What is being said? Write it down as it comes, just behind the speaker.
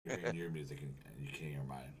Hearing your music and you can't hear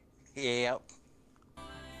mine. Yep.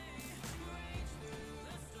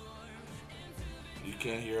 You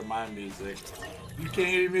can't hear my music. You can't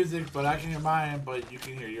hear your music, but I can hear mine. But you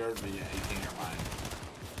can hear yours, but yeah, you can't hear mine.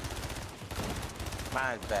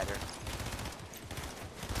 Mine's better.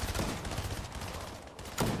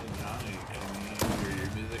 Hey Johnny, can you hear your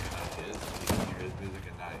music and not his? You can hear his music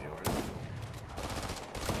and not yours.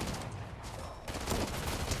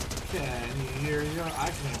 Can you hear your? I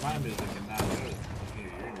can hear my music and not yours. You can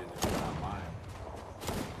hear your music and not mine.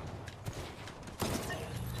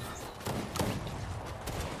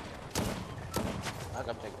 I'm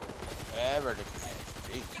gonna take forever to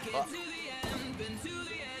get to the end, been to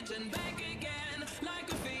the edge and back again, like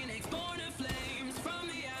a phoenix born in flames from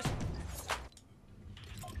the ash.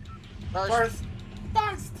 First.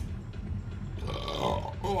 First.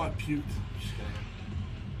 Oh, I puked. Just kidding.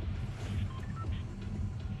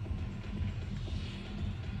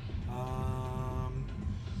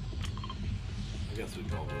 I guess we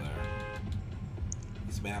go over there.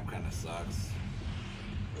 This map kind of sucks.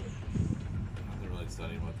 Nothing really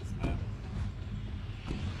exciting about this map.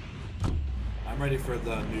 I'm ready for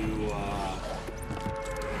the new,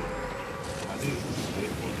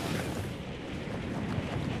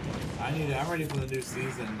 I'm ready for the new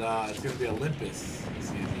season. It's gonna be Olympus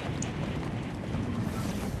season.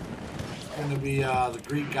 It's gonna be the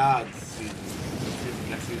Greek gods season.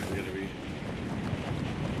 Next season's gonna be.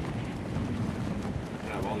 We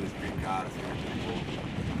have all these Greek gods here.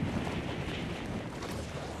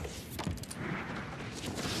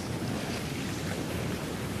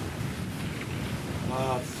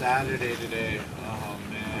 Oh, it's Saturday today. Oh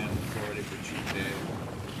man, it's already for cheat day.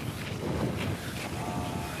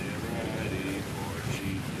 Ready for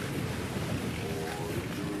cheat day.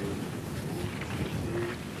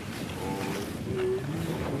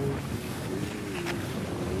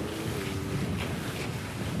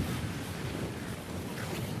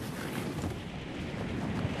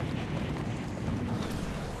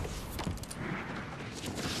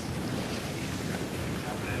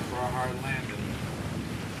 Coming in for a hard landing.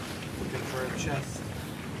 Looking for a chest.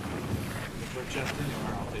 Looking for a chest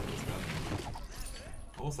anywhere. I'll take this gun.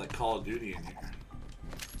 Almost like Call of Duty in here.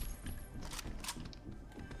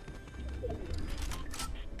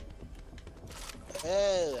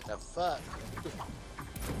 Hey, what the fuck?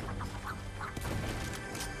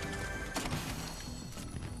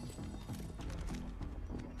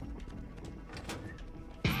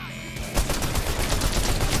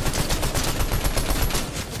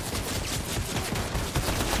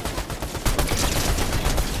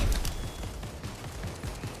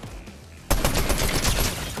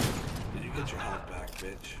 Did you get your health back,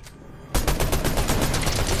 bitch?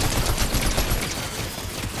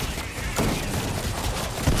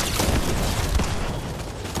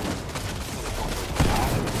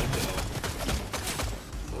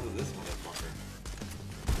 So did this motherfucker.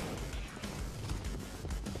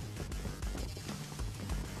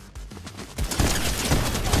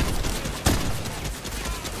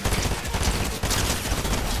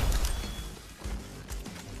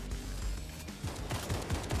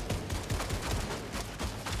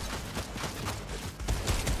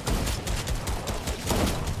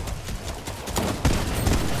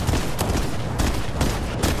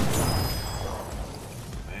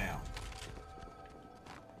 Bam.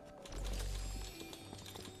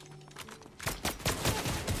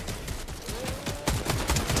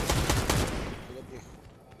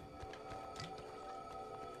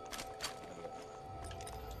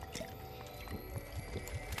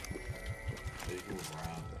 So you can move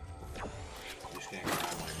around. You just can't grab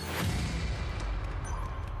like that.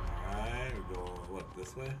 Alright, we go, what,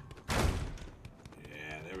 this way?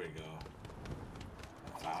 Yeah, there we go.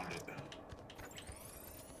 I found it.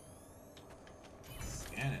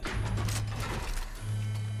 Scan it.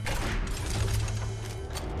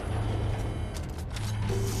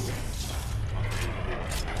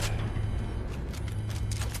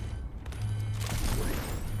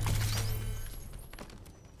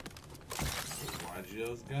 Why'd you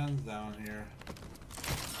those guns down here?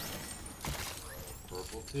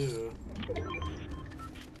 Purple too.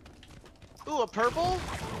 Ooh, a purple?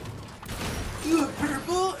 Ooh,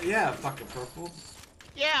 purple? Yeah, fucking purple.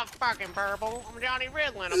 Yeah, fucking purple. I'm Johnny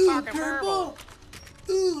Riddlin, a Ooh, fucking purple.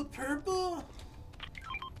 Ooh, purple.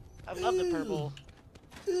 I love the purple.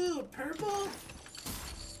 Ooh, purple.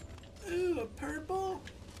 Ooh, purple.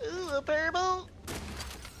 Ooh, a purple.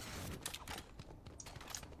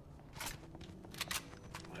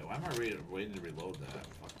 Wait, why am I waiting to reload that?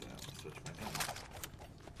 Fuck that. Switch my gun.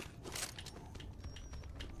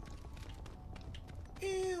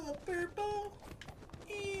 Ew, a purple.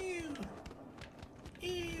 Ew.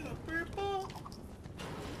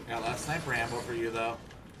 sniper ammo for you, though.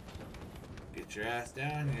 Get your ass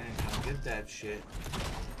down here and come get that shit.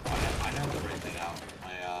 Oh, I know the right thing out.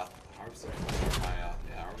 My, harvester. My, yeah,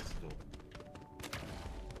 harvester tool.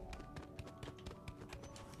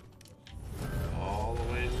 All the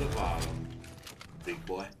way to the bottom. Big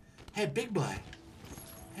boy. Hey, big boy.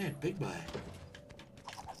 Hey, big boy.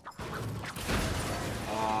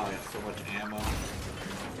 Oh, I got so much ammo.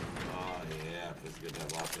 Oh, yeah. Feels good to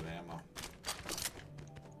have lots of ammo.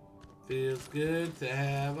 Feels good to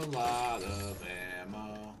have a lot of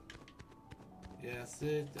ammo. Yes,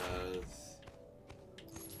 it does.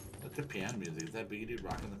 What's the piano music? Is that Biggie Dude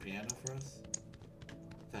rocking the piano for us?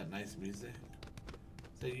 Is that nice music?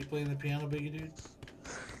 Is that you playing the piano, Biggie Dude?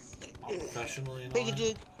 All professionally and all that? Biggie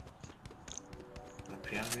Dude. That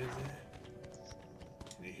piano music?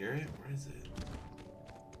 Can you hear it? Where is it?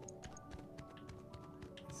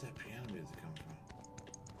 Where's that piano music come from?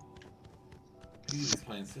 He's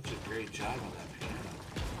playing such a great job on that piano.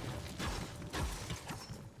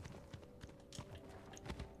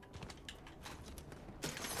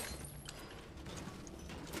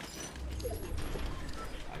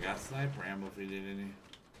 I got sniper ammo if you need any.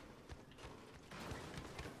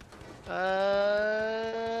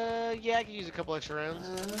 Yeah, I could use a couple extra rounds.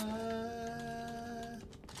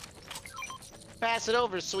 Pass it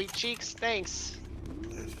over, sweet cheeks. Thanks.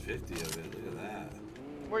 There's 50 of it. Look at that.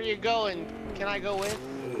 Where you going? Can I go with?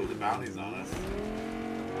 Ooh, the bounty's on us. The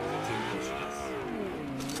team pushing us.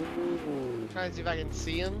 Trying to see if I can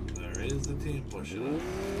see him. There is a team pushing us.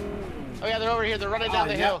 Oh yeah, they're over here. They're running down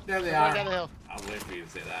the yep, hill. There they They're are. running down the hill. I was waiting for you to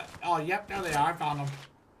say that. Oh, yep, there they are. I found them.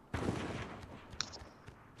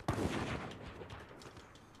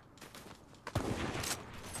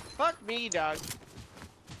 Fuck me, dog.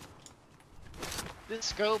 This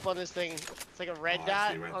scope on this thing, it's like a red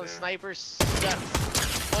dot right on the there. sniper.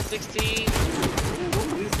 116.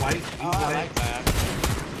 Ooh, he's white. He's Oh, white. I like that.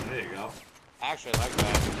 There you go. Actually, I like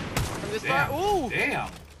that. From this Damn. far. Ooh! Damn.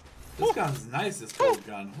 This gun's nice, this cold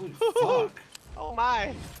gun. Holy fuck. Oh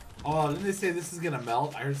my. Oh, didn't they say this is gonna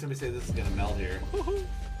melt? I heard somebody say this is gonna melt here. On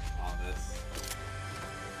this.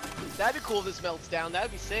 That'd be cool if this melts down.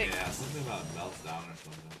 That'd be sick. Yeah, something about it melts down or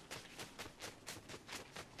something.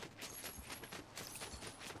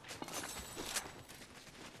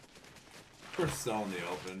 We're so in the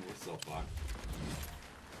open. We're so fucked.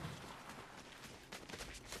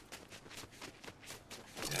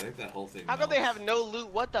 Yeah, I think that whole thing How come they melts. have no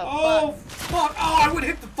loot? What the Oh, fuck? fuck! Oh, I would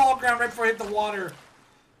hit the fall ground right before I hit the water.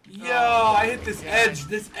 Yo, I hit this edge.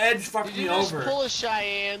 This edge fucked Did me you just over. pull a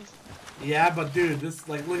Cheyenne? Yeah, but dude, this,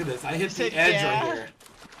 like, look at this. I hit the said edge yeah? right here.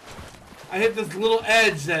 I hit this little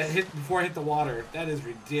edge that hit before I hit the water. That is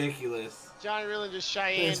ridiculous. Johnny really just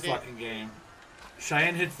Cheyenne This fucking game.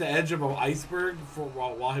 Cheyenne hits the edge of an iceberg before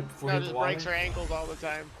No, hit the just water. breaks her ankles all the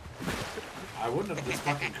time. I wouldn't if this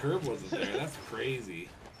fucking curve wasn't there. That's crazy.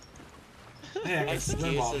 Hey, I can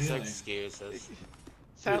swim while Excuses, healing. excuses.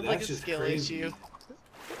 Sounds like that's a just skill crazy. issue.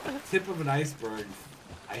 Tip of an iceberg.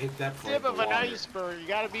 I hit that before I Tip hit of the an water. iceberg. You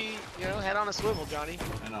gotta be, you know, head on a swivel, Johnny.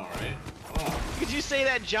 I know, right? Oh, Could you say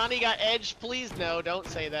that Johnny got edged? Please, no, don't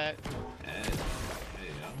say that. edge.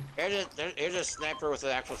 There you go. Here's a sniper with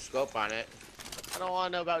an actual scope on it. I don't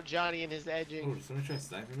want to know about Johnny and his edging. Oh, did somebody try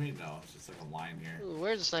sniping me? No, it's just like a line here. Ooh,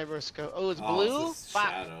 where's the sniper scope? Oh, it's Oh, blue? it's this Fuck.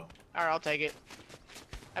 shadow. Alright, I'll take it.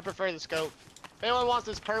 I prefer the scope. If anyone wants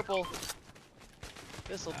this purple,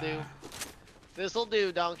 this'll do. This'll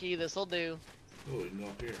do, donkey. This'll do. Oh, we can go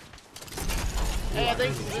up here. Hey, I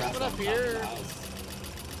think there's a there's trap one up on top of here. the house.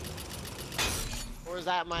 Or is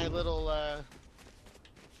that my little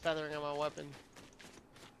feathering on my weapon?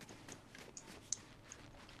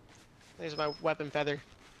 There's my weapon feather.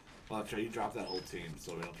 Well, that's right. You drop that whole team,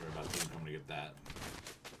 so we don't have to worry about team coming to get that.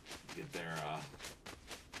 Get their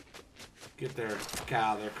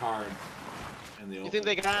card in the open. You think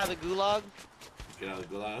they got out of the gulag? Get out of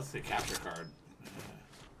the gulag. Let's say capture card.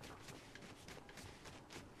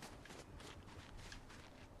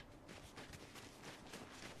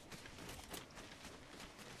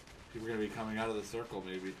 People are gonna be coming out of the circle,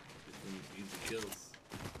 maybe. Some easy kills.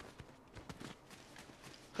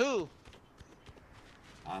 Who?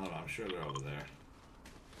 I don't know. I'm sure they're over there.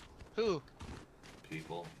 Who?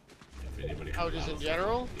 People. If anybody Oh, comes just out in of the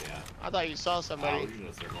general? circle. Yeah. I thought you saw Oh, somebody. we can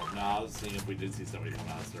go circle. No, I was seeing if we did see somebody come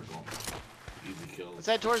out of the circle. Easy kills. Is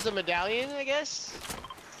that towards the medallion, I guess?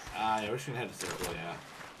 Yeah, we're just gonna head to circle, yeah.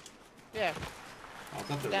 Yeah. I thought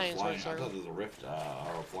there was Medallion's flying. I towards thought circle. there was a rift,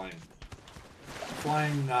 or a flying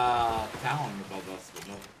town above us, but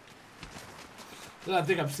no. Then I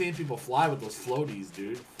think I'm seeing people fly with those floaties,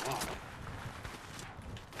 dude. Fuck.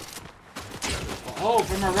 Oh,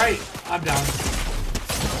 from our right. I'm down.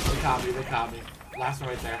 caught me. They caught me. Last one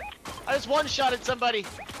right there. I just one-shotted somebody.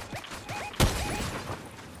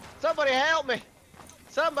 Somebody help me.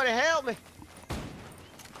 Somebody help me.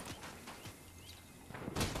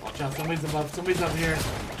 Watch out, somebody's above. Somebody's up here.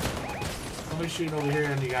 Somebody's shooting over here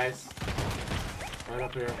on you guys. Right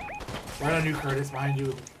up here. Right on you, Curtis. Behind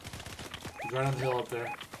you. He's right on the hill up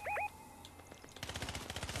there.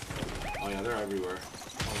 Oh yeah, they're everywhere.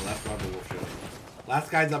 Oh, that's Rebel Wolf shooting.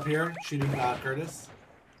 Last guy's up here shooting Curtis.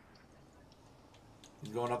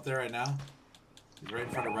 He's going up there right now. He's right in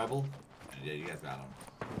front of Rebel. And yeah, you guys got him.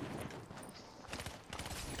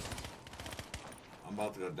 I'm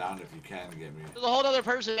about to go down if you can to get me. There's a whole other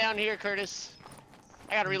person down here, Curtis.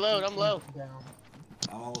 I gotta reload. I'm low.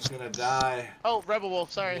 I'm almost gonna die. Oh, Rebel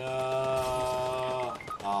Wolf. Sorry. No.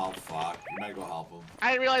 Oh fuck. You might go help him.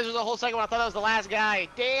 I didn't realize there was a whole second one. I thought that was the last guy.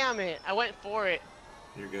 Damn it. I went for it.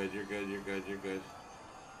 You're good. You're good. You're good. You're good.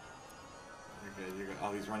 You're good. You're good.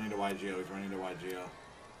 Oh, he's running to YGO. He's running to YGO.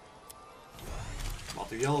 About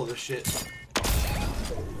to yellow this shit.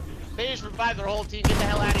 They just revived their whole team. Get the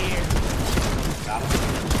hell out of here. Got him.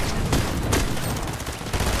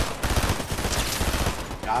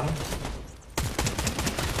 Got him.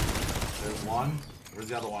 There's one. Where's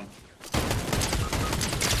the other one?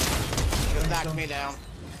 You knocked me down.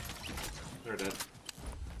 They're dead.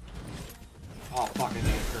 Oh, fuck, I need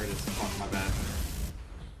a Curtis. Fuck, my bad.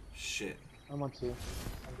 Shit. I'm on 2.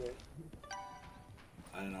 I'm good.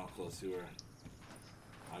 I don't know how close you were.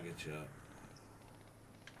 I'll get you up.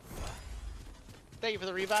 Thank you for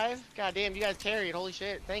the revive. God damn, you guys carried. Holy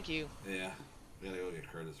shit. Thank you. Yeah. We gotta go get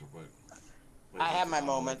Curtis real quick. I have my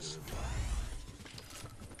moments.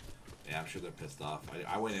 Yeah, I'm sure they're pissed off.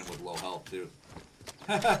 I went in with low health, too.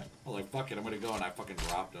 I'm like, fuck it, I'm gonna go, and I fucking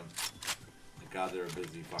dropped them. Thank God they were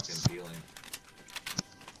busy fucking healing.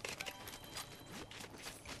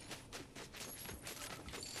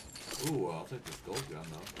 Ooh, I'll take this gold gun,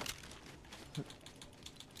 though.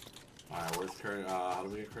 Alright, where's Curtis? How do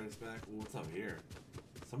we get Curtis back? Ooh, what's up here?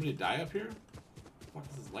 Somebody die up here? What the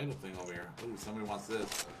fuck is this light up thing over here? Ooh, somebody wants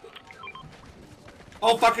this.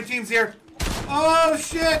 Oh, fucking team's here! Oh,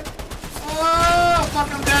 shit! Oh,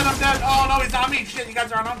 fuck, I'm dead, I'm dead! Oh, no, he's on me! Shit, you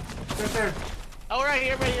guys are on him? Right there. Oh, right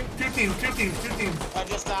here, right here. Two teams.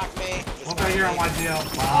 Just knocked me. One right here on YGL.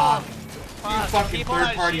 Fuck. You fucking He pulled out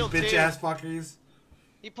his third-party shield, bitch-ass fuckers.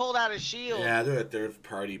 He pulled out his shield. Yeah, they're a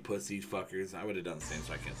third-party pussy fuckers. I would have done the same,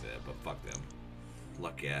 so I can't say that, but fuck them.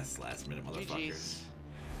 Lucky-ass last-minute motherfuckers. GGs.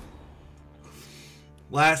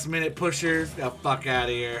 Last-minute pushers. Get the fuck out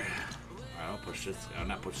of here. Alright, I'll push this guy. I'll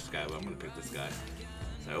not push this guy, but I'm gonna pick this guy.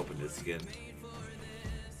 So I opened this skin.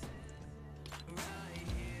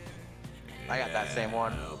 I got that same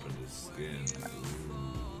one. I opened this skin.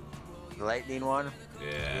 Ooh. The lightning one?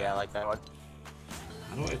 Yeah. Yeah, I like that one.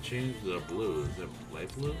 How do I change the blue? Is it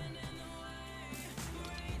light blue?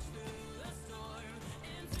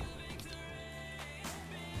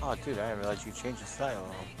 Oh, dude, I didn't realize you changed the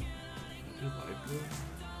style. Is it light blue?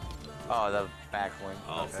 Oh, the back wing.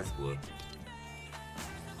 Oh, Okay. it's blue.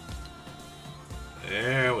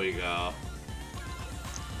 There we go.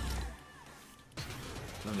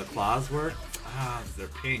 Then the claws work? Ah, they're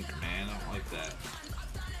pink, man. I don't like that.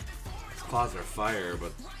 These claws are fire,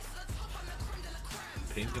 but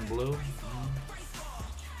pink and blue?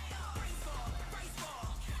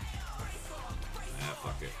 Ah,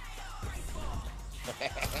 fuck it.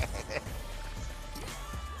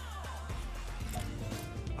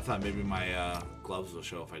 I thought maybe my gloves will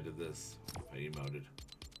show if I did this. If I emoted.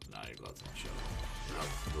 Nah, your gloves won't show. Your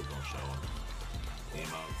gloves don't show them. The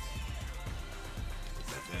emotes.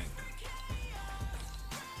 I think.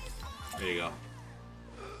 There you go.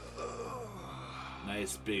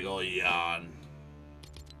 Nice big ol' yawn.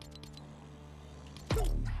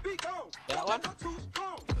 That one?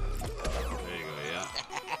 There you go, yeah.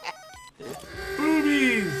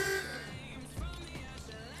 Boobies!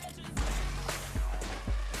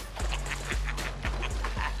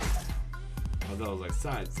 Oh, that was like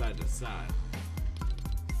side to side.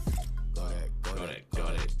 Got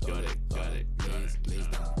it.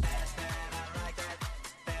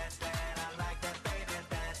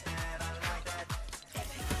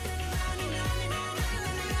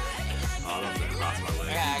 Oh, that was gonna cross my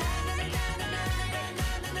leg. Yeah.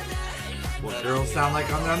 What girls sound like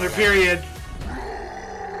on their period.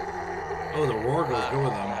 Oh, the roar goes good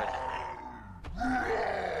with them.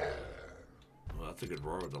 Well, that's a good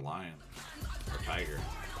roar with the lion. Or tiger.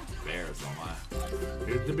 Bear, so am I.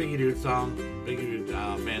 Here's the Biggie Dude song. Biggie Dude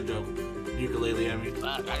banjo. Ukulele, I mean.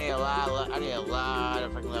 I need a lot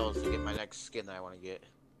of fucking levels to get my next skin that I want to get.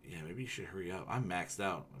 Yeah, maybe you should hurry up. I'm maxed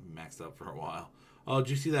out. I've been maxed out for a while. Oh, did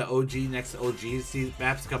you see that OG next OG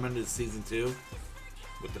maps coming to season 2?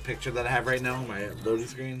 With the picture that I have right now on my loading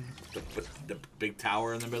screen, the big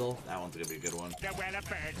tower in the middle. That one's gonna be a good one.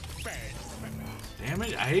 Damn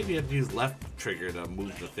it! I hate you have to use left trigger to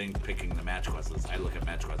move the thing picking the match quests. I look at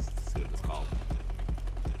match quests to see what it's called.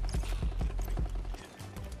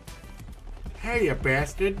 Hey, you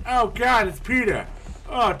bastard! Oh God, it's Peter.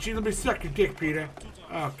 Oh, gee, let me suck your dick, Peter.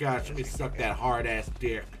 Oh gosh, let me suck that hard ass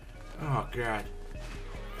dick. Oh God.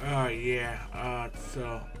 Oh yeah.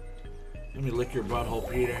 So. Let me lick your butthole,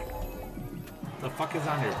 Peter. The fuck is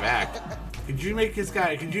on your back? Could you make this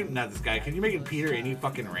guy? Could you not this guy? Could you make it Peter any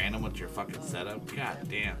fucking random with your fucking setup? God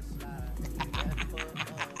damn.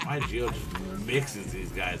 My Geo just mixes these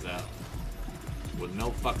guys up with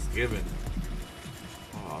no fucks given.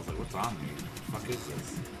 Oh, I was like, what's on me? What the fuck is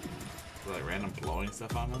this? Is there like random blowing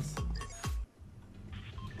stuff on us?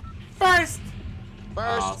 First.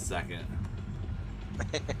 Oh, second.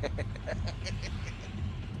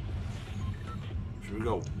 Should we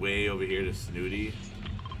go way over here to Snooty?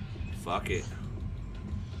 Fuck it.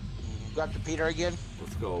 Go after Peter again?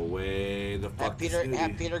 Let's go way the fuck to Snooty.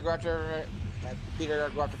 Have Peter go after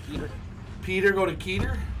Peter. Peter go to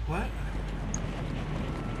Keeter? What?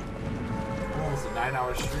 Oh, it's a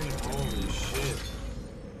 9-hour stream. Holy shit.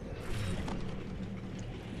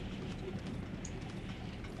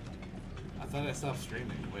 I thought I stopped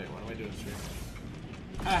streaming. Wait, what am I doing streaming?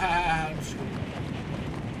 I'm streaming.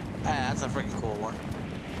 That's a freaking cool one.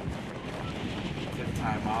 Took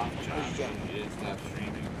time off, John. You didn't stop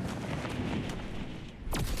streaming.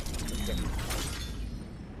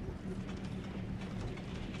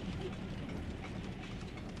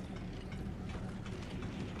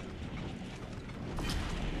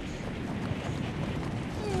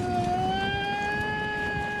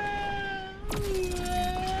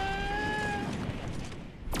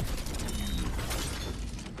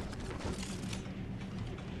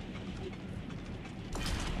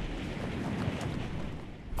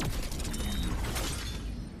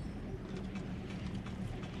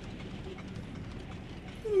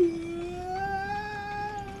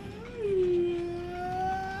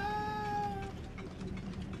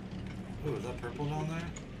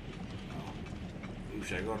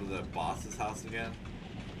 Should I go to the boss's house again?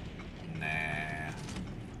 Nah.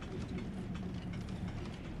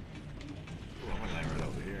 Ooh, I'm gonna land right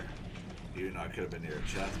over here. Even though I could have been near a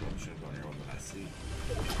chest, but I'm just gonna go near one that I see.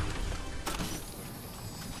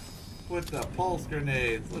 With the pulse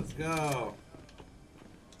grenades, let's go.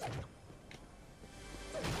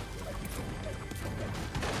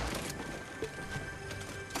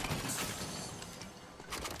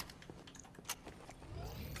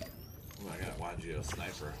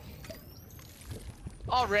 Sniper.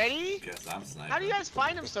 Already? Guess I'm sniping. How do you guys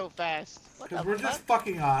find him so fast? Because we're just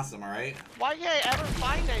fucking awesome, alright? Why can't I ever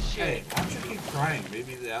find that shit? Hey, why don't you keep crying?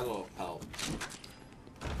 Maybe that'll help.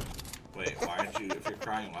 Wait, why aren't you, if you're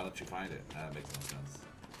crying, why don't you find it? That makes no sense.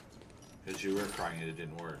 Because you were crying and it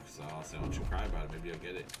didn't work, so I'll say, why don't you cry about it? Maybe you'll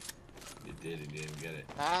get it. You did and you didn't get it.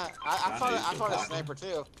 I found a sniper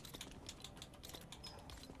too.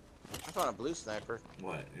 I found a blue sniper.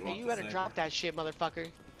 What? Hey, you better drop that shit, motherfucker.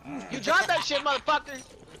 Right. You drop that shit, motherfucker!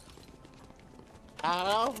 I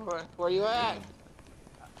don't know. Where you at?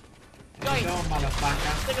 Johnny, Go,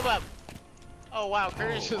 motherfucker. stick him up. Oh, wow.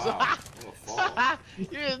 Curtis is... Wow. You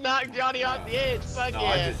just knocked Johnny off the edge. Fuck No, yeah.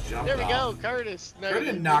 I just jumped There we go, off. Curtis. No, Curtis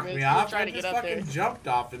didn't knock me off. Trying I to just get up there. fucking jumped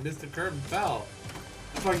off and missed the curve and fell.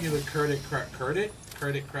 I'm fucking you with Curtis credit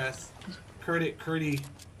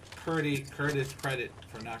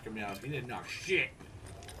for knocking me out. He didn't knock shit.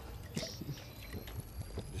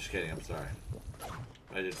 Just kidding, I'm sorry.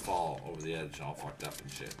 I did fall over the edge all fucked up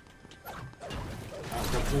and shit. I'll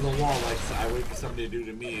come through the wall like I wait for somebody to do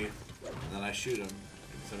to me, and then I shoot him,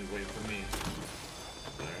 and somebody's waiting for me.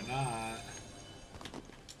 They're not.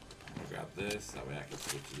 I'm gonna grab this, that way I can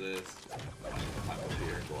switch to this. I'm gonna climb up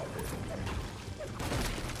here and go up here.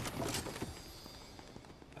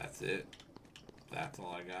 That's it. That's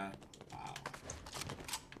all I got? Wow.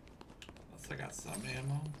 Unless I got some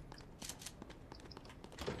ammo.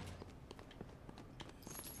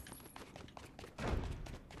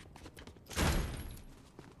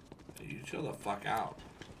 Hey, you chill the fuck out.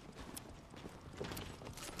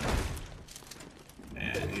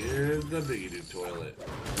 And here's the Biggie Dude toilet.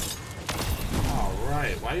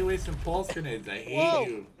 Alright, why are you wasting pulse grenades? I hate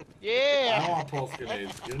you. Yeah. I don't want pulse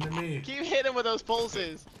grenades. Give them to me. Keep hitting him with those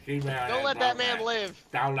pulses. Don't Don't let that man live.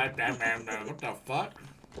 Don't let that man live. What the fuck?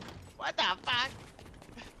 What the fuck?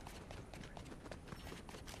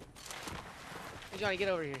 Hey, Johnny, get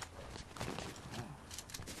over here.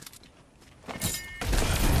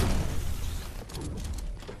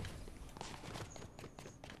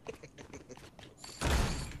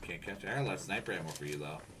 catch. I got a lot of sniper ammo for you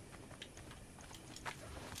though.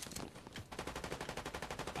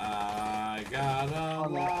 I got a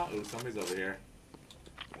lot. Ooh, somebody's over here.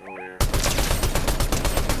 Over here.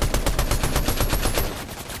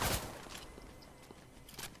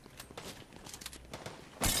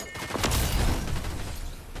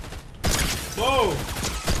 Whoa!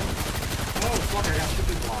 Oh fuck! I got 2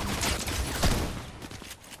 people on me.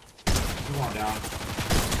 Come on down.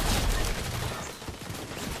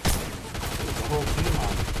 There's the whole team on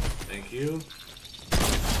me. Thank you.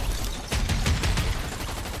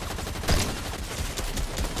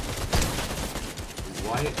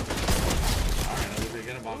 White. Alright, I'm gonna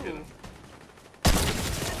get him. I'll get him.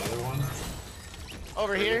 Another one.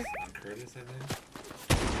 Over Curtis, here. on Curtis, I think.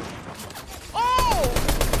 Oh!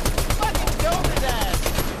 Fucking go for that!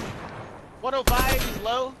 105, he's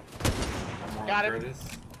low. One more Got on him. Curtis.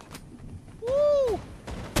 Woo!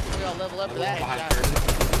 We gotta level up for Another that. one behind Got him. Curtis.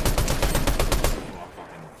 Oh, I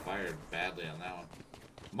fucking fired badly on that one.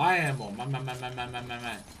 My ammo. My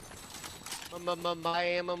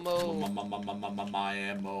ammo. My ammo. My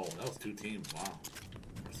ammo. That was 2 teams. Wow.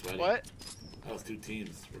 We're sweaty. What? That was 2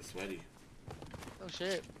 teams. We're sweaty. Oh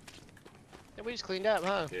shit. Yeah, we just cleaned up,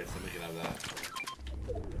 huh? Here, somebody can have that.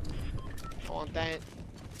 I want that.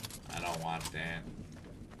 I don't want that.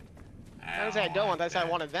 I didn't say I don't want that, I said I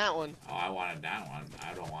wanted that one. Oh, I wanted that one.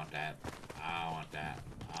 I don't want that. I want that.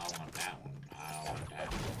 I want that one. I don't want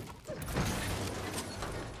that.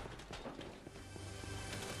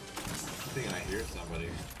 I'm thinking I hear somebody.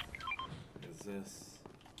 Is this?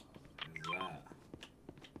 Is that?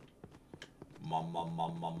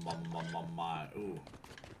 My. Ooh.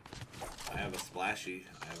 I have a splashy.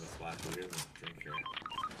 Here's a drink here.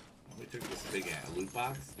 We took this big loot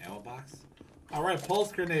box, ammo box. Alright,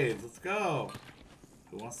 pulse grenades. Let's go.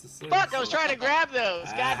 Who wants to serve? Fuck, I was trying to grab those.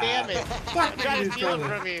 God damn it. I'm trying to steal them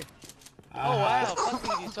from you. Oh wow,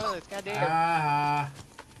 fuck these toilets. God damn.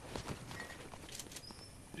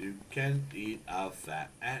 You can eat a fat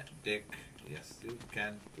dick. Yes, you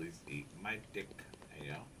can. Please eat my dick. There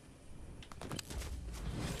you go.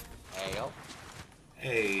 Hey, yo.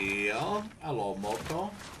 Hey, yo. Hello,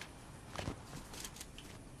 Moto.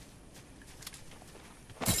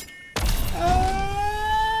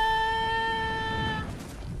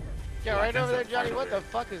 Yeah, right over there, Johnny. What the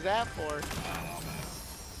fuck is that for? I don't know, man.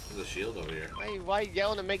 There's a shield over here. Why you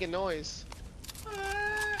yelling and making noise? Oh,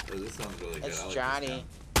 this sounds really good. It's I like Johnny.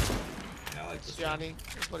 This gun. Yeah, I like It's this Johnny.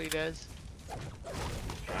 That's what he does.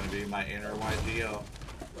 Trying to be my inner YGO.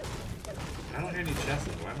 I don't hear any chests.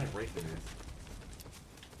 Why am I breaking these?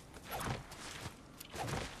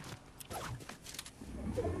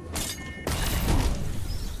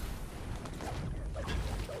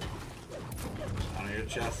 I don't hear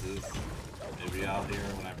chests. Maybe I'll hear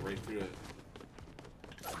when I break through it.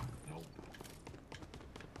 Nope.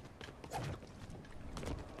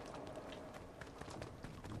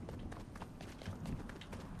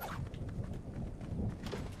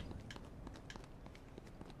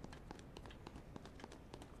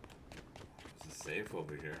 There's a safe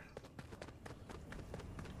over here.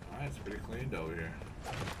 Alright, it's pretty cleaned over here.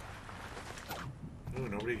 Ooh,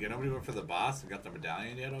 nobody went for the boss and got the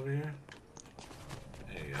medallion yet over here?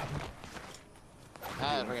 There you go.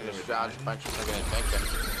 Ah, we're gonna just dodge punches, they're gonna take them.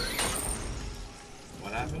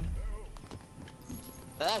 What happened?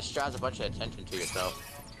 That just draws a bunch of attention to yourself.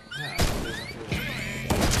 Yeah, at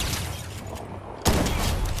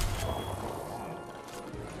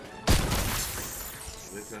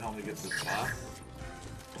least that helped me get this boss.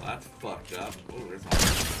 Well, that's fucked up. Ooh, there's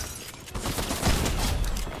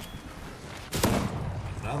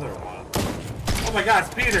another one. Oh my god,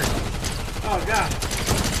 it's Peter! Oh god.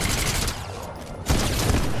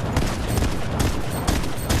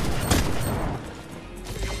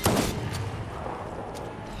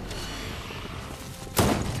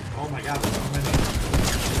 Oh my god, there's so many.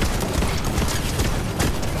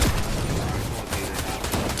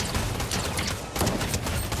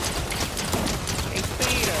 It's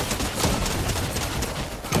Peter.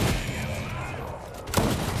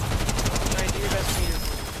 Alright, do your best, Peter.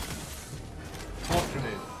 Pulse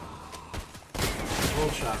grenade.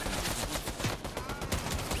 Roll shotgun.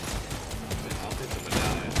 I'll take the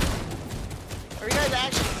medallion. Are you guys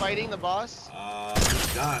actually fighting the boss?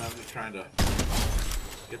 It's done. I'm just trying to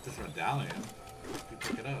get this medallion. You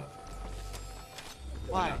pick it up.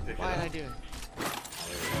 Why? Pick it Why did up. I do it? Oh,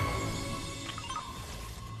 there we go.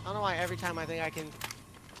 I don't know why every time I think I can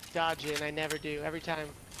dodge it and I never do. Every time.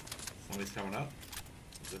 Somebody's coming up.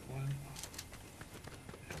 Zip line?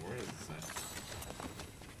 Yeah, where is this thing?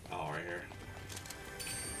 Oh, right here.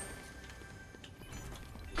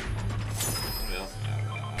 Somebody else can have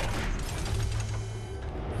that.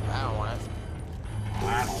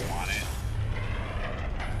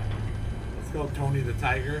 Tony the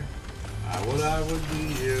Tiger. I would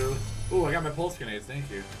be you. Ooh, I got my pulse grenades.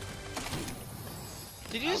 Thank you.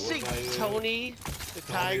 Did you sing Tony the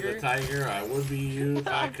Tiger? Tony the Tiger. I would be you if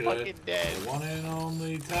I I'm could. fucking dead. The one and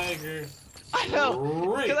only Tiger. I know.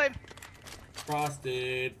 Great.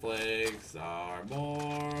 Frosted flakes are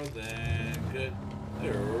more than good.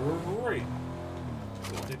 They're great.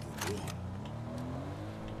 I'll take the blue one.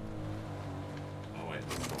 Oh wait,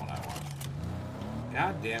 this is the one I want.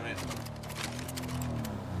 God damn it.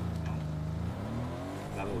 No. I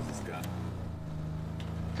thought it was this gun.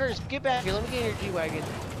 Curtis, get back here. Let me get in your G-Wagon. You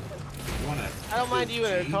wanna, I don't mind you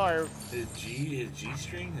in a car. His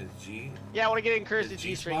G-string? His G? Yeah, I want to get in Curtis' His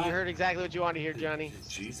G-string. G-spot? You heard exactly what you wanted to hear, Johnny. His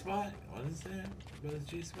G-spot? What is that? What is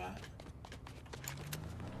G-spot?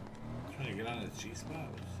 Trying to get on his G-spot?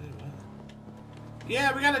 What did you say? What?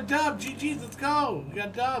 Yeah, we got a dub! GG's, let's go! We got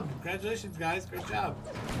a dub! Congratulations, guys. Great job.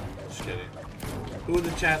 Just kidding. Who in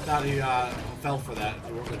the chat thought he fell for that? If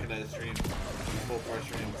you weren't looking at his stream. Both our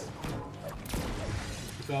streams.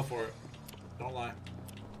 He fell for it. Don't lie.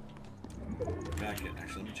 Back it.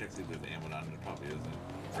 Actually, let me check see if there's ammo on it. It probably isn't.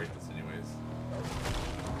 I'll break this anyways.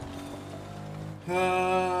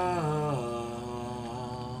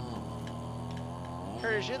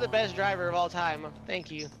 Curtis, you're the best driver of all time.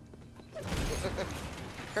 Thank you.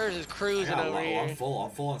 Curtis is cruising over here. I'm full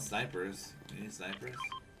on snipers. You need snipers?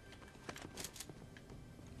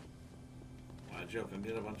 Why joke? I'm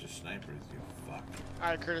getting a bunch of snipers, you fuck.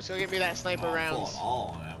 Alright, Curtis, go get me that sniper round. Full on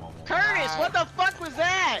all ammo. Curtis, what the fuck was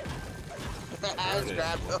that? I just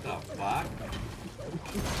grabbed What him. the fuck?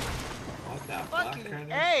 What the fuck, Curtis?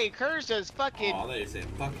 Hey, Curtis just fucking Oh, they say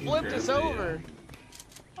fuck you, flipped Curtis. us over.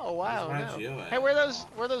 Oh wow, Where's no. Gio at? Hey, where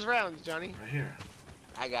are those rounds, Johnny? Right here.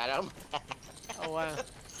 I got him. Oh wow.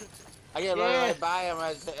 I get run right by him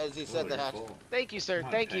as he said Holy that. full. Thank you, sir. Come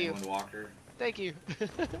on, Thank you. Penguin Walker. Thank you.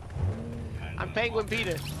 I'm Penguin Penguin Walker.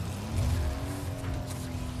 Peter.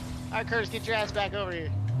 Alright, Curtis, get your ass back over here.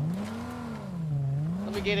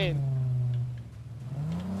 Let me get in.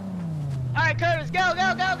 Alright, Curtis, go,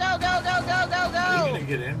 go, go, go, go, go, go, go, Are you go! gonna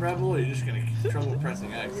get in, Rebel, or are you just gonna trouble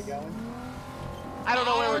pressing X? Where we going? I don't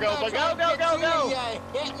know where we're going, but go, go, go, go! Yeah,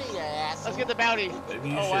 hit me, you ass. Let's get the bounty. Maybe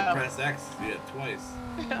you Oh, should wow. press X. Yeah, twice.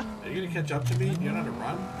 Are you gonna catch up to me? You know how to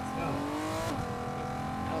run? Let's go.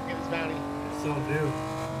 I'll get this bounty. You're so new.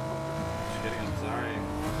 Just kidding, I'm sorry.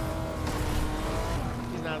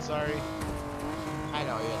 He's not sorry. I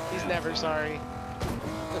know, yeah. He's never sorry.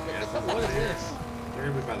 What is this? They're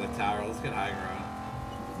gonna be by the tower. Let's get high ground.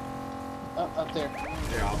 Up there.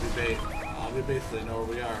 Here, I'll be bait. I'll be bait so they know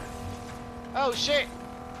where we are. Oh shit!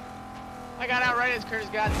 I got out right as Curtis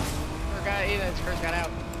got, or got in as Curtis got out.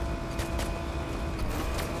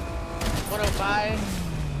 105.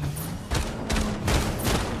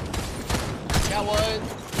 Got one.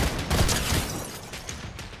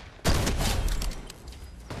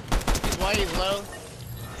 He's white, he's low.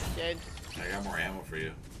 Dead. I got more ammo for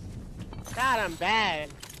you. God, I'm bad.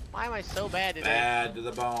 Why am I so bad today? Bad to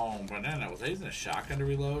the bone. But no, was I using a shotgun to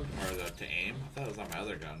reload? Or to aim? I thought it was on my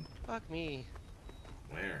other gun. Fuck me.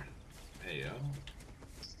 Where? Hey, yo.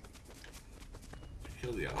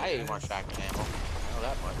 Kill the other I ain't guy. more shotgun ammo. I know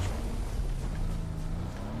that much.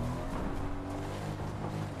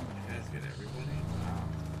 You guys get everybody?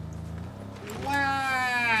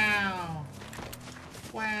 Wow!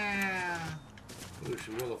 Wow! Ooh,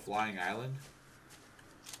 should we go to the flying island?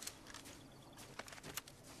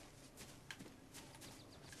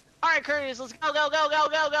 Alright, Curtis, let's go, go, go, go,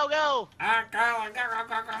 go, go, go!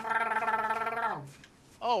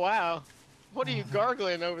 Oh, wow. What are you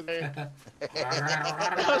gargling over there?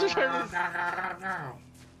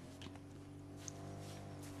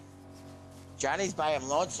 Johnny's by him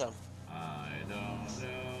lonesome. I don't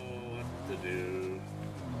know what to do.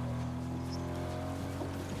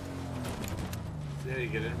 See how you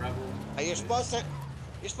get in, Rebel? Are you supposed to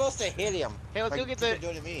hit him. Hey, let's like go get you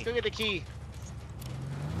do to me. go get the key.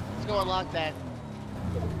 Let's go unlock that.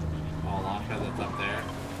 Oh, launch pad that's up there.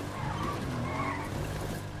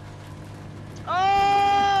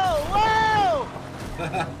 Oh! Whoa!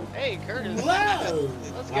 Hey, Curtis. Whoa!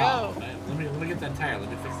 Let's Wow, go. man. Let me get that tire.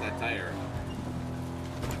 Let me fix that tire.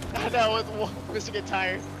 I know, with Mr. Get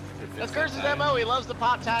Tired. Let me fix That's that Curtis's tire. MO. He loves to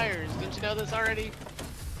pop tires. Didn't you know this already?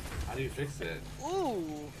 How do you fix it?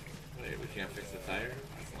 Ooh. Wait, we can't fix the tire?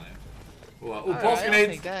 That's lame. Ooh, Alright, pulse I'll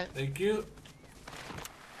grenades! take that. Thank you.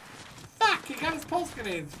 Fuck! He got his pulse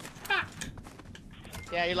grenades! Fuck!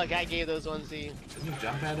 Yeah, you like I gave those ones to you. Isn't the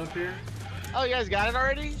jump pad up here? Oh, you guys got it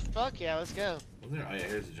already? Fuck yeah, let's go. Wasn't there? Oh yeah,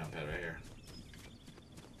 here's the jump pad right here.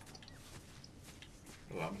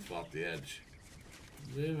 Oh, I almost fell off the edge.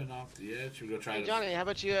 Living off the edge. Should we go try Hey, to... Johnny, how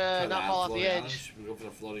about you try not fall off the floating edge? island? Should we go for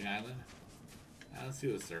the floating island? Let's see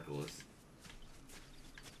what the circle is.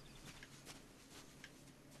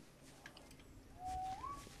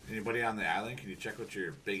 Anybody on the island? Can you check with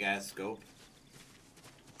your big ass scope?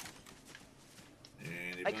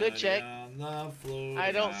 I could check.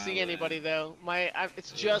 I don't see island? anybody though.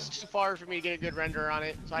 It's just too far for me to get a good render on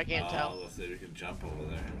it, so I can't tell. Let's see if we can jump over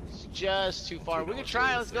there. It's just too far. We can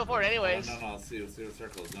try. Let's go for it anyways. No, let's see what the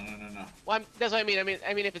circle is. No. Well, that's what I mean. I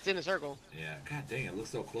mean if it's in the circle. Yeah. God dang, it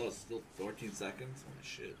looks so close. Still 14 seconds. Holy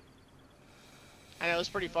shit. I know it's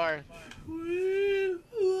pretty far.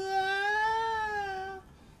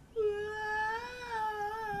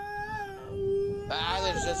 The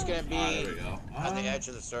island's just gonna be there we go. on the edge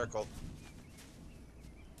of the circle.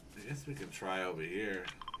 I guess we can try over here.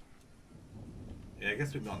 Yeah, I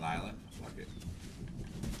guess we can go on the island. Fuck it.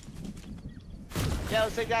 Yeah,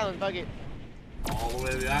 let's take the island. Fuck it. All the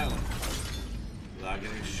way to the island. Without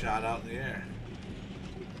getting shot out in the air.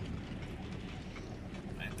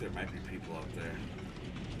 I think there might be people up there.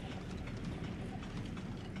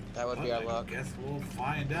 That would be our luck. I guess we'll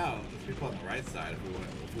find out. There's people on the right side if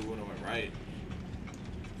we would have went right.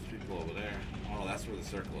 There's people over there. Oh, that's where the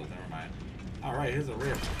circle is. Never mind. Alright, here's a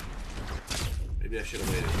rift. Maybe I should have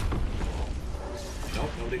waited. Nope,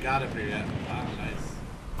 nobody got up here yet. Wow,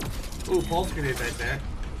 nice. Ooh, pulse grenade right there.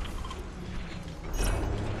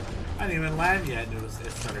 I didn't even land yet. And it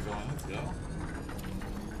started going. Let's go.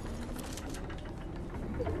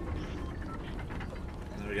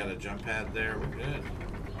 And then we got a jump pad there. We're good.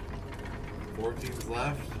 4 teams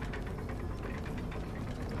left.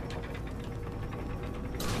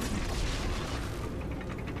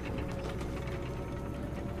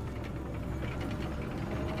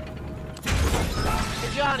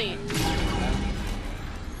 Hey, Johnny.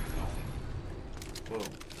 Whoa.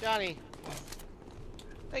 Johnny.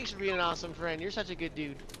 Thanks for being an awesome friend. You're such a good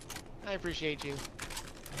dude. I appreciate you.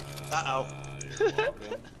 Uh-oh. You're welcome.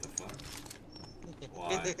 The fuck?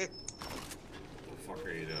 Why? What the fuck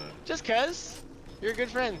are you doing? Just cuz. You're a good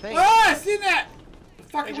friend. Thanks. Oh, I seen that! The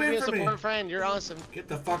fuck Thanks for away being a from me! support friend. You're awesome. Get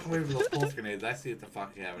the fuck away from those pulse grenades. I see what the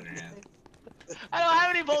fuck you have in your hand. I don't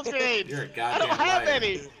have any pulse grenades. You're a I goddamn don't have liar.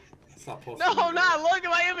 any. It's not pulse No, grenades. not. Look at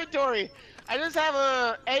my inventory. I just have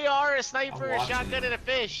a AR, a sniper, I'm a watching shotgun, you. and a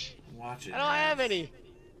fish. I'm watching. I don't have any.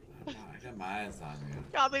 I got my eyes on you.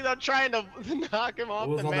 Y'all think I'm trying to knock him off What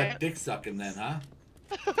was the all map? that dick sucking then, huh?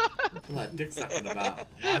 What's all that dick sucking about?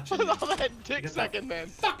 I'm watching With you. all that dick Get the sucking, man.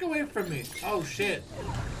 Fuck away from me! Oh shit!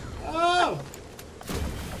 Oh!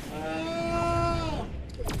 Oh!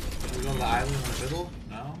 Should we go to the island in the middle?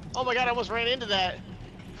 No? Oh my god, I almost ran into that.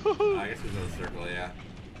 I guess we go to the circle, yeah.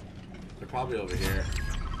 They're probably over here.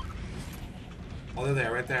 Oh, they're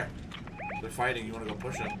there, right there. They're fighting. You want to go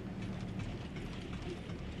push them?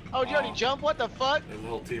 Oh, Johnny, Oh. jump? What the fuck? There's a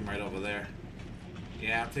whole team right over there.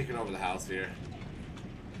 Yeah, I'm taking over the house here.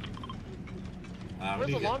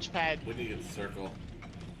 Where's the launch pad? We need to get the circle.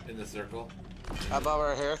 In the circle. How about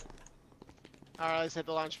right here? Alright, let's hit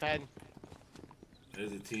the launch pad.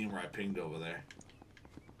 There's a team where I pinged over there.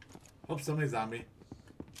 Hope somebody's on me.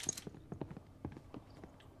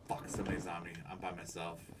 Fuck, somebody's on me. I'm by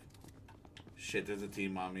myself. Shit, there's a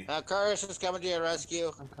team on me. Cars is coming to your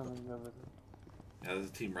rescue. I'm coming over there. Yeah, there's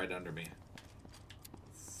a team right under me.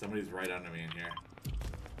 Somebody's right under me in here.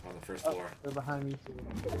 On the first Oh, floor. they're behind me too.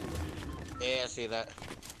 Yeah, I see that.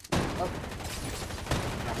 Oh,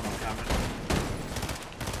 I'm coming.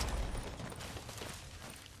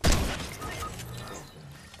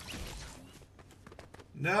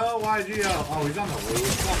 No, YGO. Oh, he's on the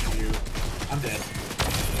roof. Fuck you. I'm dead.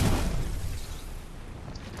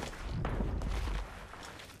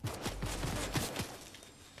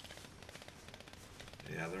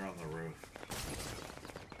 Yeah, they're on the roof.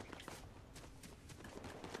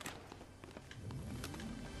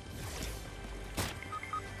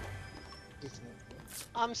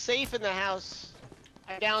 I'm safe in the house.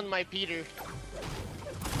 I downed my Peter.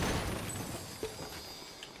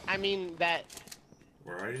 I mean that.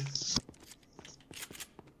 Where are you?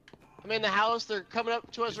 I'm in the house. They're coming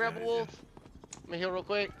up to us, Yeah, Rebel Wolf. I'm gonna heal real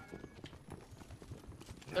quick.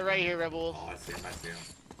 They're right here, Rebel Wolf. Oh, I see him. I see him.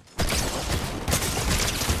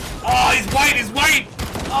 Oh, he's white. He's white.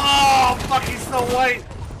 Oh, fuck. He's so white.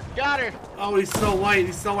 Got her. Oh, he's so white.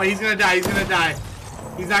 He's so white. He's gonna die. He's gonna die.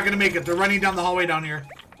 He's not gonna make it. They're running down the hallway down here.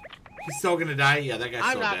 He's so gonna die. Yeah, that guy's so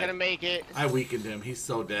dead. I'm not gonna make it. I weakened him. He's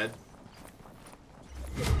so dead.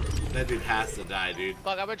 That dude has to die, dude.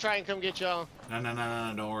 Fuck, I'm gonna try and come get y'all. No,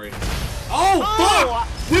 don't worry. Oh, fuck!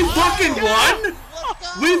 We fucking won?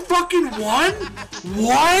 We fucking won?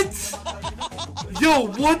 What? Yo,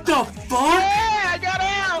 what the fuck? Yeah, I got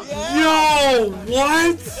Yo,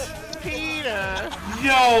 what? Peter!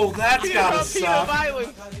 Yo, that's Peter gotta from Peter suck.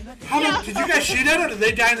 Violence! Did you guys shoot at it, or did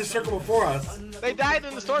they die in the circle before us? They died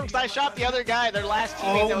in the storm because I shot the other guy, their last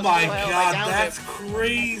teammate that Oh was my full health. I god, downed that's him.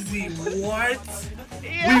 crazy. What?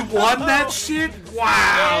 Yeah. We won that shit?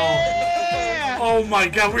 Wow. Yeah. Oh my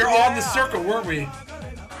god, we were all in the circle, weren't we?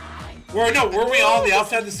 Were we all on the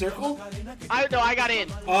outside of the circle? I got in.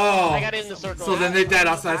 Oh. I got in the circle. So then they died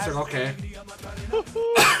outside the circle, okay.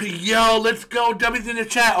 Yo, let's go. W's in the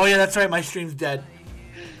chat. Oh yeah, that's right, my stream's dead.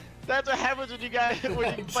 That's what happens when you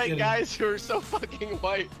fight kidding. guys who are so fucking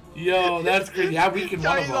white. Yo, that's great. Yeah, we can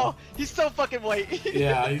one of them. He's so fucking white.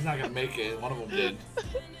 Yeah, he's not gonna make it. One of them did.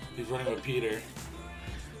 He's running with Peter.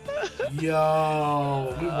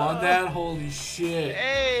 Yo, we won that? Holy shit.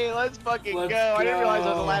 Hey, let's fucking Let's go. I didn't realize I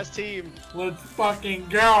was go. the last team. Let's fucking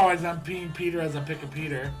go as I'm peeing Peter as I'm picking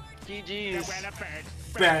Peter. GG's.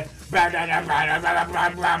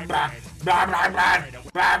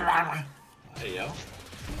 Hey, yo.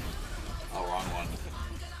 Oh, wrong one.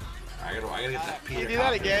 I gotta get that Peter. Can you do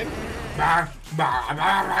that again? Oh, I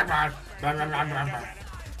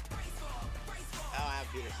have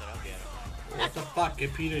Peter set up yet. What the fuck?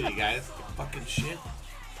 Get Peter, you guys. Fucking shit.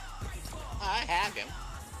 I have him.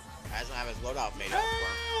 I just don't have his loadout made up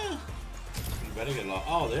for him. You better get low.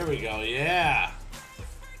 Oh, there we go. Yeah.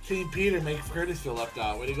 Team Peter make Curtis feel left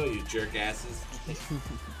out. Way to go, you jerk asses.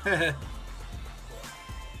 Can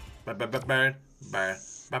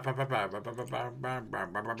Can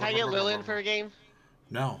I get Lillian for a game?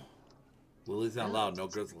 No. Lily's not allowed. No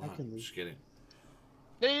girls allowed. can leave. Just kidding.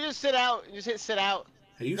 No, you just sit out. You just hit sit out.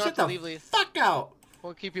 Hey, you don't sit have the to leave. fuck out.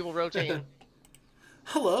 We'll keep people rotating.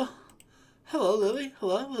 Hello. Hello, Lily.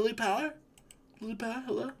 Hello, Lily Power. Lily Power,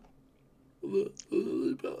 hello. Hello,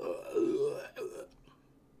 Lily Power.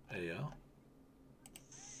 Hey, yo.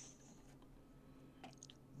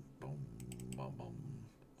 Boom, boom, boom.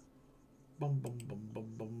 Boom, boom, boom, boom,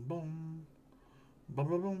 boom, boom. Boom,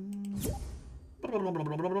 boom, boom. Boom, boom, boom, boom,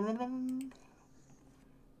 boom, boom, boom.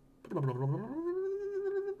 Boom, boom, boom, boom.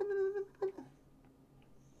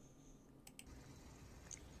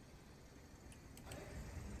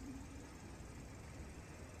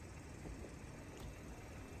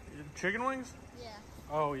 Chicken wings? Yeah.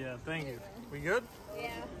 Oh, yeah. Thank you. We good? Yeah.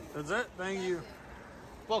 That's it? Thank you.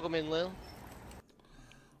 Welcome in, Lil.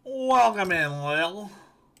 Welcome in, Lil.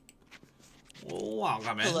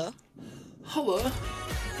 Welcome in. Hello? Hello.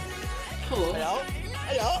 Hello. Hello?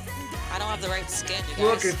 Hello? I don't have the right skin, you guys.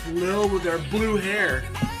 Look, it's Lil with her blue hair.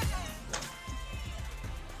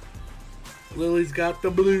 Lily's got the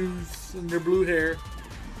blues in her blue hair.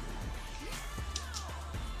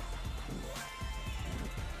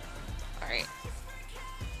 Alright.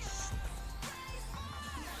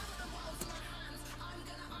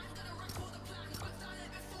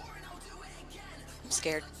 I'm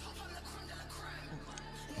scared.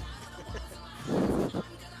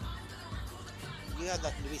 You have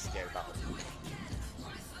nothing to be scared about.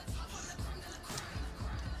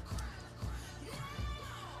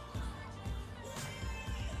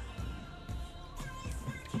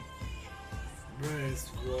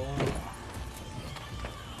 Nice. Wow.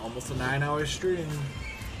 Almost a 9-hour stream.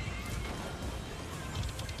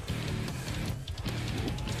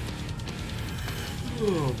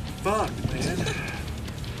 Oh, fuck, man.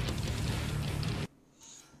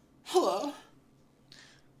 Hello.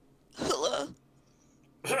 Hello?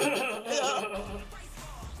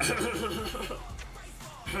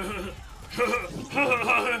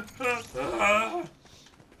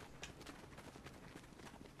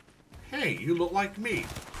 Hey, you look like me.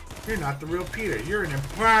 You're not the real Peter. You're an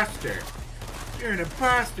imposter. You're an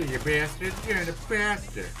imposter, you bastard. You're an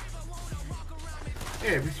imposter.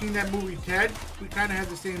 Hey, have you seen that movie Ted? We kind of have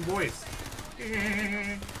the same voice.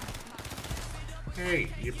 Hey,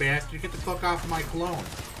 you bastard. Get the fuck off of my clone.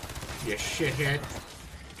 You shithead.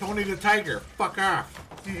 Tony the Tiger. Fuck off.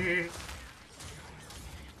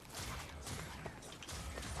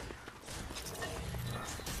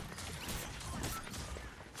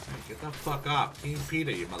 Get the fuck up. Team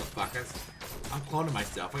Peter, you motherfuckers. I'm cloning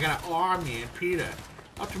myself. I got an army and Peter.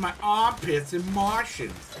 Up to my armpits in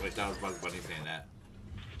Martians. Wait, that was Bugs Bunny saying that.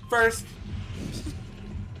 First.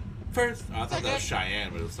 Oh, I thought that was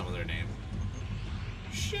Cheyenne, but it was some other name.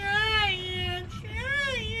 Cheyenne.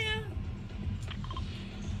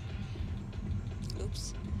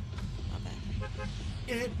 Oops. My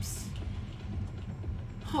bad. Oops.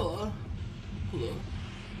 Hello. Hello.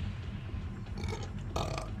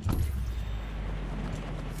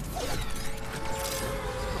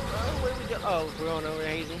 Where we go? Oh, we're going over to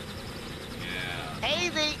Hazy. Yeah.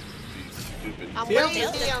 Hazy! stupid. I'm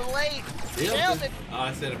Tilted. lazy, I'm late. Tilted. Nailed it. Oh,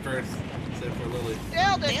 I said it first. I said it for Lily.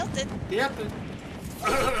 Nailed it. Nailed it. Tilted.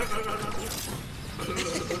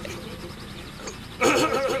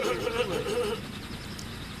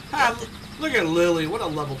 Ah, look at Lily. What a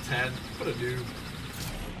level 10. What a noob.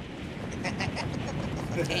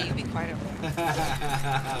 Okay, you be quiet over there.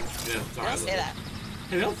 Yeah, sorry, Don't say Lily. that.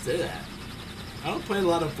 Hey, don't say that. I don't play a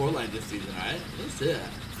lot of Fortnite this season, alright? Don't say that.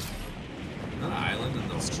 An island in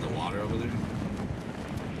the water over there.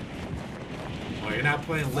 Oh, you're not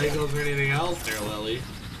playing Legos or anything else there, Lily.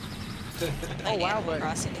 Oh, wow, Animal but-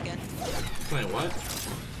 Crossing again. Playing what?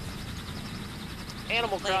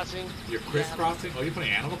 Animal Crossing. You're crisscrossing? Oh, you're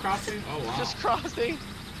playing Animal Crossing? Oh, wow. Just crossing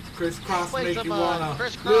Crisscross Play make some, you wanna.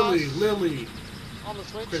 crisscross. Lily. on the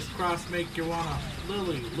Switch. Crisscross make you wanna.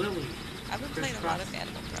 Lily. I've been playing a lot of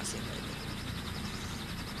Animal Crossing lately.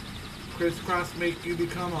 Crisscross make you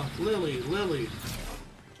become a Lily.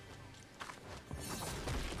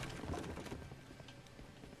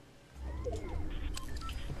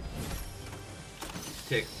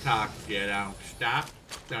 Tick tock, get out, stop.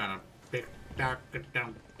 Down, tick tock, get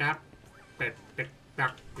down, stop. Tick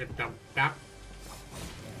tock, get down, stop.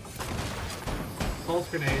 Pulse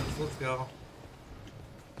grenades, let's go.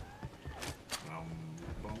 Boom,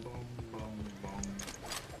 boom, boom, boom, boom.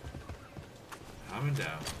 Coming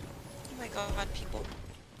down. Oh my god, people.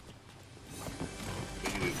 We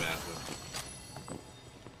can do faster.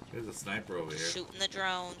 There's a sniper over here. Shooting the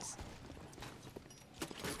drones.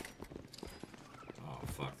 Oh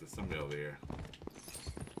fuck, there's somebody over here.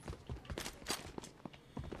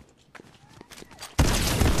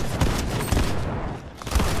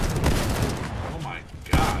 Oh my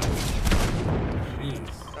god.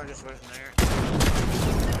 Jeez. I just wasn't there.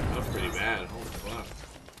 That was pretty bad. Holy fuck.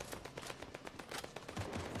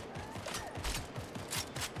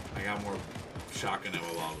 I got more shotgun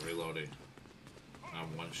ammo while I was reloading.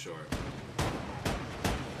 I'm one short.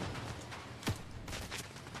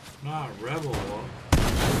 Not rebel.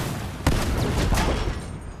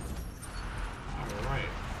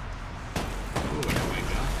 Alright. Ooh, I got my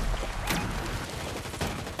gun.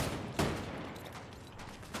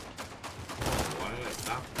 Why did I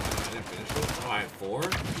stop? I didn't finish it? Oh, I had 4? Oh,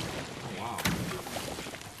 wow.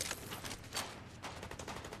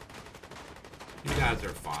 You guys are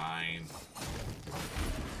fine.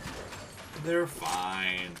 They're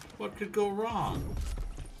fine. What could go wrong?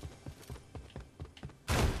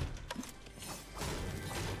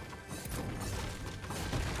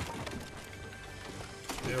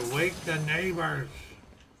 They wake the neighbors.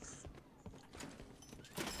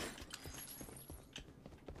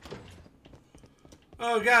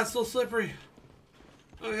 Oh god, it's so slippery.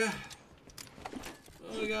 Oh yeah.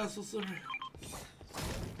 Oh god, it's so slippery.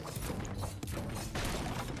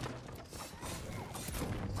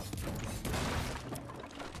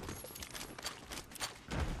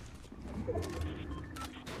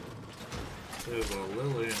 There's a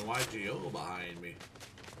Lily and YGO behind me.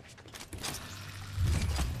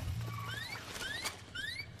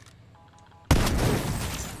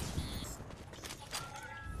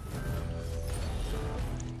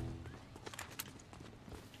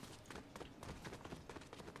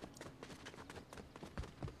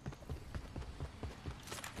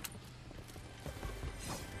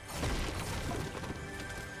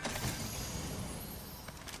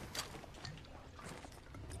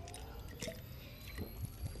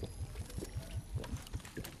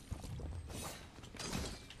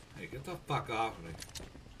 Hey, get the fuck off me.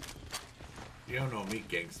 You don't know me,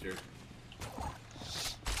 gangster.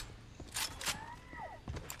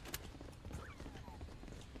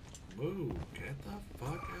 Move. Get the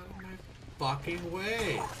fuck out of my fucking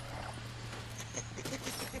way.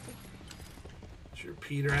 Get your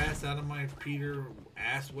Peter ass out of my Peter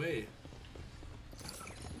ass way.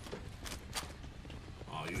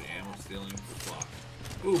 Oh, you ammo stealing? Fuck.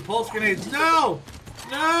 Ooh, pulse grenades. No!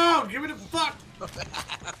 No! Give me the fuck!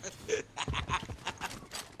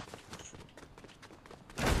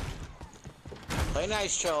 Play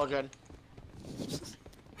nice, children.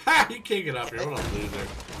 Ha! You can't get up here. What a loser.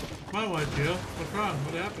 Come on, Joe. What's wrong?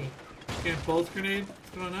 What happened? Can't pulse grenade?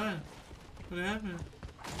 What's going on? What happened?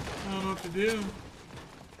 I don't know what to do.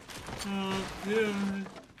 I don't know what to do.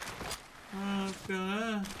 I don't know what's going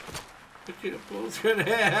on. I can't pulse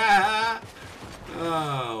grenade.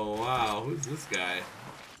 Oh, wow. Who's this guy?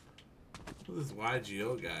 Who's this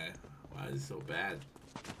YGO guy? Why is he so bad?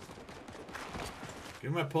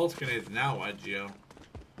 Give me my pulse grenades now, YGO.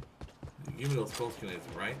 Give me those pulse grenades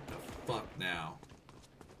right the fuck now.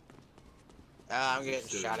 I'm getting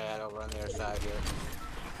shot at over on the other side here.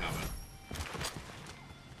 I'm coming.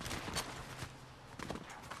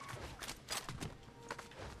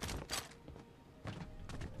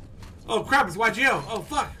 Oh crap, it's YGO. Oh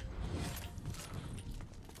fuck.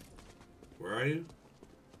 Where are you?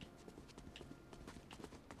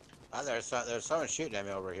 There's someone shooting at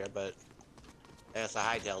me over here, but I guess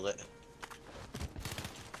I hightailed it.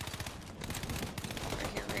 Right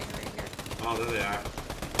here, right here, right here. Oh, there they are.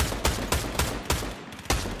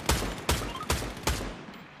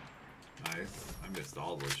 Nice. I missed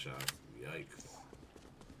all those shots. Yikes.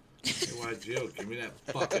 Hey, YGO, give me that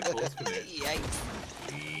fucking post grenade. Yikes.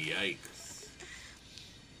 Yikes.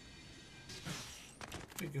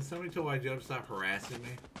 Hey, can somebody tell YGO to stop harassing me?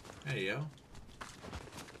 Hey, yo.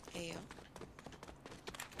 Hey, yo.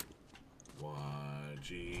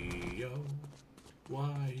 YGO.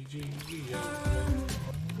 YGO.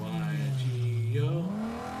 YGO.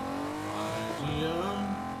 YGO.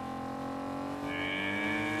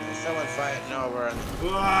 There's someone fighting over in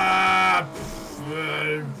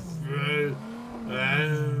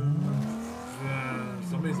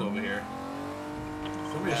Somebody's over here.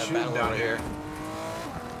 Somebody's shooting battle down over here. here.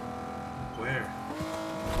 Where?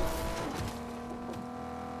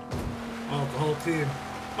 Oh, it's the whole team.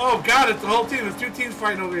 Oh god, it's the whole team. There's 2 teams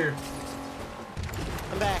fighting over here.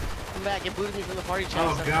 I'm back. I'm back. It booted me from the party chat.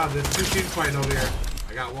 Oh god, there's 2 teams fighting over here.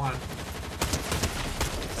 I got one.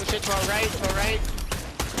 Oh shit, to our right, to our right.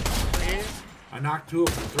 Over here. I knocked 2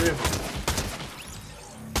 of them, 3 of them.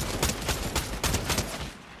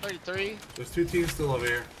 33. There's 2 teams still over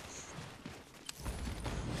here.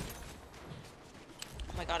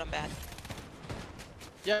 Oh my god, I'm bad.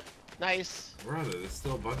 Yep. Nice. Where are they? There's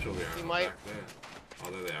still a bunch over here. You Oh, might- back there.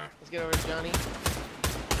 Oh, there they are. Let's get over to Johnny.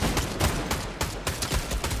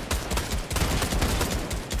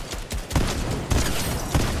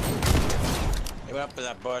 He went up in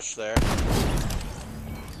that bush there.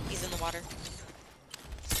 He's in the water.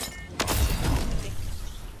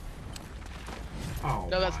 Oh,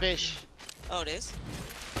 No, that's my. fish. Oh, it is?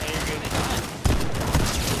 Yeah, you're good.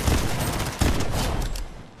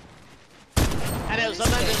 I know,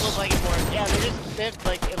 sometimes it looks like it more. Yeah, they have,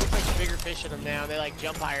 like, it looks like bigger fish in them now. They, like,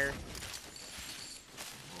 jump higher.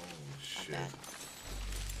 Oh, I'm shit. bad.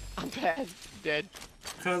 I'm bad. Dead.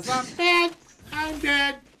 Cause I'm dead. I'm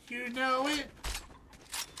dead. You know it.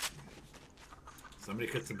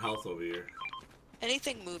 Somebody get some health over here.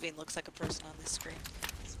 Anything moving looks like a person on this screen.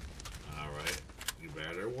 Alright. You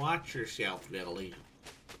better watch yourself, Lily.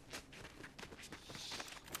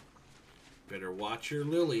 Better watch your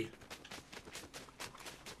lily.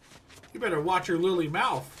 You better watch your lily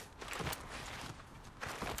mouth.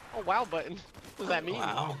 Oh, wow button. What does that mean?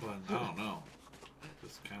 Wow. I don't know.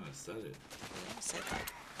 Just kind of said it. Yeah, say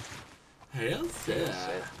that. Hell Shit.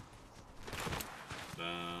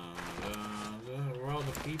 Where are all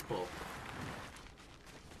the people?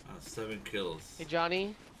 7 kills. Hey,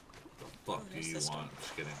 Johnny. What the fuck do where's you this want? one?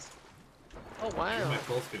 Just kidding. Oh, Give wow. my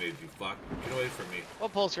pulse grenades, you fuck. Get away from me.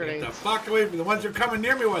 What pulse Get grenades? the fuck away from me. The ones you're coming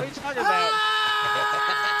near me with. What are you talking about?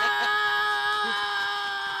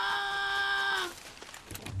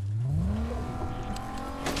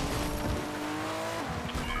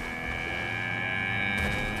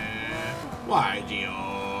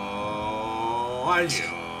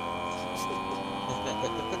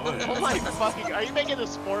 Oh my fucking, are you making a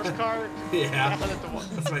sports car? Yeah. Down at the one-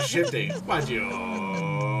 That's my shifting. YGO.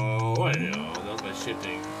 That was my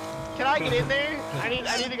shifting. Can I get in there? I need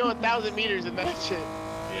to go 1,000 meters in that shit.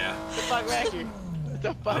 Yeah. What the fuck back here? What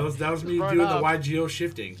the fuck? That was me Just doing run the off. YGO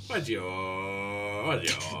shifting. YGO.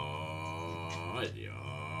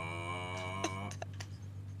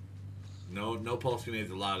 No pulse grenades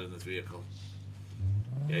allowed in this vehicle.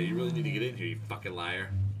 Yeah, you really need to get in here, you fucking liar.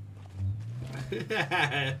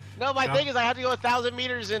 No, my No. thing is I have to go 1,000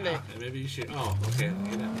 meters in there. Maybe you should. Oh, okay.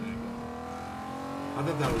 Get in there. I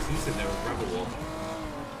thought that was you sitting there with Rebel Wolf.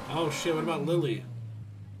 Oh shit! What about Lily?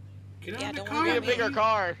 Get Yeah, on the don't car. I need a worry. bigger Lily.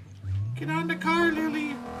 car. Get on the car,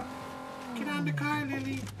 Lily. Get on the car,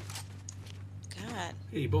 Lily. God.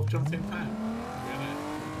 Hey, you both jumped at the same time.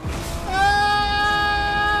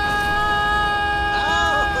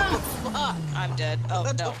 I'm dead. Oh,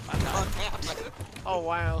 no, I'm not. Oh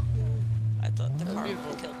wow. I thought the That's car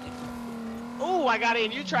beautiful. killed me. Oh, I got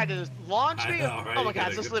in. You tried to launch I me. know, right? Oh my You god, gotta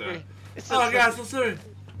it's so get slippery. that. It's so Oh, slippery. God, so sorry.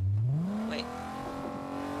 Wait.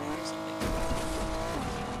 I hear something.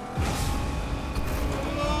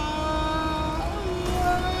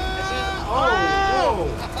 Oh, whoa.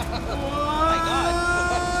 Oh my god.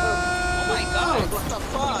 Oh my god. What the You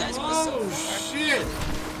fuck? guys must Oh, have... shit.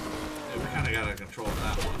 Yeah, we kind of got to control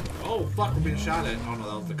that one. Oh, fuck, we're being shot at. Oh, no,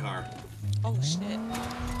 that was the car. Oh, shit.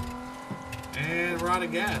 And we're out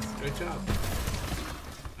of gas. Great job.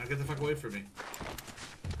 Now get the fuck away from me.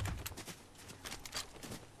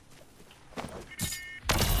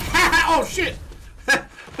 Oh shit!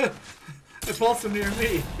 It pulsed him near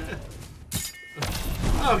me.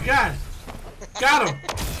 Oh god! Got him!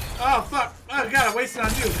 Oh fuck! Oh god, I wasted on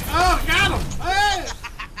you. Oh, got him! Hey!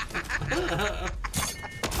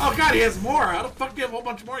 Oh god, he has more. How the fuck do you have a whole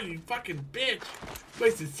bunch more, you fucking bitch?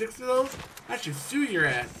 Wasted 6 of those? I should sue your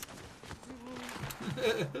ass.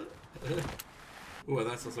 Ooh, I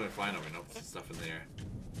thought something flying over me. Nope, there's stuff in the air.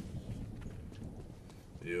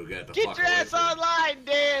 You got the fuck Get your ass online,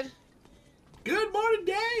 Dan! Good morning,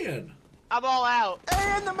 Dan! I'm all out.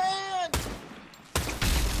 And the man!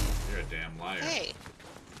 You're a damn liar. Hey.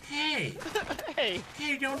 Hey! Hey,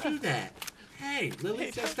 Hey, don't do that! Hey,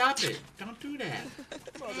 Lily said stop it! Don't do that!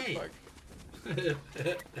 Hey!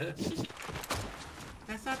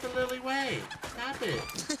 That's not the Lily way! Stop it!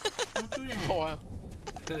 Don't do oh wow.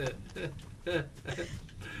 that!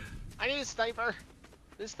 I need a sniper.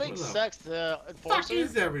 This thing What the sucks to Fuck enforcer.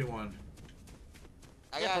 is everyone?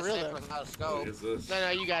 I Yeah, got for a real sniper though. without a What scope. is this? No,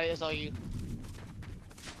 you got it. It's all you.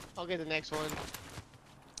 I'll get the next one.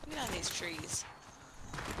 Look at all these trees.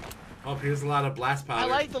 Oh, here's a lot of blast powder. I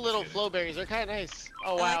like the little flow berries. They're kind of nice.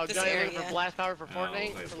 Oh I like wow, this Johnny looking area. for blast power for Oh,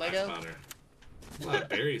 Fortnite, like for blast Lego. powder. A lot of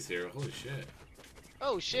berries here. Holy shit.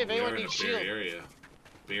 Oh shit, if We anyone are in needs a berry shield. area.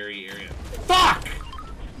 Berry area. Fuck!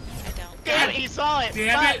 I don't. Damn it, he saw it.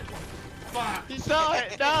 Damn Fuck. it! Fuck! He saw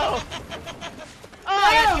it. No. Oh,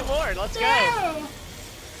 I got 2 more. Let's go. No!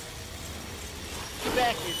 Get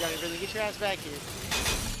back here, Johnny. Really, get your ass back here.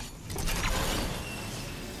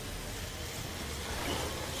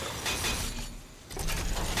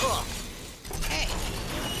 Ugh. Hey.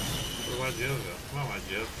 Where my Jill go? Come on, my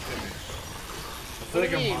Jill. Hit me. I What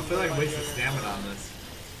do you mean, feel like I'm where wasting my Jill? stamina on this.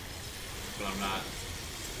 But I'm not.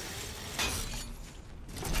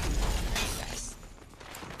 Guys.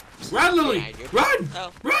 Run, Lily! Yeah, I do. Run!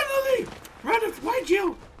 Oh. Run, Lily! Run! It's white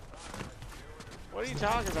Jill! What are you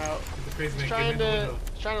talking about? The crazy man Trying came in the to window.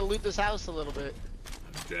 trying to loot this house a little bit. I'm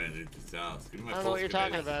trying to do this house. Give me my I don't know what you're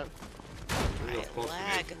pulse talking grenades. about. Give me those Right, pulse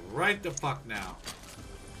lag. grenades right the fuck now.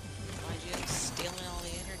 Why'd you stealing all the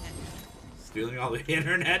internet? Stealing all the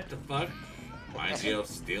internet, the fuck? My Jill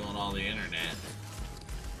stealing all the internet.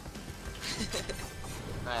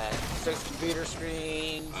 6 computer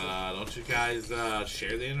screens. Don't you guys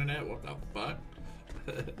share the internet? What the fuck?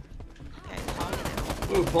 Okay, logging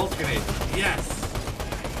out. Ooh, pulse grenade. Yes!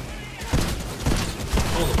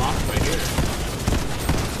 Oh, the box right here.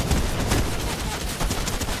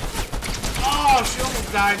 Oh, she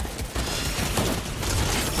almost died.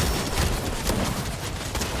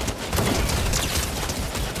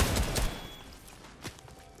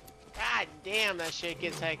 God damn, that shit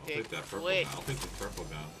gets I'll hectic. take that purple Quick. gun. I'll take the purple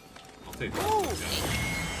gun. I'll take that Ooh. gun. I'll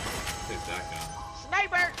take that gun.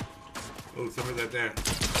 Sniper! Oh, somebody right there.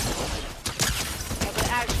 Oh, the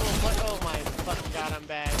actual. Oh my fucking god, I'm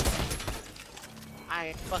bad.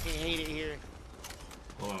 I fucking hate it here.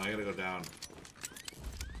 Hold on, I gotta go down.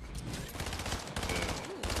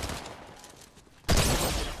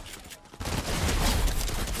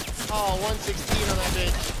 Oh, 116 on that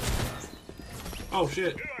bitch. Oh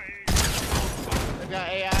shit! I got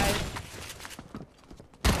AI.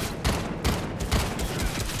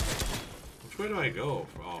 Which way do I go?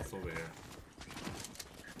 Oh, it's over here.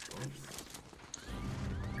 Oops.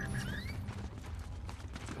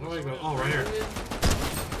 How do I go? Oh, right here. Oh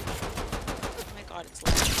my god, it's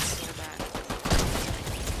lagging so bad.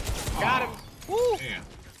 Got him. Oh, Woo! damn.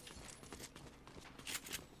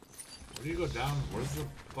 Where do you go down? Where's the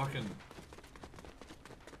fucking...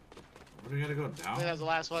 Where do you gotta go I think down? that was the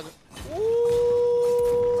last one. Woo-wee!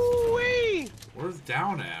 Where's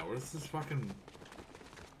down at? Where's this fucking...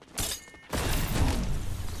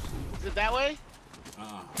 Is it that way?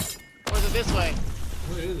 Uh, Or is it this way?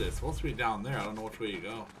 what is this? It's supposed to be down there. I don't know which way you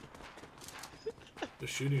go. They're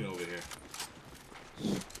shooting over here.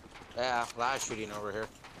 Yeah, a lot of shooting over here.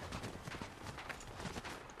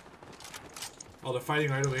 Oh, they're fighting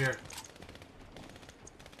right over here.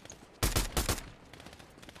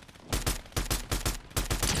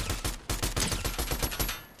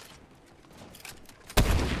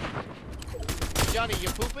 Johnny, you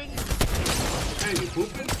pooping? Hey, you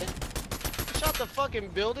pooping? Shot the fucking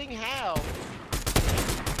building? How? Oh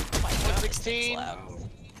my god, this thing's 116. loud. Oh,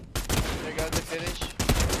 There goes the finish.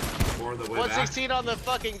 or the way back. 116 on the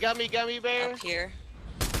fucking gummy bear. Up here.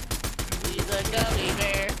 He's a gummy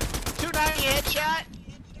bear. 290 headshot.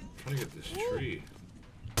 Trying to get this tree.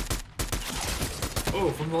 Oh,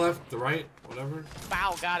 from the left, the right, whatever.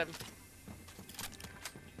 Bow, got him.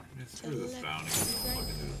 Man, screw this bounty. I'll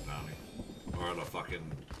fucking do this bounty. Or the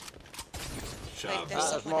fucking shop. Wait, there's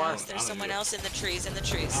there's someone more. else. There's someone else in the trees, I don't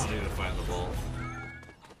need to find the ball.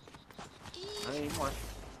 I need more.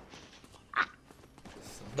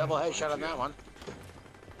 Double headshot on that one.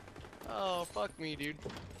 Oh, fuck me, dude.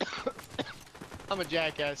 I'm a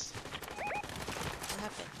jackass. What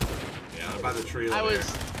happened? Yeah, I'm by the tree over I there.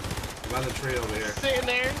 was I'm by the tree over here. sitting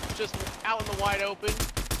there, just out in the wide open.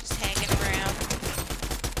 Just hanging around.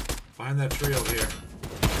 Behind that tree over here.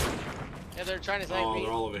 Yeah, they're trying to snipe Oh, me.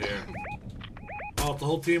 they're all over here. Oh, it's the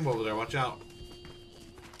whole team over there. Watch out.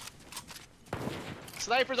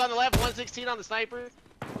 Sniper's on the left, 116 on the sniper.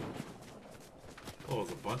 Oh,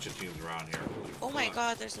 there's a bunch of teams around here. Holy Oh my fuck.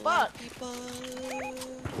 god, there's a lot of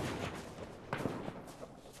people.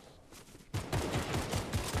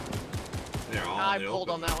 They're all I in the pulled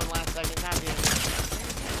open. on that one last second. God damn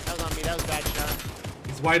it. That was on me. That was a bad shot.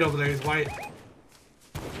 He's white over there. He's white.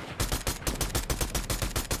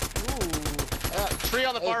 Ooh. Tree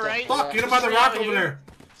on the far right. Fuck, get him by the Tree rock out over here. there.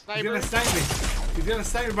 He's Sniper. gonna snipe me. He's gonna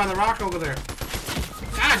snipe me by the rock over there.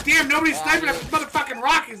 God damn, nobody's sniping at this motherfucking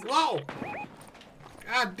rock. He's low.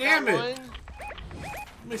 God damn Got it. one.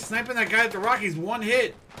 Nobody's sniping that guy at the rock. He's one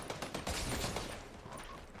hit.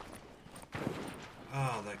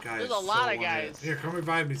 Oh, that guy There's is a lot so of one hit. guys. Here, come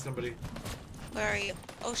revive me, somebody. Where are you?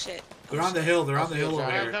 Oh shit. They're on the hill. They're on the hill over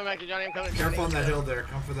Alright, I'm here. coming back to Johnny. I'm coming to Careful Johnny. on that hill there.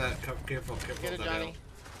 Come for that. Careful Get on it, that Johnny.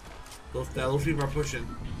 hill. Those people are pushing.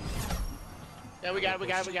 Yeah, we got it. We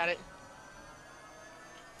got it. We got it.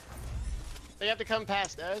 They have to come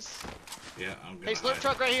past us. Yeah, I'm gonna Hey, slurp hide.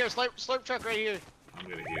 truck right here. Slurp truck right here. I'm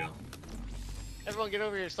gonna heal. Everyone get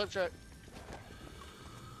over here. Slurp truck.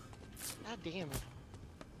 God damn it.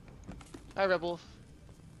 Alright, Red Wolf.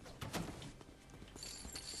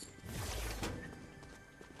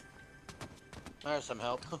 There's some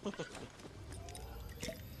help.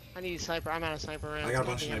 I need a sniper. I'm out of sniper rounds. I got a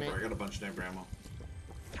bunch of God damn sniper. it. I got a bunch of sniper ammo.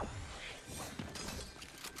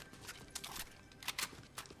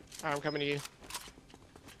 Alright, I'm coming to you.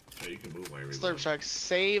 So you can move while you're Slurp reloading. truck,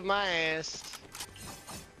 save my ass.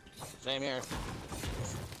 Same here.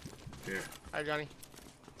 Here. Alright, Johnny.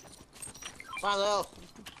 Come on, Lil.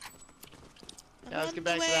 Yeah, let's get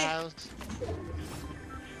back to the house.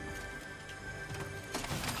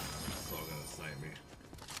 It's all gonna snipe me.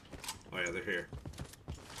 Oh yeah, they're here.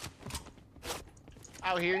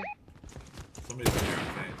 Out here. Somebody's in here,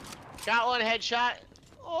 I think. Got one headshot.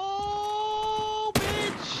 Oh,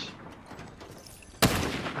 bitch.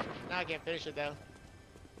 Now I can't finish it though.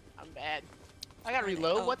 I'm bad. I gotta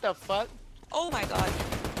reload. Oh. What the fuck? Oh my god.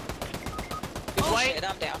 He's Oh white. shit,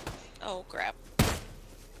 I'm down. Oh crap.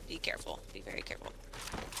 Be careful. Be very careful.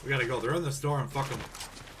 We gotta go. They're in the storm. Fuck them.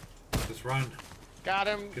 Just run. Got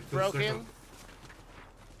him. Get to the Broke circle. him.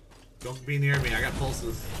 Don't be near me. I got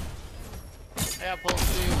pulses. I got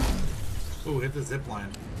pulse too. Ooh, hit the zip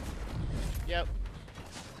line. Yep.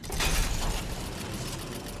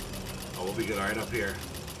 Oh, we'll be good right up here.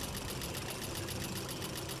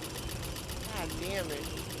 God damn it.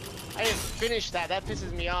 I didn't finish that. That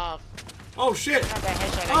pisses me off. Oh shit! Got that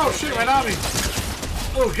headshot. I Oh could've shit! finished Right on me. it.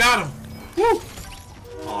 Oh, got him. Woo!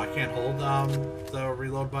 Oh, I can't hold the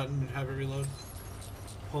reload button. Have it reload.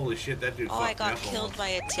 Holy shit! That dude. Oh, I fucked me got up killed almost. by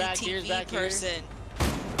a Back here, TTV back here. person.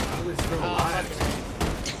 At least they're Oh, alive.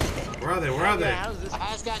 fucking Where are they? Where are they? yeah, how's this?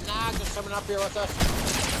 I just got knocked. There's someone up here with us.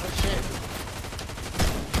 Oh shit.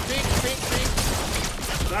 Pink.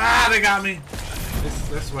 Ah, they got me.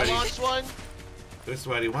 They're I sweaty. launched one. They're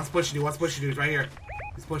sweaty. One's pushing you. One's pushing you. He's right here.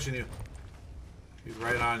 He's pushing you. He's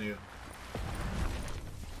right on you.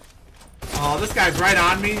 Oh, this guy's right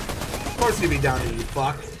on me. Of course he'd be down here, you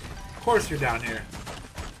fuck. Of course you're down here.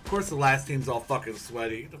 Of course the last team's all fucking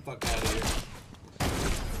sweaty. Get the fuck out of here.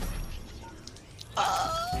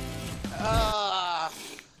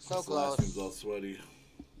 So This last close. team's all sweaty.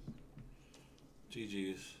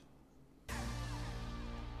 GG's.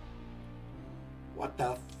 What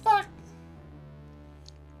the fuck?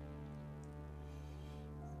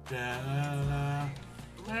 Da-da-da.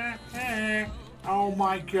 Oh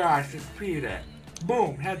my gosh, it's Peter.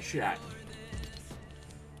 Boom, headshot.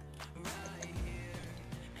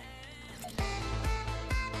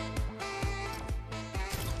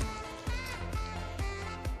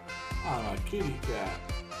 I'm a kitty cat.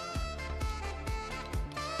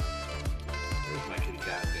 Where's my kitty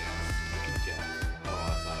cat dance? Kitty cat. Oh,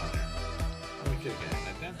 that's not on there. I'm a kitty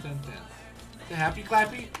cat. Dance, dance, dance. The happy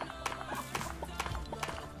clappy?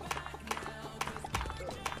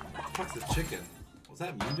 What's the chicken? Was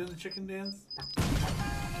that me doing the chicken dance?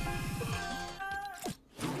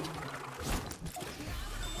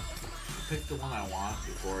 Pick the one I want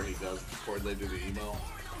before they do the emo.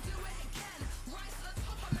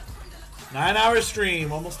 9-hour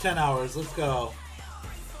stream, almost 10 hours. Let's go.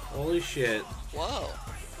 Holy shit. Whoa.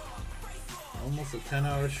 Almost a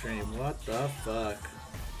 10-hour stream. What the fuck?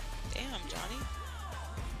 Damn, Johnny.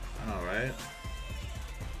 Alright.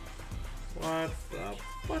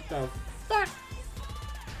 What the fuck?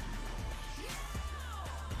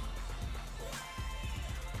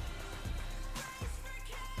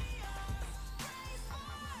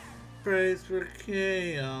 Praise for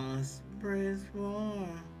chaos, praise for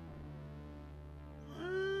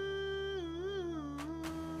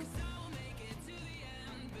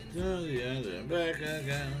to the end and back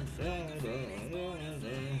again.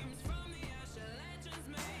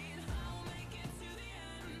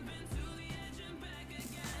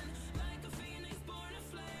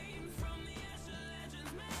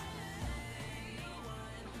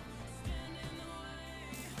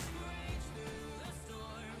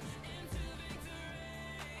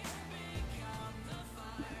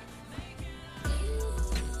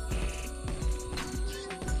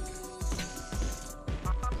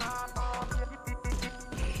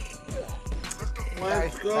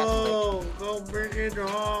 Let's go! Go bring it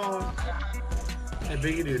on! Hey,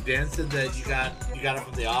 Biggie Dude, Dan said that you got it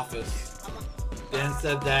from The Office. Dan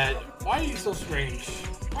said that, why are you so strange?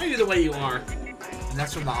 Why are you the way you are? And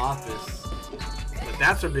that's from The Office. But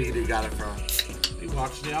that's where Biggie Dude got it from. He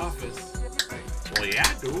watched The Office. Well,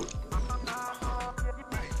 yeah, dude.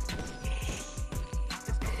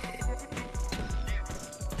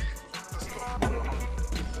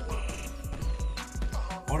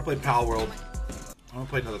 I want to play Pal World. I'm gonna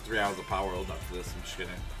play another 3 hours of Power World after this. I'm just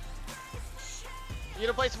kidding. You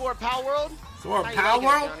gonna play some more Power World? Some more Power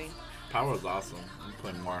World? Power World's awesome. I'm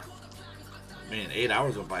playing more. Man, 8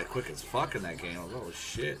 hours went by quick as fuck in that game. I was like, oh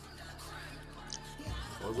shit.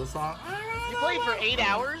 What was the song? You played for 8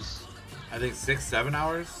 hours? I think 6, 7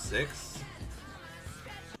 hours? 6?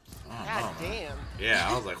 God damn. Yeah,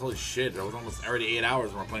 I was like, holy shit. It was almost already 8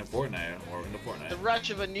 hours when we're playing Fortnite or into Fortnite. The rush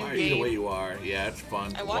of a new Why are game. you the way you are? Yeah, it's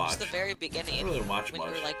fun. I watched the very beginning. I don't really watch when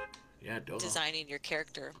much. you were like dope. designing your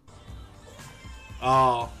character.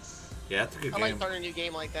 Oh, yeah, that's a good I game. like starting a new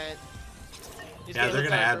game like that. These Yeah, games they're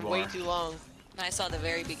look gonna like add they're more. way too long. And I saw the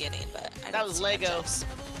very beginning, but I That was Lego.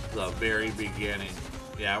 The very beginning.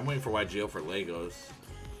 Yeah, I'm waiting for YGO for Legos.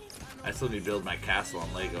 I still need to build my castle on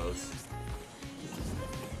Legos.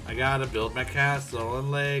 I gotta build my castle on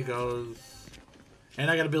Legos. And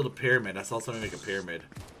I gotta build a pyramid. I saw somebody make a pyramid.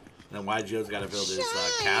 And then YGO's gotta build his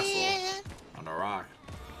castle on a rock.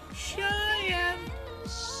 Cheyenne.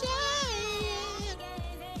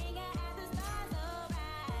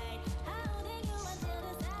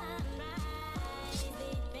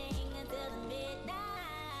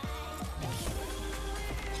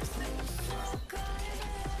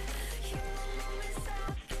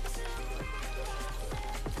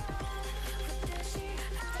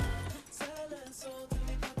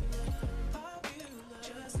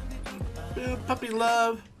 Puppy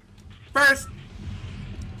love. First.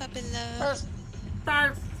 Puppy love.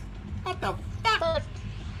 First. What the fuck?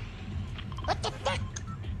 What the fuck?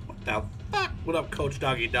 What the fuck? What up, Coach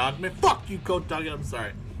Doggy Dog? Man, fuck you, Coach Doggy. I'm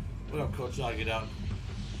sorry. What up, Coach Doggy Dog?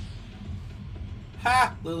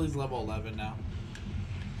 Ha! Lily's level 11 now.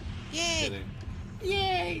 Yay!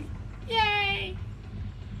 Yay! Yay!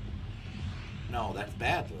 No, that's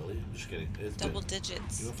bad, Lily. I'm just kidding. It's Double good.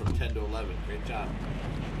 digits. You went from 10 to 11. Great job.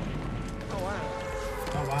 Oh wow.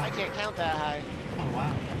 Oh wow. I can't count that high. Oh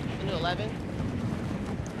wow. Into 11?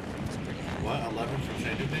 It's pretty high. What? 11 for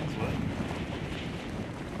Stranger Things? What?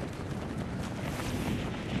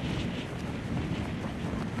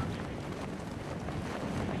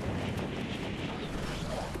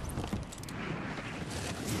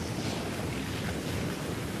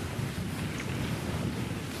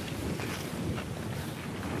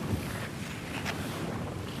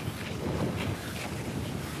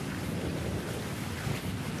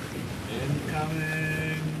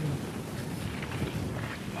 Incoming!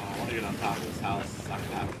 Oh, I want to get on top of this house. It's not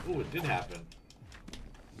gonna happen. Ooh, it did happen.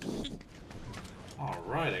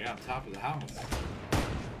 Alright, I got on top of the house.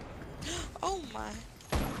 Oh my.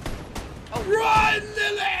 Oh, run,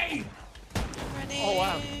 Lily! Running. Oh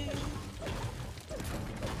wow.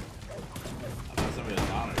 I thought somebody was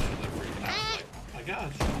on her. She was like freaking out. Like, oh my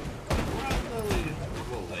gosh. Run, Lily! It's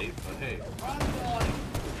a little late, but hey, run, Lily!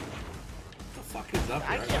 What the fuck is up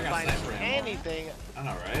I here? can't got find sniper ammo. anything. I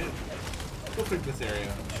know, right? Go pick this area.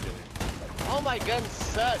 I'm just kidding. Oh my guns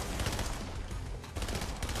suck.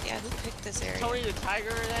 Yeah, who picked this area? Tony the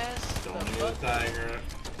Tiger ass. Don't The need a fuck? tiger.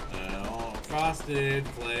 No. Frosted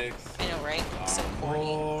Flakes. I know, right? So corny.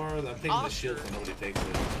 More. I'm taking the Oscar. shield so nobody takes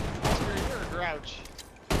it. Oscar, you're a grouch.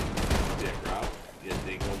 Yeah, Grout. Yeah,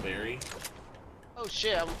 Dingleberry. Oh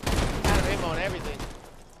shit, I'm out of ammo and everything.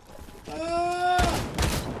 Ah!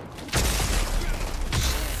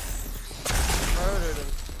 Murdered him.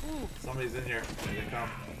 Somebody's in here. Here they come.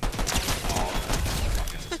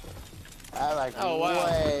 I'm like Oh,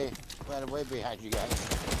 wow. way behind you guys.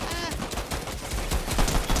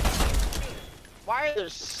 Why are there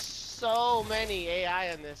so many AI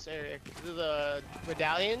in this area? The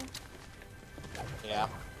medallion? Yeah.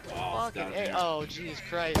 Oh, it's down Fucking here. oh, Jesus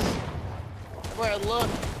Christ. Where I look.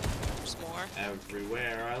 There's more.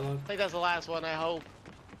 Everywhere I look. I think that's the last one, I hope.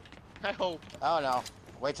 I hope. Oh no.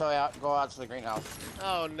 Wait till I go out to the greenhouse.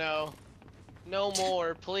 Oh no. No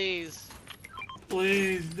more, please.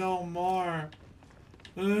 Please, no more.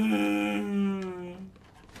 God.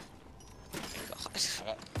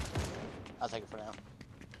 Okay. I'll take it for now.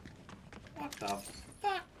 What the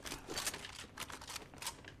fuck?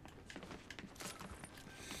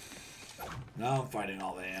 Now I'm fighting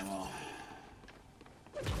all the ammo.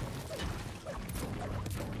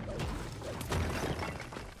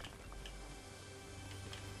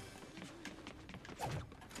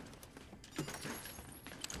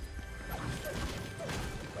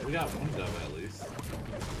 We got one dub at least.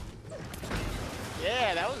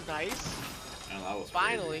 Yeah, that was nice. And that was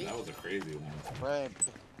Finally. crazy. That was a crazy one.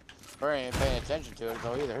 We ain't paying attention to it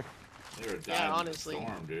though either. They were Yeah, dying honestly. in the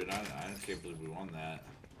storm, dude. I can't believe we won that.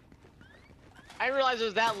 I didn't realize it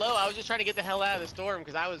was that low. I was just trying to get the hell out of the storm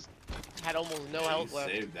because I had almost no Yeah, health you left.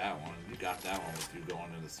 saved that one. You got that one with you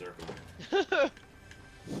going in the circle.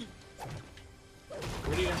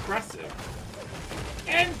 Pretty impressive.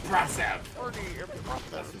 Impressive!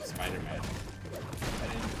 That's from Spider-Man.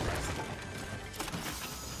 Impressive.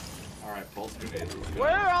 Alright, pulse grenades. Let's go.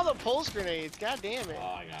 Where are all the pulse grenades? God damn it. Oh,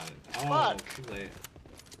 I got it. Oh, Fuck. too late.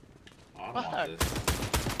 Oh, I don't Fuck. want this.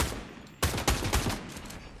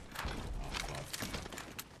 Oh, fuck.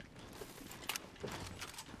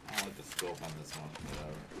 I don't like the scope on this one.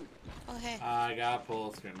 Whatever. Oh, hey. I got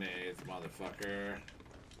pulse grenades, motherfucker.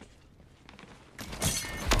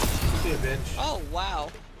 See a bitch. Oh, wow.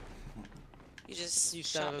 You just You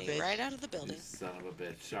son shot of a me bitch. right out of the You building. son of a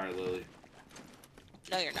bitch. Sorry, Lily.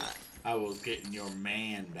 No, you're not. I was getting your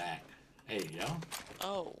man back. Hey, yo.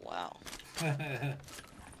 Oh, wow. Are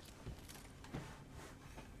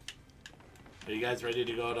you guys ready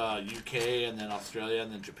to go to UK and then Australia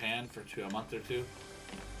and then Japan for a month or two?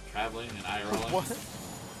 Traveling and IRL? What?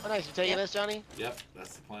 Oh, nice. You taking Yep. us, Johnny? Yep,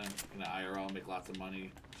 that's the plan. Gonna IRL, make lots of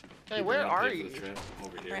money. Hey, People where gonna are pay for you? the trip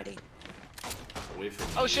over I'm here. ready. Away from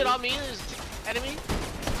Oh you. shit, on me. There's enemy. I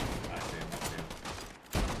see him, I see him.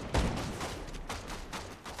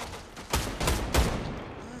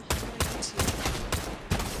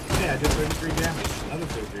 Yeah, I did 33 damage. Another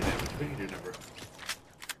 33 damage. What do you do, number?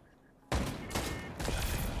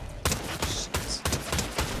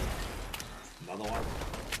 Another one.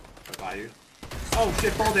 Right by you. Oh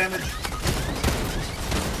shit, fall damage.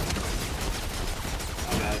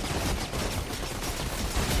 Oh bad.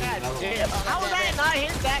 God Another one. damn. How was that not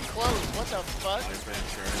hit that close? What the Oh, fuck? you're playing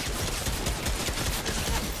insurance.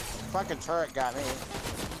 Fucking turret got me.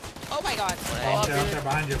 Oh my god. Oh, Out there, dude.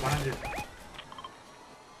 behind you, behind you.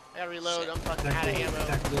 I gotta reload. I'm fucking Attack out of Lily, ammo.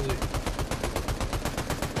 attack Lily.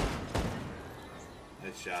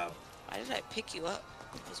 Nice job. Why did I pick you up?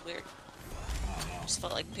 That was weird. Oh no. Just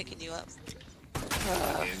felt like picking you up.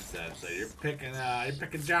 The game said, so you're picking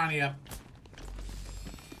Johnny up.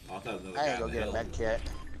 Oh, I thought another I guy gotta go on the get a hill. med kit.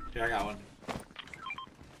 Here, I got one.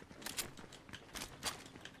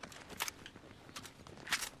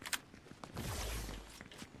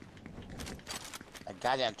 That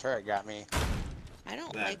goddamn turret got me. I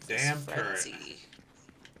don't That like this damn turret. frenzy.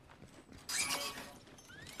 Frenzy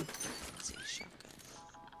shotgun.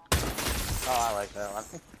 Oh, I like that one.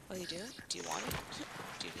 Oh, you do? Do you want it?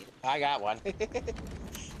 Do you need it? I got one.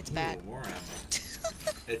 It's bad. Ooh, more ammo.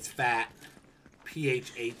 It's fat.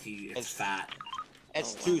 P-H-A-T. It's It's- fat.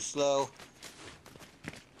 It's Oh, wow. too slow.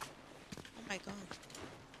 Oh my god.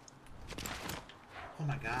 Oh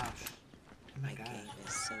my gosh. Oh my My god. game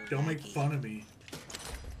is so Don't make laggy. fun of me.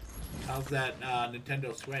 How's that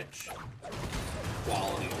Nintendo Switch?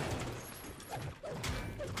 Quality.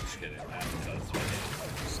 Just kidding. I have Nintendo Switch.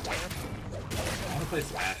 I want to play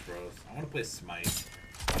Smash Bros. I want to play Smite.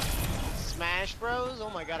 Smash Bros? Oh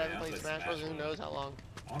my god, I Yeah, haven't I'll played play Smash Bros in Smash who Bros. knows how long.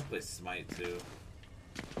 I want to play Smite too.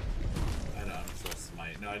 I don't uninstall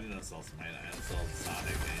Smite. No, I didn't uninstall Smite. I uninstalled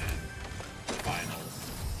Sonic and Finals.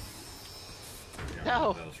 Yeah, I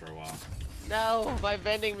No. played those for a while. No, my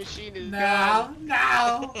vending machine is No, gone.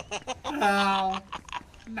 no, no,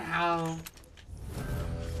 no.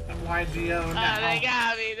 YGO, no. Oh, they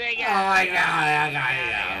got me, they Oh got my me. god, I got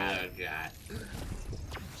it. Oh god.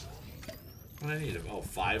 What do I need? Oh,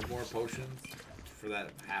 5 more potions for that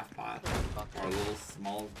half pot? Or a little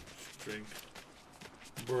small drink?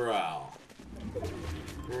 Bro.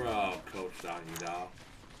 Bro, Coach Doggy Dog.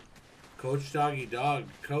 Coach Doggy Dog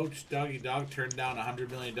turned down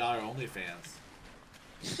 $100 million OnlyFans.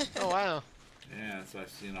 Oh wow. Yeah, that's what I've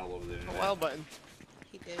seen all over the Oh internet. wow button.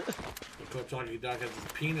 He did. But Coach Doggy Dog has his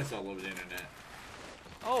penis all over the internet.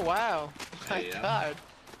 Oh wow. My Yeah. God.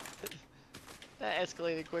 That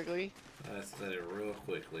escalated quickly. That escalated real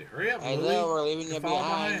quickly. Hurry up, Hey, Lily. Lil, we're leaving You're you falling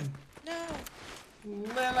behind. No.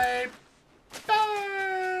 Lily. Bye.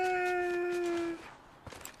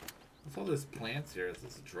 What's all this plants here? Is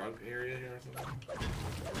this a drug area here or something?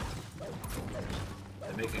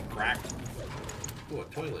 They're making crack. Ooh, a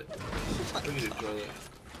toilet. Look at the toilet.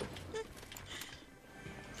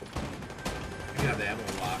 You can have the ammo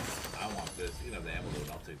box. I want this. You can have the ammo load.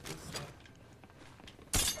 I'll take this stuff.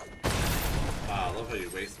 Wow, I love how you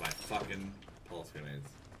waste my fucking pulse grenades.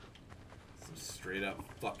 Some straight up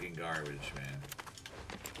fucking garbage, man.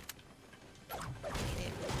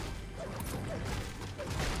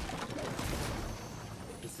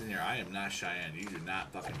 Listen here, I am not Cheyenne. You do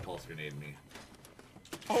not fucking pulse grenade me.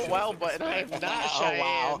 Oh wow button. I am not Cheyenne. Oh,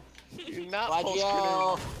 wow. You're not Why'd pulse you?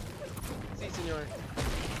 grenade. Si, senor.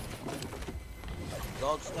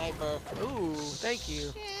 Gold sniper. Ooh, thank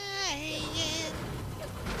you. Cheyenne.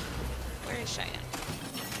 Where is Cheyenne?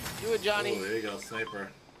 Do it, Johnny. Oh, there you go, sniper.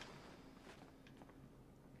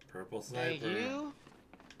 Purple sniper. Thank you.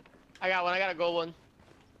 I got one. I got a gold one.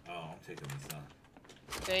 Oh, I'm taking this on.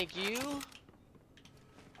 Thank you.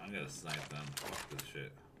 I'm gonna snipe them. Fuck this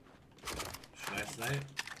shit. Should I snipe?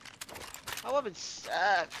 I love it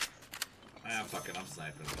sucks. Ah, fuck it, I'm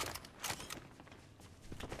sniping.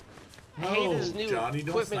 I hate this new Johnny, don't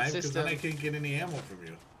equipment snipe because then system. I can't get any ammo from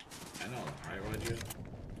you. I know, right, Roger?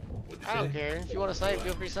 What'd you I don't say? care. If you want to snipe,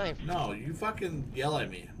 feel free to snipe. No, you fucking yell at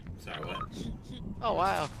me. Sorry, what? Oh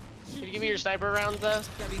wow. Can you give me your sniper rounds though?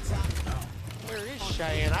 No. Where is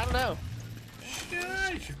Cheyenne? I don't know.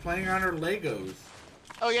 Shit, she's playing on her Legos.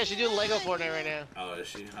 Oh yeah, she's doing Lego Fortnite right now. Oh, is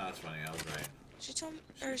she? Oh, that's funny, I was right. She told me.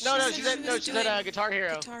 Or No, no, said she's she at was doing Guitar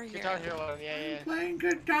Hero. Guitar Hero. Guitar Hero one. Yeah, yeah. Playing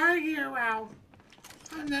Guitar Hero.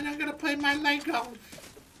 And then I'm gonna play my Legos.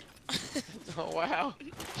 Oh wow.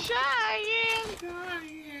 Cheyenne.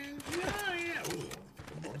 Giant. Ooh,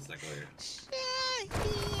 fucking motorcycle here.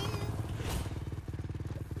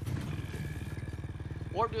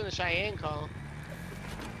 Warp doing the Cheyenne call.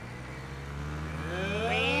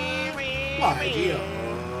 What you?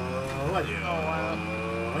 What you? Oh wow.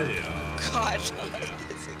 What you? God.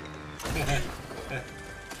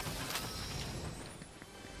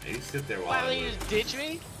 You sit there while Why I don't you loot. just ditch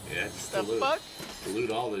me? Yeah, just The to loot. fuck? To loot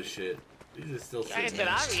all this shit. You just still I sit said there.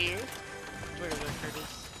 I'm here. Where is that,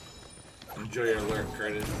 Curtis? Enjoy your lurk,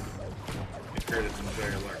 Curtis. Hey, Curtis, enjoy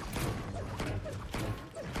your lurk. Oh,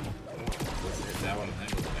 let's hit that one and then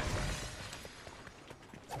go to the next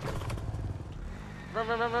Rum,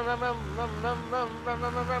 rum, rum, rum, rum, rum, rum, rum, rum, rum,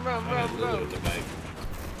 rum, rum, rum, one. I'm rum, gonna loot rum. with the bike.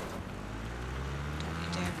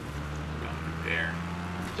 Don't you dare.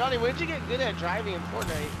 Johnny, when did you get good at driving in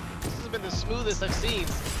Fortnite? This has been the smoothest I've seen.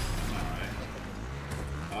 Alright.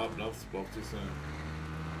 Oh, nope, spoke too soon.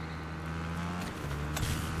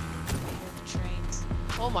 Trains.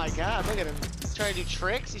 Oh my god, look at him. He's trying to do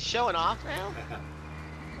tricks. He's showing off now.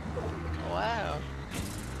 Oh, wow.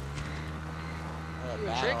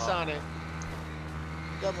 Doing tricks on it.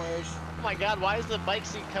 Good moves. Oh my god, why is the bike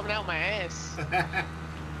seat coming out my ass? Oh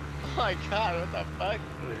my god, what the fuck?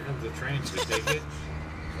 Oh, here comes the train. Should we take it?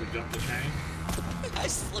 Should we jump the train? I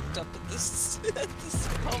slipped up at this.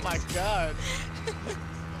 Oh my god.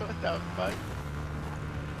 What the fuck?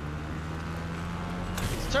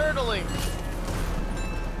 It's turtling.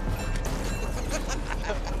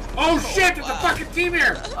 Oh shit, there's a fucking team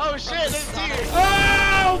here! Oh shit, this here.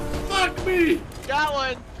 Oh, fuck me! Got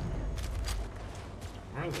one.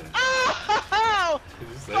 Where are they? Oh! Did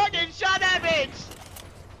you say Fucking shot that bitch!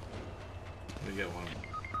 Let me get one.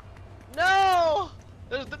 No!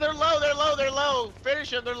 They're low. Finish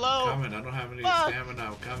them, they're low. Coming, I don't have any Fuck. stamina.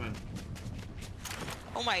 I'm coming.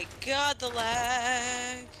 Oh my god, the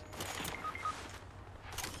lag.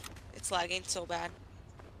 It's lagging so bad.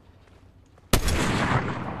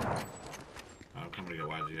 I'm coming to get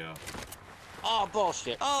YGO. Oh,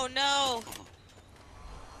 bullshit. Oh no.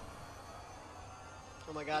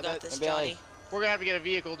 Oh my You god, got that, this, Billy. Johnny. we're gonna have to get a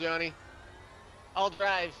vehicle, Johnny. I'll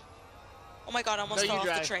drive. Oh my god, I almost No, fell you off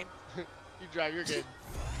drive. the train. You drive, you're good.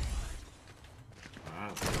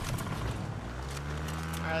 Wow.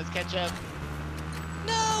 Alright, let's catch up.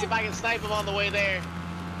 No! See if I can snipe them on the way there.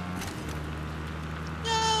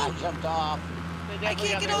 I No! jumped off. They definitely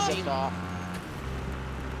can't got get their off. team. Jumped off.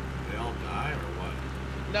 They all die or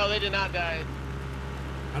what? No, they did not die.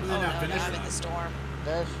 How did they Oh not no, finish now I'm in it? the storm.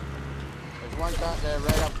 There's one got there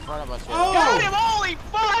right up in front of us here. Oh! Got him! Holy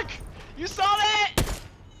fuck! You saw that?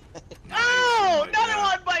 Nice. Oh, my another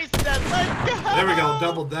God. one bites them. Let's go. There we go,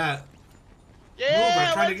 doubled that. Yeah,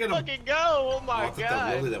 I'm trying to let's get him. fucking go. Oh Oh, my I thought that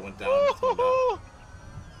god. Lily that went down. Someone down. Woo-hoo-hoo.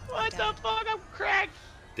 What the fuck? I'm cracked.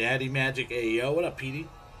 Daddy Magic Ayo, what up, Petey?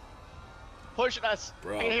 Pushing us.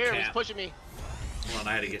 Bro, I can hear him. He's cap. pushing me. Hold on,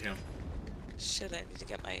 I had to get him. Shit, I need to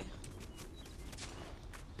get my.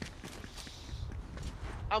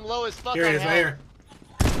 I'm low as fuck Here on he is, right health. here.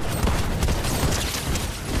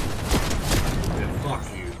 Yeah, fuck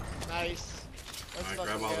you. Nice. Let's Alright, fucking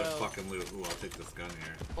grab all go. that fucking loot. Ooh, I'll take this gun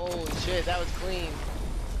here. Holy shit, that was clean.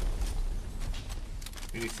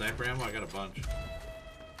 You need sniper ammo? I got a bunch.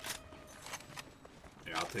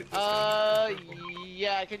 Yeah, I'll take this gun here.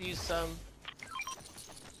 Yeah, I could use some.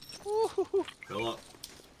 Woo-hoo-hoo. Fill up.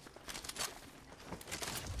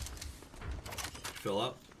 Fill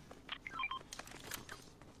up.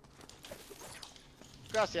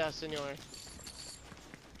 Gracias, senor.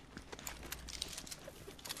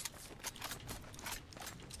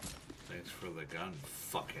 Thanks for the gun,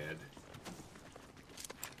 fuckhead.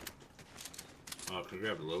 Oh, can we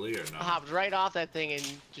grab Lily or no? I hopped right off that thing and We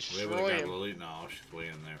able to destroyed grab him. Lily? No, she's way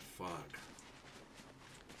in there. Fuck.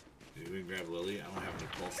 Dude, we can grab Lily? I don't have any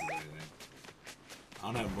pulses or anything. I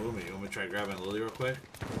don't have movement. You want me to try grabbing Lily real quick?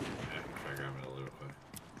 Yeah, I can try grabbing Lily real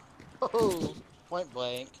quick. Oh, point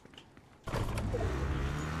blank.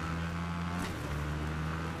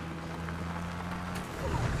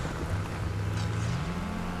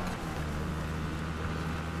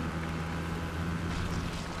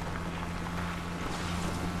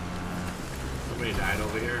 Somebody died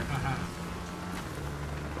over here.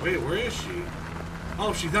 Wait, where is she?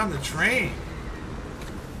 Oh, she's on the train.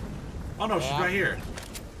 Oh no, she's Yeah. right here.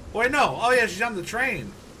 Wait, no. Oh yeah, she's on the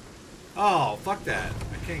train. Oh, fuck that.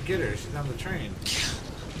 I can't get her. She's on the train.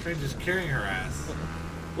 The train's just carrying her ass.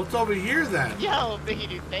 What's over here then? Yo, Biggie,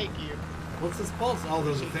 dude, thank you. What's this pulse? Oh,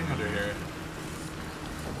 there's a thing under here.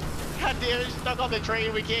 God damn it, she's stuck on the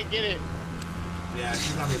train, we can't get it. Yeah,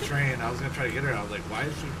 she's on the train. I was gonna try to get her. I was like, why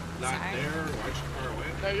is she not Sorry. there? Why is she far away?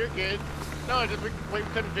 No, you're good. No, just we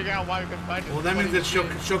couldn't figure out why we couldn't find it. Well, that means that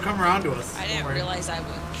she'll come around to us. I Don't didn't worry. realize I would.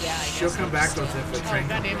 Yeah, I guess She'll I come back to us understand. if the Oh, train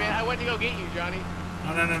god comes damn it, I around. went to go get you, Johnny.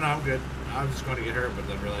 No, I'm good. I was just going to get her, but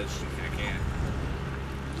then realized I can't.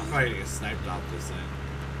 I'm probably gonna get sniped off this thing.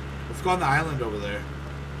 Let's go on the island over there.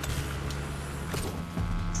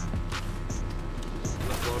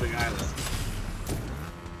 The floating island.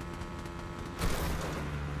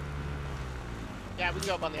 Yeah, we can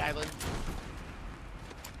go up on the island.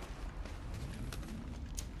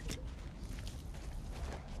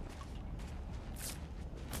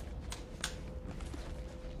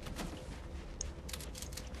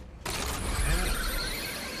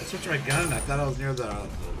 I switched my gun. I thought I was near the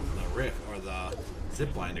rift or the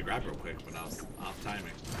zip line to grab real quick, but I was off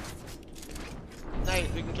timing. Nice,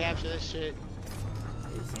 we can capture this shit.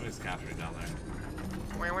 Ooh, somebody's capturing down there.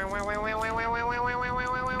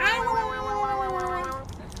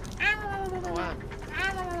 Oh, wow.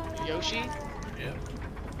 Yoshi?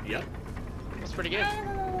 Yep. That's pretty good.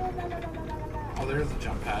 Oh, there's a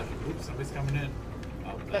jump pad. Oops, somebody's coming in.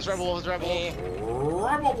 Oh, That's Rebel Wolf, Rebel Wolf.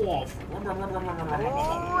 Rebel Wolf.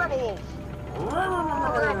 Rebel Wolf.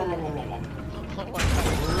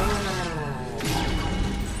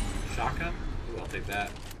 Shotgun? Ooh, I'll take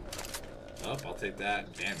that. Oh, I'll take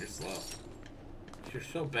that. Damn, you're slow. You're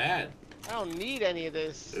so bad. I don't need any of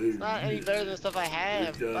this. It's not any better than the stuff I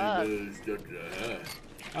have. Fuck.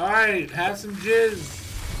 Alright, have some jizz.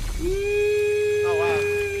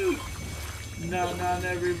 Oh, Not on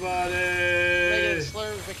everybody. Megan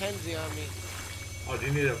slurs Mackenzie on me. Oh, do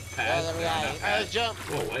you need a pad? Yeah, there we Yeah, are. not Alright, let's jump.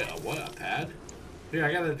 Whoa, wait, what, a pad? Here,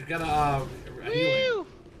 I got a healing. Woo!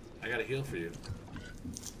 I got a heal for you.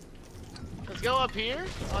 Let's go up here,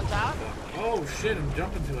 on top. Oh shit, I'm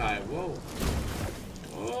jumping too high. Whoa.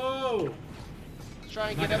 Whoa. Let's try I'm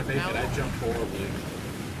and not get gonna up make now. it. I jumped horribly.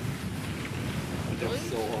 I jumped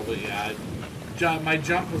so horribly, yeah. My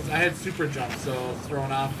jump was, I had super jump, so I was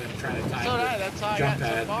thrown off and trying to time So did I, the that's how I jump got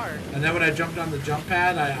so pad. far. And then when I jumped on the jump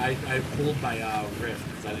pad, I pulled my rift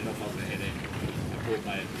because I didn't know if I was gonna hit it. I pulled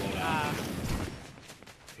my loadout. Ah,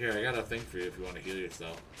 Here, I got a thing for you if you want to heal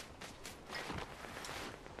yourself.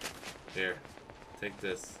 Here, take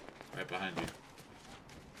this. Right behind you.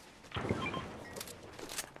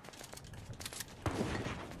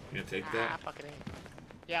 You gonna take that? fucking A.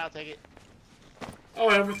 Yeah, I'll take it. Oh,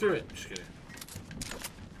 I overthrew it. Just kidding.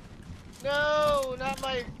 No, not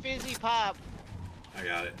my fizzy pop. I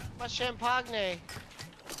got it. My champagne.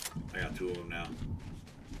 I got 2 of them now.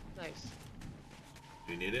 Nice.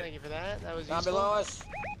 Do you need it? Thank you for that. That was Down useful. below us.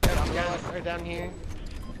 Down below Yeah, us. right down here.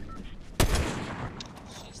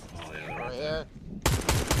 Oh yeah, Right here.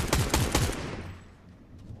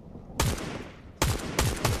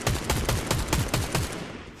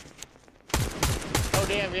 Oh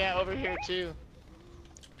damn, yeah, over here too.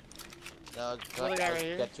 No, Another guy right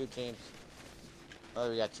here. got two teams. Oh,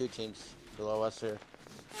 we got two teams below us here.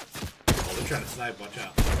 Oh, they're trying to snipe. Watch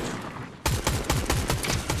out.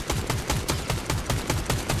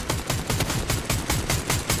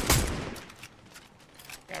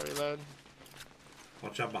 Gotta reload.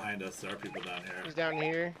 Watch out behind us. There are people down here He's down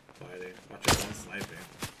here. fighting. Watch out, one sniping.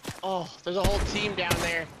 Oh, there's a whole team down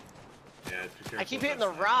there. Yeah, be careful I keep with hitting that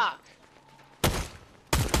the sniper. rock.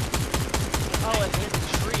 Oh, it hit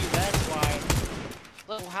the tree, that's why.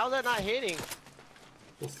 Look, how's that not hitting?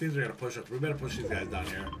 Those teams are gonna push us. We better push these guys down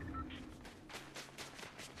here.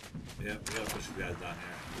 Yep, we gotta push these guys down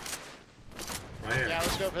here. Right here. Yeah,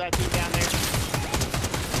 let's go for that team down there.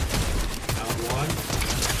 Down one.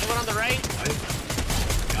 The one on the right.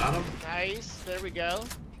 Nice. Got him. Nice, there we go.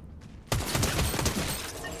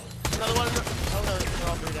 Another one. Oh no, they're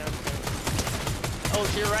all three down. Oh,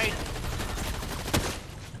 to your right.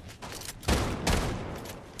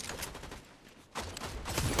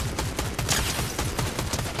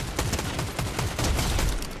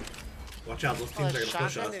 Watch out, those Oh, teams that are gonna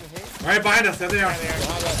push shotgun us. didn't hit. Right behind us, there they are. Yeah, they are.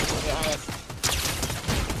 Behind us, behind us.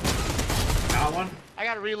 Got one. I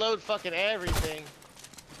gotta reload fucking everything.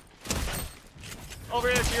 Over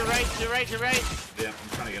here, to your right, to your right, to your right. Yeah, I'm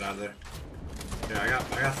trying to get out of there. Here, I got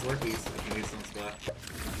Slurpees if you need some stuff.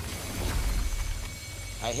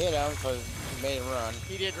 I hit him because he made him run.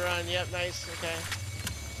 He did run, yep, nice, okay.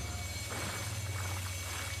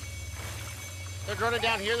 They're running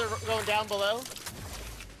down here, they're going down below.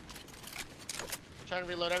 Trying to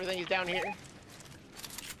reload everything, he's down here.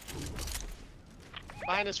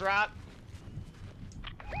 Behind this rock.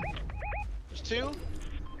 There's two.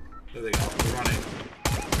 There they go. They're running.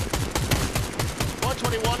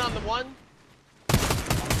 121 on the one.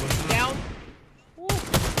 Pushing them. Down. Woo.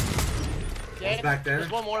 One's back there.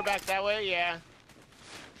 There's one more back that way, yeah.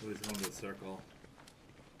 Oh, he's going to the circle.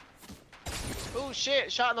 Oh shit,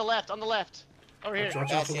 shot on the left, Over here.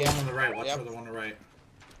 Watch out for the That's one on the right. Watch Yep. for the one on the right.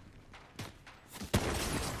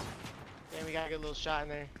 Damn, we got a good little shot in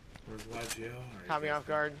there. Where's YGO? Caught me off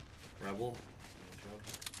guard. Rebel.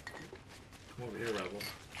 Come over here, Rebel.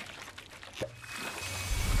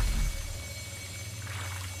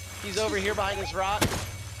 He's over here behind this rock.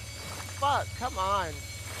 Fuck, come on.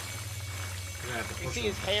 We're gonna have to You push see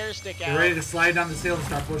him. his hair stick Get out. ready to slide down this hill and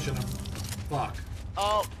start pushing him. Fuck.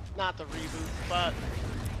 Oh, not the reboot, but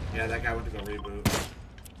Yeah, that guy went to go reboot.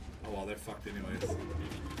 Oh well, they're fucked anyways.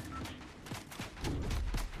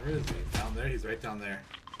 Where is he? Down there? He's right down there.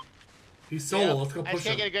 He's solo. yeah, Let's go I just push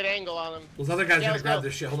can't him. get a good angle on him. Those other guys Yeah, are gonna let's grab go.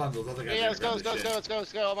 their shit. Hold on, those other guys Yeah, are let's gonna go, grab let's go, their let's shit. go,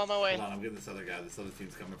 let's go, let's go. I'm on my way. Hold on, I'm getting this other guy. This other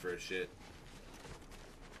team's coming for his shit.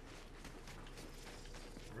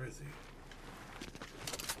 Where is he?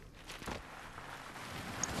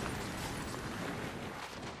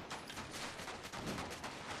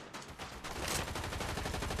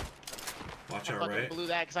 Watch I out fucking right. blew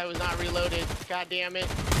that because I was not reloaded. God damn it.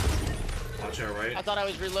 Watch out right. I thought I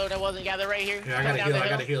was reloaded. I wasn't. Yeah, they're right here. Here, I Coming gotta down heal. the I hill.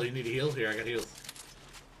 gotta heal. You need to heal? Here, I got heals.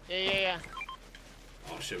 Yeah.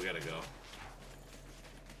 Oh shit, we gotta go.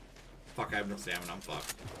 Fuck, I have no stamina. I'm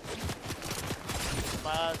fucked.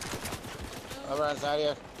 Fuck. Over on side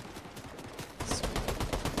here.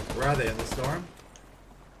 Where are they? In the storm?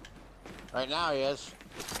 Right now he is.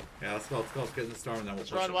 Yeah, let's go. Let's go. Let's get in the storm and then we'll Let's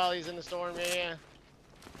push run them. while he's in the storm. Yeah.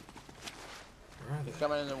 Where are they? He's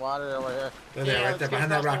coming in the water over here. They're there, Yeah, right there, let's get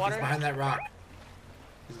behind that across the rock. water. He's behind that rock.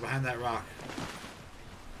 He's behind that rock.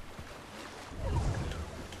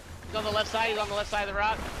 He's on the left side. He's on the left side of the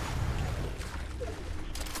rock.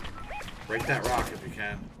 Break that rock if you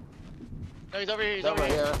can. No, he's over here. He's He's over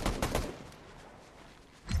here.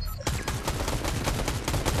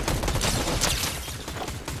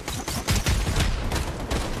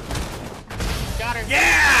 Got her.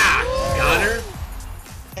 Yeah! Got her.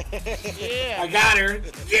 Yeah. I got her.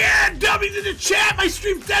 Yeah! Dummies in the chat! My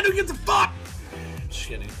stream's dead! Who gives a fuck? Just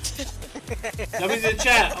kidding. Dummies in the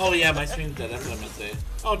chat! Oh yeah, my stream's dead. That's what I'm gonna say.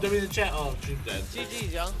 Oh, dummies in the chat. Oh, stream's dead.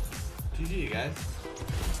 GG's, young. GG, guys.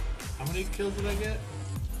 How many kills did I get?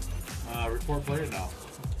 Report player? No.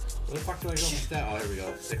 Where the fuck do I go for stat? Oh, here we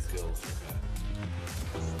go. 6 kills.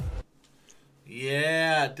 Okay.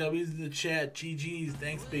 Yeah, W's in the chat. GG's.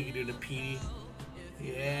 Thanks, Biggie Dude and Petey.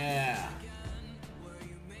 Yeah.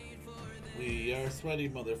 We are sweaty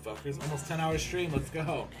motherfuckers. Almost 10 hour stream. Let's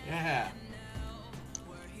go. Yeah.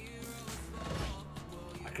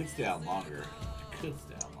 I could stay out longer. I could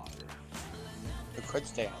stay out longer. It could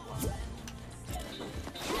stay on.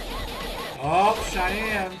 Oh,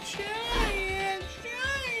 Cheyenne.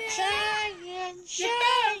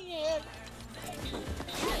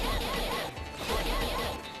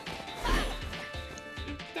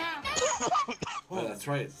 Oh, that's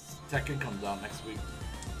right. Tekken comes out next week.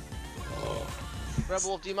 Rebel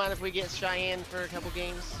Wolf, do you mind if we get Cheyenne for a couple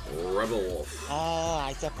games? Rebel Wolf. Oh,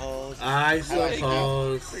 I suppose. I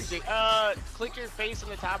suppose. Click your face in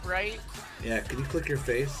the top right, Yeah, can you click your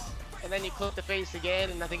face? and then you click the face again,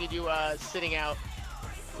 and I think you do sitting out.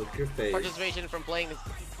 Click your face. Participation from playing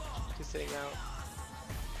to sitting out.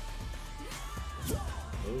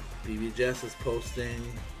 Oh, BB Jess is posting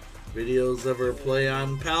videos of her play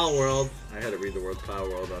on Pal World. I had to read the word Pal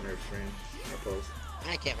World on her stream. Her post.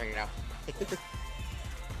 I can't figure it out.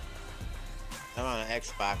 I'm on an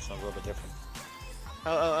Xbox, so a little bit different.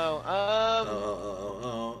 Oh.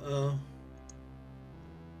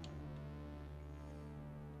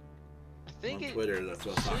 I think On it Twitter, that's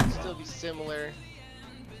what I'm should talking still about. be similar.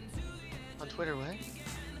 On Twitter, what?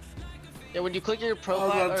 Yeah, when you click your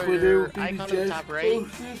profile on or Twitter, your BB icon in the Jess top right, you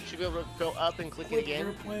posted. should be able to go up and click it again.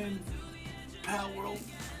 We're playing Pal World.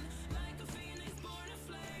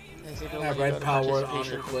 And so And go I when you read go to Pal World on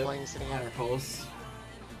participation her from clip, playing sitting on out. her post.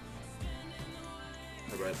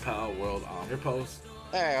 I read Pal World on her post.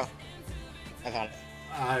 There you go. I found it.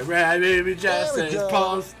 I read BB Jess's go.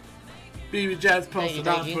 post. BB Jess Thank posted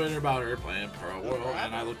you, on thank you. Twitter about her playing Pal World,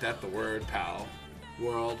 and I looked at the word Pal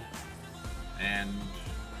World, and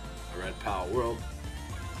I read Pal World.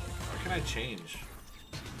 Where can I change?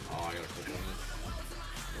 Oh, I gotta click on this.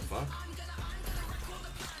 The fuck?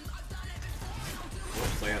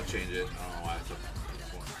 Whoops, I gotta change it. I don't know why I took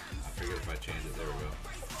this one. I figured if I change it, there we go.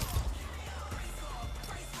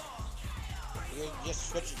 You just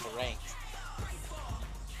switch it to ranked.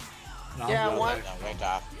 No, Yeah, I'm good. one- No, ranked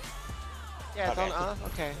off. Yeah, it's Okay. on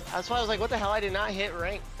okay. That's why I was like, what the hell? I did not hit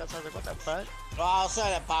rank. That's why I was like, what the fuck? Well, all of a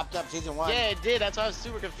sudden it popped up season 1. Yeah, it did. That's why I was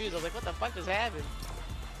super confused. I was like, what the fuck just happened?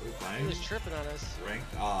 Ooh, It fine. was tripping on us.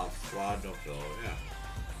 Ranked off, squad no fill, yeah.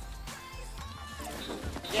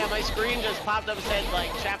 Yeah, my screen just popped up and said like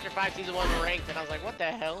chapter 5 season 1 ranked, and I was like, what the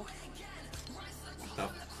hell?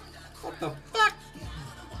 What the fuck?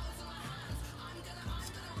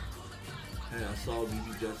 Hey, I saw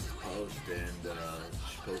BB Jess's post, and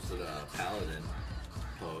she posted a Paladin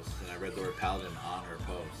post, and I read the word Paladin on her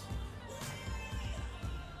post.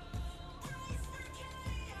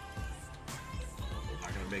 I'm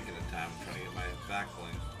not gonna make it in time. I'm trying to get my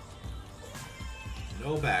backbling.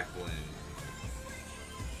 No backbling.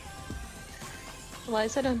 Why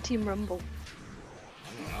is it on Team Rumble?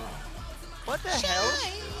 I don't know. What the hell?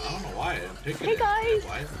 I don't know why I'm picking Hey, it. guys.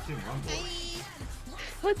 Why is the Team Rumble?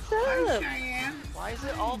 What's up? Why is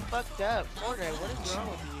it all fucked up? Fortnite, what is wrong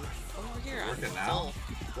with you? Over here, I'm Working now? full.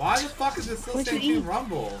 Why the fuck is it still What'd saying you Team eat?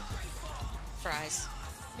 Rumble? Fries.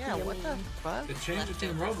 Yeah, what the fuck? It changed to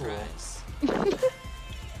Team Leftover Rumble. fries.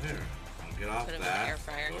 There. I'll get off Put 'em in the that. air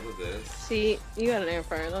fryer. Go to this. See, you got an air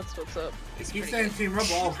fryer. That's what's up. You keep pretty saying good. Team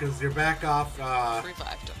Rumble because you're back off.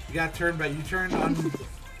 Revived them. You got to turn back. You turned on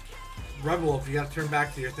Rebel Wolf. You got to turn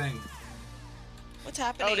back to your thing. What's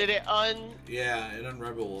happening? Oh, did it Yeah, it on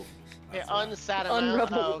Rebel Wolf. it That's why. unsat him out?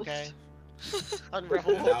 Unrebel. Oh, okay.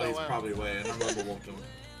 Unrebel. Now Oh, he's wow. probably away, and I Rebel Wolfed him.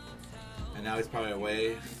 And now he's probably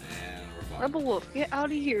away, and we're fucked. Rebel Wolf, get out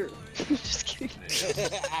of here. Just kidding.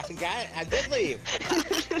 I did leave.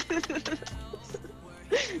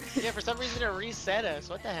 Yeah, for some reason it reset us.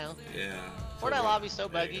 What the hell? Yeah. Fortnite lobby's so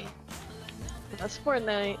There you buggy. go. That's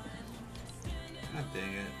Fortnite. God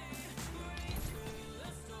dang it.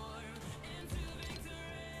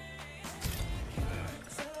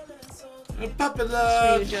 Puppy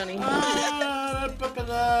love! It's for you, Johnny. Puppy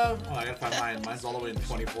love! Oh, I gotta find mine. Mine's all the way to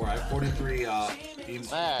 24. I have 43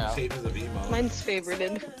 Wow. pages of emo. Mine's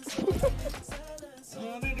favorited.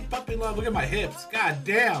 Oh, I need a puppy love. Look at my hips. God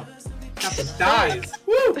damn. Got the thighs.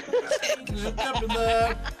 Woo! Puppy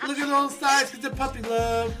love. Look at those thighs because of puppy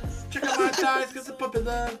love. Check out my thighs because of puppy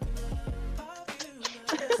love.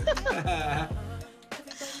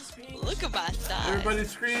 Look at my thighs. Everybody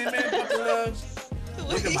screaming puppy love. What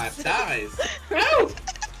Look at is my that? thighs. Woo!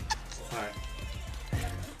 Alright.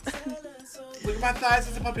 Look at my thighs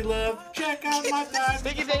because of puppy love. Check out my thighs.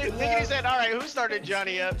 Biggie puppy love. said, all right, who started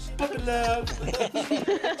Johnny up? Puppy love.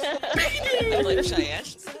 Blame Cheyenne.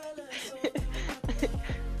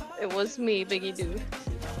 It was me, Biggie Dude.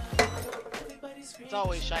 It's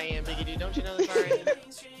always Cheyenne, Biggie dude. Don't you know this already?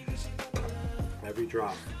 Every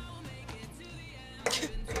drop.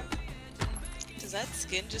 Does that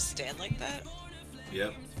skin just stand like that?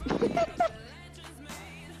 Yep.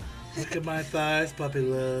 Look at my thighs, puppy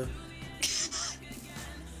love.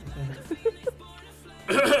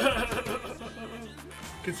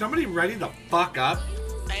 Can somebody ready the fuck up?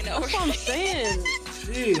 I know. That's what I'm saying.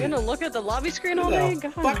 Jeez. You're gonna look at the lobby screen all Who day? the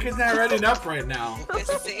God. fuck is not ready up right now?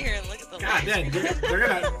 Just sit here and look at the God lights. dang,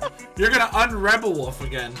 you're gonna un-Rebel Wolf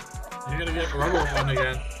again. You're gonna get Rebel Wolf on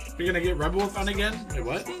again. You're gonna get Rebel Wolf on again? Wait,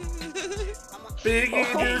 what? Biggie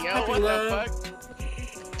dude, Yo, puppy what the love. fuck?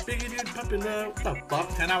 Biggie dude, puppy love. What the fuck?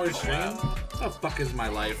 10 hours stream? What the fuck is my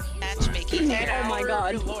life? Matchmaking. Oh my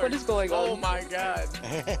god, what is going Oh on? my god.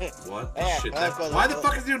 What? Yeah, Shit. that's what Why I the thought.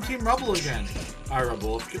 fuck is he on Team Rebel again? Alright, Rebel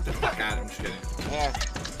Wolf, get the fuck out. I'm just kidding. Yeah.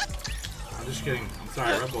 I'm just kidding. I'm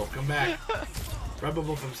sorry, Rebel Wolf, come back. Rebel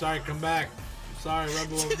Wolf, I'm sorry, come back. I'm sorry,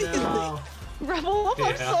 Rebel Wolf, no. Rebel Wolf,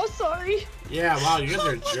 I'm Yeah. so sorry. Yeah, wow, you guys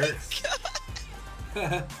are jerks.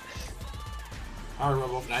 Alright, Rebel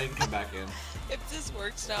Wolf, now you can come back in. If this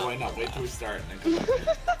works now. Oh, wait, no, wait till we start and then come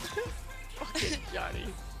back in. Fucking Johnny.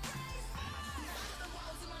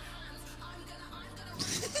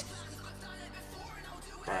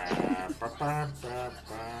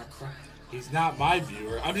 He's not my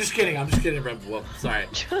viewer. I'm just kidding, Rebel Wolf. I'm sorry.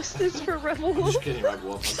 Justice for Rebel I'm Wolf. just kidding, Rebel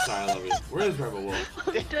Wolf. I'm sorry, I love you. Where is Rebel Wolf?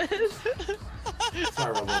 I'm dead.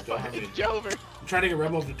 Sorry, Rebel Wolf. Don't hurt me. Jover. I'm trying to get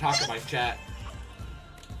Rebel Wolf to talk in my chat.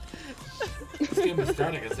 This game is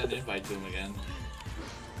starting. I can send an invite to him again.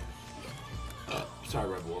 Sorry,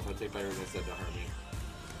 Rebel Wolf. I take back everything I said. Don't hurt me.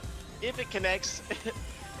 If it connects,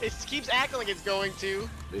 it keeps acting like it's going to.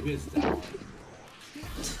 Maybe it's down.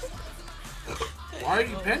 Why are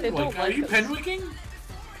you They don't penwicking? Are like you us. penwicking?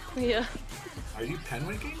 Yeah. Are you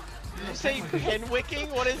penwicking? You say penwicking?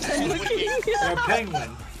 What is penwicking? You're a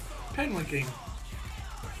penguin. Penwicking.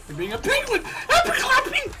 You're being a penguin. I'm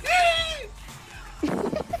clapping.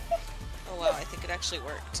 Oh wow, I think it actually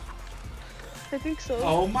worked. I think so.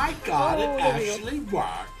 Oh my god, Oh, it there we go. actually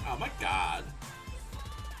worked. Oh my god.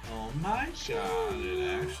 Oh my god,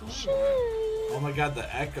 it actually worked. Oh my god,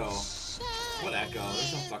 the echo. What echo?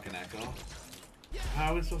 There's no fucking echo.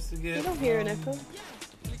 How are we supposed to get... You don't hear an echo.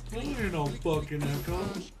 I don't hear no fucking echo.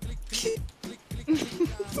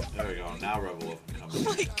 There we go, now Rebel Wolf can come Oh in.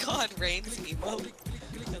 my god, Rain's emote.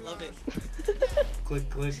 I love it. Click,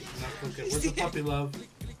 click, not click it. Where's the puppy love?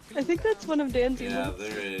 I think that's one of Dan's Yeah, emotes.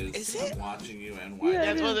 there is. Is it? I'm watching you and watching. Yeah.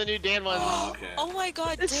 That's one of the new Dan ones. Oh, okay. Oh my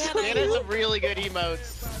god, Dan, It's so Dan has some really good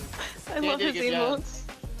emotes. I Yeah, love did his a good job. emotes.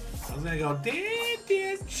 I was gonna go,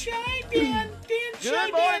 Dan, shy Dan, Good shy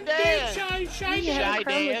morning, Dan. shy Shy Shy Dan. I'm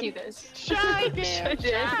Dan. with you guys. Shy Dan. Shy Dan.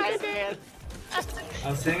 Shy Dan. I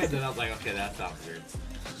was saying it, then I was like, okay, that sounds weird.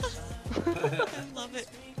 I love it.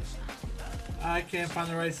 I can't find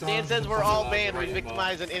the right song. Dan says we're all banned. We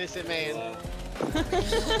victimize an innocent man.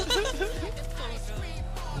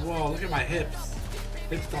 Whoa, look at my hips.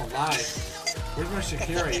 Hips don't lie. Where's my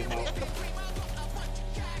Shakira emote?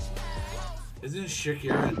 Isn't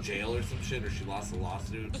Shakira in jail or some shit, or she lost a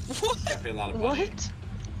lawsuit? Got paid a lot of money. What?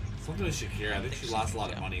 Something with Shakira. I think she lost a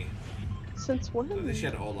lot of money. Since I think when? she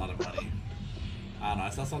had a whole lot of money. I don't know. I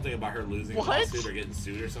saw something about her losing a What? lawsuit or getting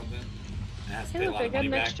sued or something. And has to Hey, pay a look, lot I of got money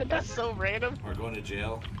an back. extra That's so random. Or going to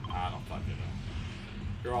jail. I don't fucking know.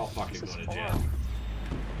 You're all fucking This is going to fun. jail.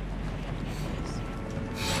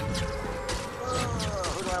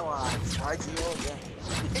 Who do I want? YGO again.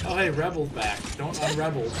 Oh hey, Rebel's back. Don't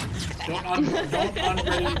unrebel. Don't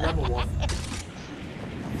unready Rebel Wolf.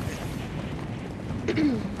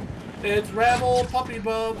 It's Rebel Puppy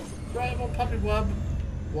Bub. Rebel Puppy Wub.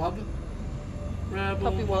 Wub.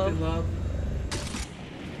 Rebel Puppy Puppy Wub. Love.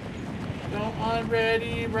 Don't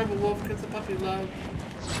unready Rebel Wolf gets a puppy love.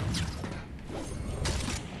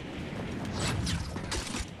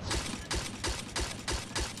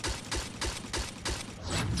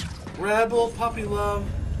 Rebel Puppy Love.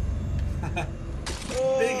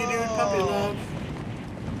 Biggie dude puppy love.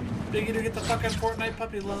 Biggie dude get the fucking Fortnite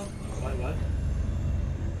puppy love. What?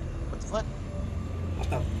 What the fuck? What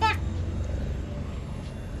the fuck?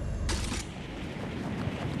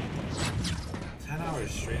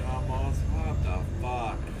 Hours straight almost. What the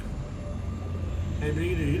fuck? Hey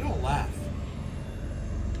Biggie dude, you don't laugh.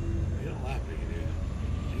 You don't laugh, Biggie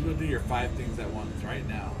dude. You go do your 5 things at once right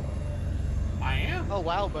now. I am. Oh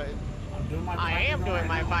wow, but I'm doing my. I am doing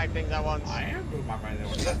my 5 things at once. I am doing my 5 things at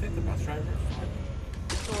once. I think the bus driver.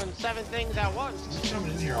 Doing 7 things at once. He's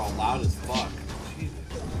coming in here all loud as fuck. Jesus.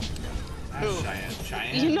 Who?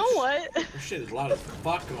 Cheyenne. You know what? This shit is loud as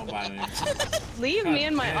fuck going by me. Leave God me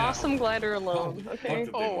and my damn. awesome glider alone, okay?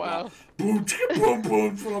 Fuck the Oh, big wow. one. Boom, chicka, boom,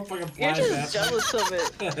 boom. Full fucking You're flies just jealous of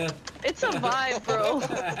it. It's a vibe, bro.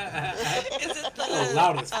 Is it the Oh,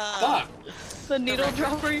 loud as fuck. The needle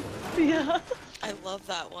dropper. Yeah. I love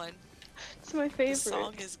that one. It's my The favorite.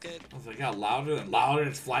 song is good. I was like, yeah, louder and louder.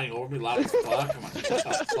 It's flying over me, loud as fuck. I'm like, what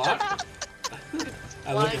the fuck? It's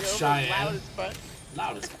I look Flying at over Cheyenne. loud as fuck.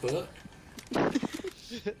 Loud as fuck.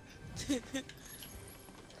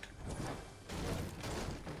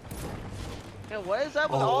 Yeah, what is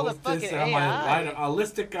up with all the what's this fucking on my AI? glider? A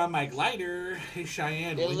listic on my glider. Hey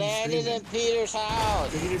Cheyenne, They when you landed streaming? in Peter's house.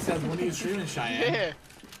 Biggie Dude says, when are you streaming, Cheyenne? Yeah.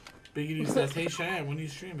 Biggie Dude says, hey Cheyenne, when are you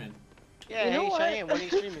streaming? Yeah, You know hey what? Cheyenne, when are you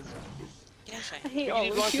streaming? Yes, I hate all Biggie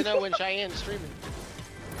Dude of wants to you. know when Cheyenne's streaming.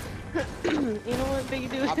 You know what, Biggie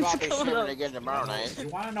Dude? I'll It's probably coming stream up. it again tomorrow night. You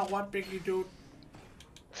wanna know what, Biggie Dude? You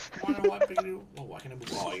wanna know what, Biggie Dude? Oh, why can I move?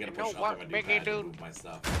 Oh, you gotta push know up what, on my Biggie D-pad to Dude? move my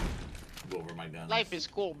stuff. Move over my gun. Life is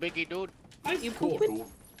cool, Biggie Dude. Life's You cool, pooping? dude.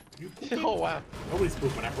 You pooping? Oh wow. Nobody's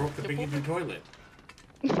pooping. I broke the You Biggie Dude pooping? toilet.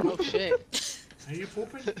 Oh shit. Are you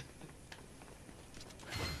pooping?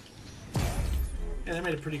 Yeah, they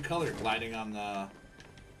made a pretty color gliding on the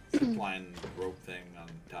zipline rope thing on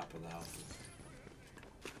top of the house.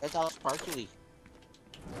 It's all sparkly.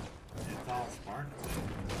 It's all sparkling.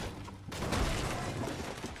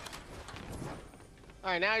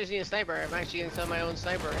 Alright, now I just need a sniper. I'm actually getting some of my own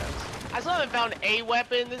sniper rounds. I still haven't found a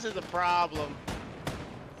weapon. This is a problem.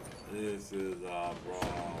 This is a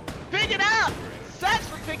problem. Pick it up! Sucks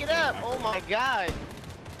for picking up! Oh my god. Who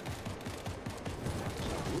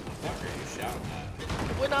the fuck are you shouting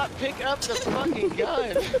at? Would not pick up the fucking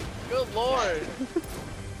gun. Good lord.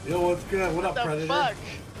 Yo, what's good? What up, What the Predator? fuck?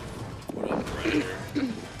 What up, Predator?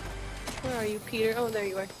 Where are you, Peter? Oh, there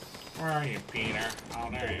you are. Where are you, Peter? Oh,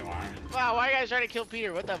 there you are. Wow, why are you guys trying to kill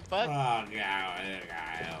Peter? What the fuck? Oh, God.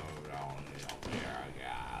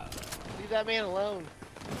 Leave that man alone.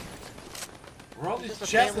 Where are all Just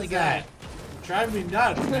these a family chests guy. at? Driving me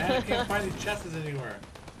nuts, man. I can't find these chests anywhere.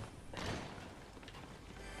 I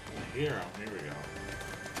hear them. Here we go.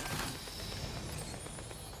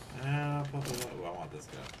 Oh, I want this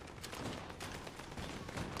gun.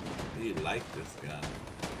 Do you like this gun?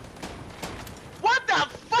 What the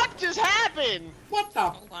fuck just happened? What the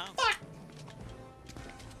Oh, wow. fuck?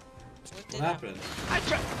 What What happened?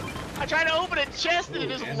 I tried to open a chest and it Ooh,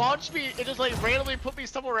 just ammo. launched me. It just like randomly put me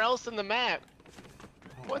somewhere else in the map.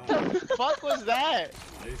 Oh, What wow. the fuck was that?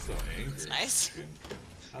 Why are you so angry? Nice.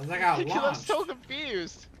 I was like, I Because I'm launched. so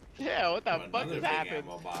confused. Yeah, what the Oh, fuck another just big happened?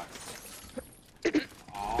 ammo box.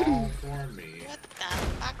 All for me. What the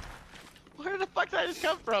fuck? Where the fuck did I just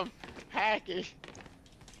come from? Hacking. You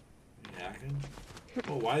hacking?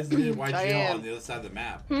 Well, why is the YGO Diane. on the other side of the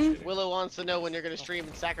map? Hmm? Just kidding. Willow wants to know when you're gonna stream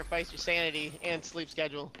and sacrifice your sanity and sleep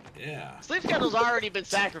schedule. Yeah. Sleep schedule's already been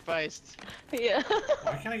sacrificed. Yeah.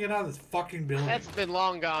 Why can't I get out of this fucking building? That's been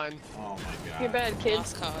long gone. Oh my god. You're bad, kid.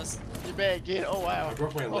 Lost cause. You bad kid. Oh wow. I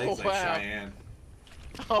broke my legs like wow. Cheyenne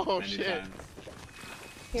Oh many shit. times.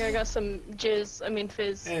 Here, I got some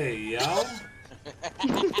fizz. Hey, yo.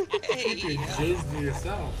 Hey, Keep your jizz to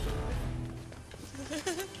yourself.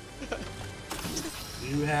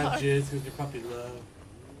 You have jizz with your puppy love.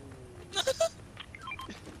 oh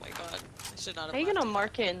my god. I should not have How you left gonna it.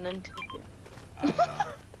 mark it and then take it? I don't know.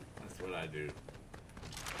 That's what I do.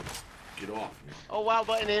 Get off me. Oh wow,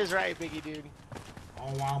 button is right, Biggie dude.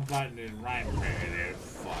 Oh, wow, button is right there.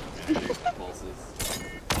 Fuck, man. These pulses.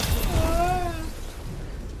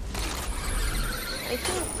 I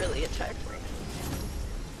feel really attractive.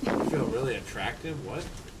 You feel really attractive? What?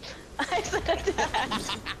 I said that.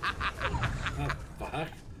 What the fuck?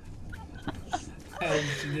 What did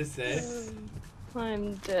you just say?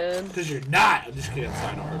 I'm dead. Because you're not! I'm just kidding. I'm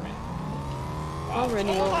sorry, don't hurt me. I'll run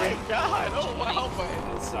you Oh my over. god. Oh wow, button.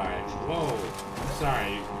 I'm sorry. Whoa. I'm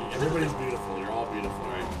sorry. Everybody's beautiful. You're all beautiful,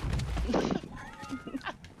 right?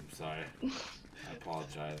 I'm sorry. I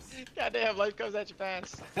apologize. Goddamn, life comes at you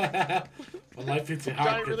fast. When life hits you Johnny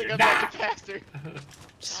hard, really you're comes at not! you faster.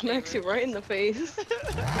 Smacks you right in the face.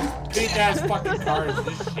 Pink ass fucking cars,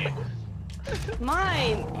 this shit.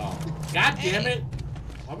 Mine. Oh. God damn it!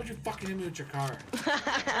 Why would you fucking hit me with your car?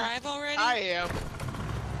 Drive already? I am.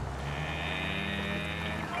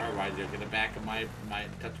 Alright, why'd you get the back of my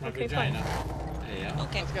touch my Okay, vagina? There you go.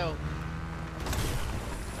 Okay. Let's go.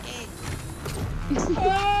 Hey.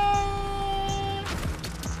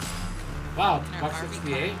 Wow, In our buck Barbie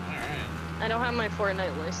 68? Alright. I don't have my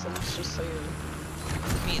Fortnite license, just so you know.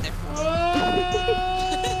 Me either.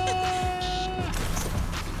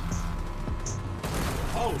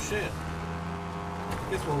 Oh shit.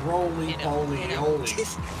 Guess we're roly Hit him, poly hit him. holy.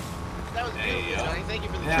 That was There beautiful, you go. Johnny. Thank you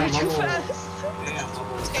for the Yeah, Too level- fast. Damn,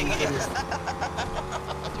 level Too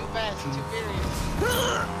fast, too furious. No,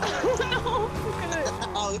 I'm gonna.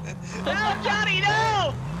 Oh, No, Johnny,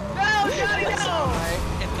 no! No, Johnny, no!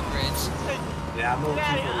 hit the bridge. Yeah, I'm over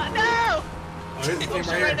Johnny, here. no! Oh, here's the team Right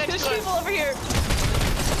right next here. There's to us. people over here.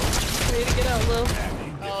 Ready to get out, Lil. Yeah, you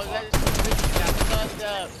can get Oh, fucked. that just got fucked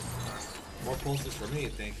up. More pulses for me,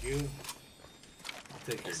 thank you. I'll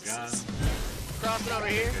take your gun. Crossing over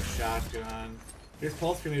here. Take a shotgun. Here's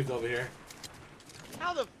pulse grenades over here.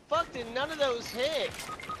 How the fuck did none of those hit?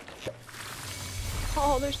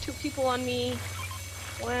 Oh, there's 2 people on me.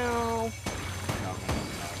 Wow.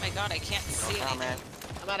 Oh my god, I can't see Oh, anything. man.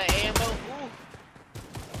 I'm out of ammo. Ooh.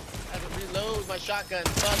 I have to reload my shotgun.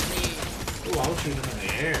 Fuck me. Ooh, I was shooting them in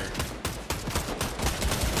the air.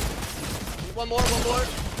 One more.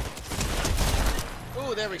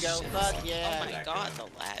 Ooh, there we go. Shit. Fuck yeah. Oh my That god, gun.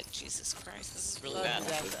 the lag. Jesus Christ, this is really Fuck bad.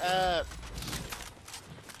 that's up.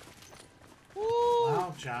 Woo.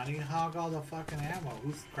 Wow, Johnny, hog all the fucking ammo.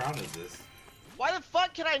 Whose crown is this? Why the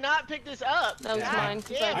fuck can I not pick this up? That was Yeah. mine.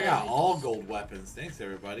 'cause damn I it. got all gold weapons. Thanks,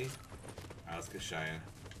 everybody. Alright, let's get Cheyenne.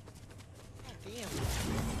 Damn.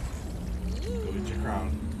 Go get your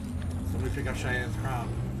crown. Somebody pick up Cheyenne's crown.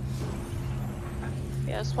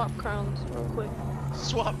 Yeah, swap crowns real quick.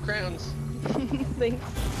 Swap crowns. Thanks.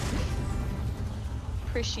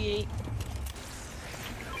 Appreciate.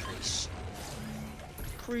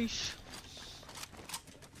 Preach.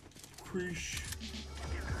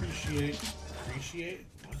 Appreciate.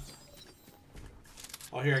 What?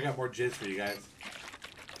 Oh, here, I got more jizz for you guys.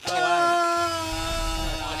 Oh, wow.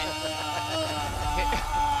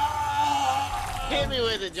 Hit me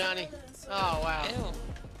with it, Johnny. Oh, wow. Ew.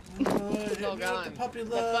 It's all gone. Puppy The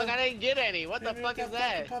love. fuck? I didn't get any. What the fuck is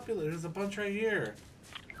that? Puppy love. There's a bunch right here.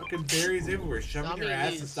 Fucking berries everywhere. Shove in Stop your eating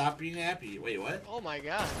ass these. and stop being happy. Wait, what? Oh my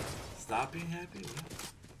god. Stop being happy?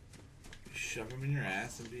 What? Shove them in your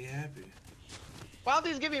ass and be happy. Why don't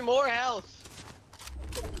these give me more health?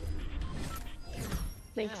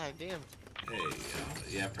 Thanks. God damn. Hey,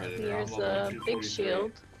 yeah, Predator. Here's I'm level a big 243.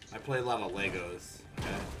 shield. I play a lot of Legos. Okay.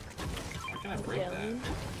 Why can I break Yeah. that?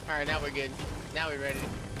 Alright, now we're good. Now we're ready.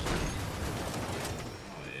 Oh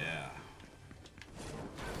yeah.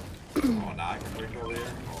 Oh, now I can break over here.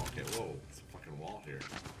 Oh, okay. Whoa, it's a fucking wall here.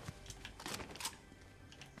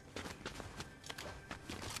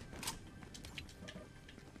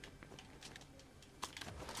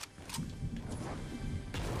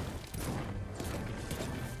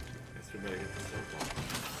 Guess we better get this open.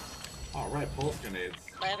 All right, pulse grenades.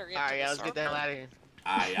 Ladder into Alright, yeah, the let's get the hell circle. out of here.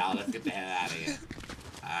 Alright, y'all, let's get the hell out of here.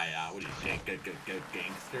 Alright, y'all, what do you think? Good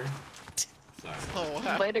gangster? Sorry. Oh,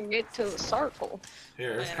 wow. Better get to the circle.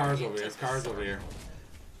 Here, there's Better cars get over here. to There's cars over here.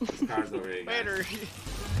 There's cars over here. guys. Better.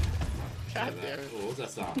 God What damn it. was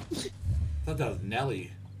that song? I thought that was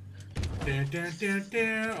Nelly. Dun, dun, dun,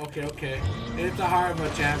 dun. Okay. It's the heart of a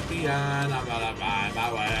champion. I'm gonna find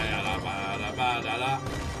my way.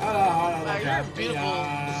 Wow, you're a beautiful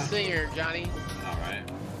singer, Johnny. Alright.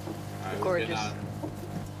 Alright, Gorgeous.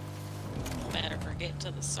 Better get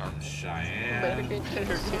to the circle. Better Cheyenne. get to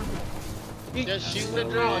the circle. Just shoot the so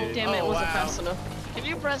drone. right. Damn it, Oh, wasn't wow. fast enough. Can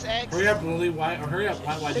you press X? Hurry up, Lily. Why? Or hurry up.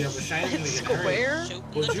 Why do you have a Cheyenne? It's Gonna get hurry. square. Shoot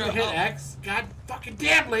Would the you drum. hit Oh, X? God fucking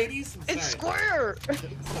damn, ladies. I'm It's sorry. square!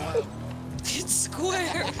 it's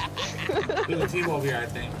square. There's a team over here, I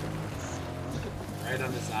think. Right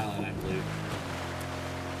on this island, I believe.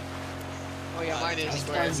 Oh yeah, mine is I'm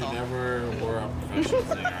square. surprised you never were a professional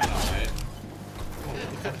singer. I know, right? Oh, what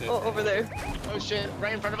the fuck is Oh, that? over there. Oh shit,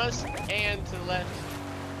 right in front of us and to the left.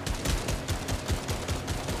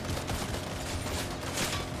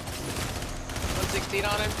 116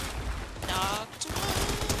 on him. Knocked one.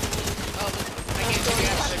 Oh, I can't see the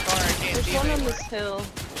after the car. I can't There's see one him on anymore. this hill.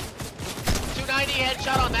 290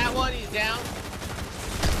 headshot on that one. He's down.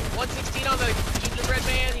 116 on the gingerbread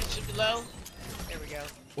man. He should be low. There we go.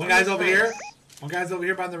 One guy's over here. One guy's over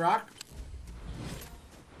here by the rock.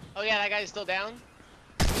 Oh yeah, that guy's still down.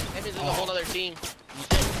 That means there's a whole other team.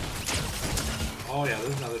 Oh yeah,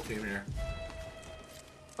 there's another team here.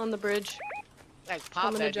 On the bridge. Guys, pop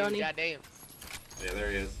Coming to that dude. Johnny. Goddamn. Yeah,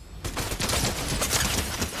 there he is.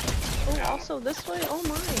 Oh, also this way? Oh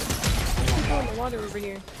my. I'm going in the water over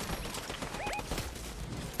here.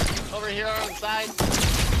 Over here on the side.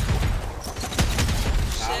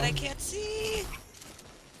 Shit, I can't see.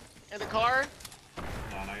 In the car.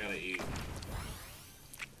 Hold on, I gotta eat.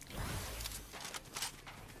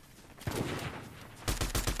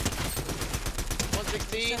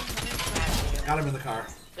 Got him in the car.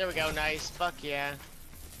 There we go, nice. Fuck yeah.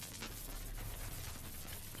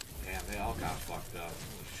 Damn, they all got fucked up.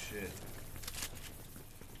 Holy shit.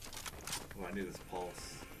 Oh, I need this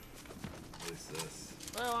pulse. What is this?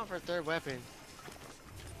 What do I want for a third weapon?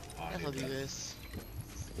 Oh, I I'll need do that. this.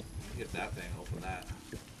 Get that thing, open that.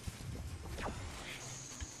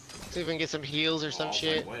 See if we can get some heals or Oh, some I was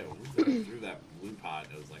shit. Like, wait, who's going through that blue pod?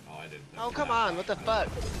 It was like, oh, I didn't. Oh, do come that. on. What the fuck?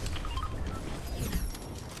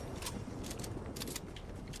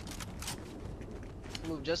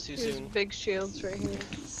 Move just too There's soon. big shields right here.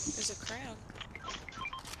 There's a crown.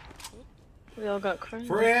 We all got crowns.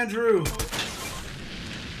 For Andrew!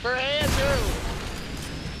 For Andrew!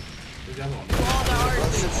 Who's the other one? All the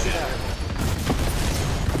hearts.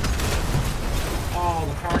 Oh,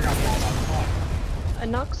 the car got blown up. Fuck. I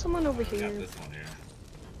knocked someone over We got here. this one here.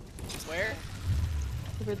 Where?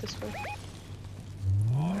 Over this way.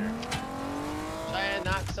 Oh, here. Try and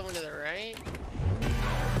knock someone to the right.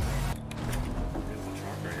 There's the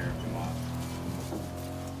truck right here. Come on.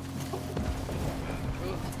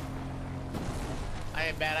 Ooh. I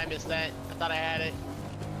ain't bad, I missed that. I thought I had it.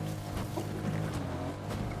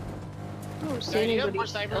 I don't see Sorry, do you have anybody more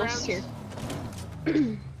sniper else rounds? here.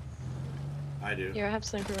 I do. Here, I have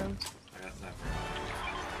sniper rounds. I got sniper.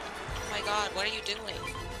 Oh my god, what are you doing?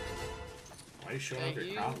 Why are you showing Thank off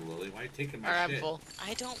your you. crown, Lily? Why are you taking my Alright, I'm shit? full.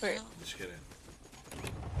 I don't Wait. know. Just kidding.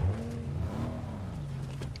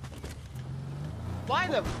 Why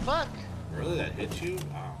the fuck? Really? That hit you?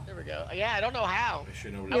 Wow. There we go. Yeah, I don't know how. I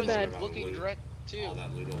should know I what was you bad. about looking loot. direct too. All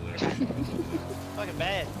that loot over there. Fucking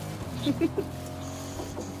bad.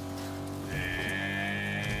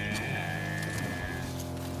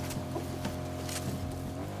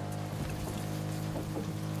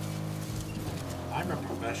 I'm a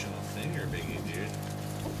professional singer, Biggie, dude.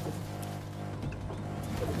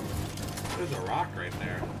 There's a rock right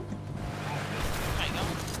there. I know.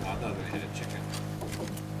 Oh, I thought I was gonna hit a chicken.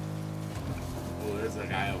 Oh, there's a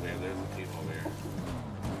guy over here. There's a team over here.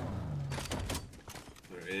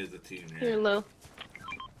 There is a team Here, here. low.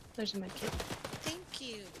 There's a medkit. Thank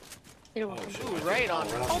you. You're Oh, welcome. shit. Ooh, right on.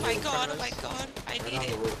 Oh my roof. god, oh my god. I Right need on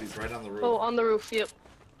the it. roof. He's right on the roof. Oh, on the roof, yep.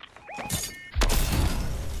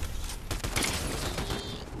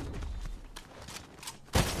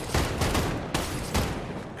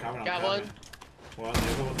 Coming, I'm Got coming. one. Well, the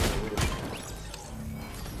other one's on the roof.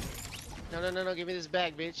 No, no, no, no, give me this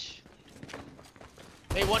bag, bitch.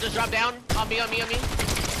 Hey, one just dropped down. On me, on me, on me.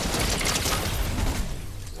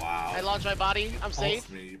 Wow. I launched my body. I'm safe.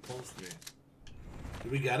 You pulsed me.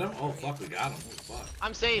 Did we get him? Oh, fuck, we got him. Oh, fuck.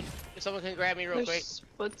 I'm safe. If someone can grab me real quick. There's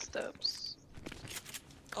footsteps.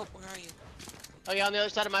 Oh, where are you? Oh, yeah, on the other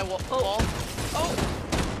side of my wall. Oh!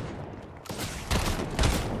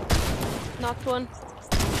 Knocked one.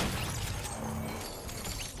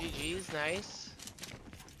 GG's, nice.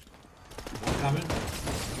 One coming.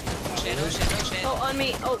 Shit, oh shit, oh shit. Oh, on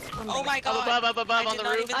me. Oh, on Oh me. my god. Up above, I on did the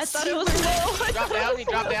not roof. even I thought see it was where- low. I Drop thought it down, was he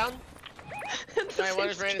dropped low. down. At the Sorry, one same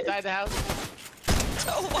just ran time. inside the house.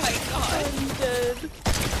 Oh my god. I'm dead.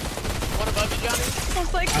 One above you, Johnny. I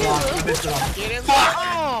was like, I lost. I hello. missed it off. Get him. Fuck!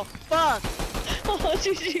 Oh, fuck. Oh,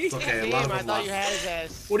 GG. It's okay, a lot Damn, of I them thought you lost. had his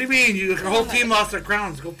ass. What do you mean? Your whole team lost their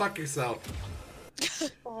crowns. Go fuck yourself.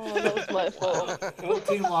 Oh, that was my fault. The whole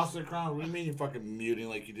team lost their crown. What do you mean you're fucking muting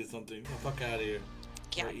like you did something? Get the fuck out of here.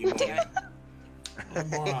 Yeah, Or emo. damn it. I'm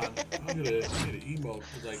moron. I'm gonna emote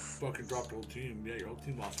because I fucking dropped the whole team. Yeah, your whole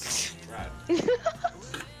team lost crowns. Right.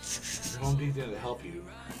 Your home team's gonna help you.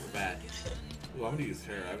 We're bad. Ooh, I'm gonna use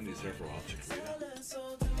her. I haven't used her for a while.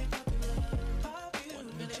 Chikorita.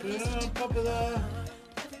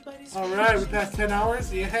 Alright, we passed 10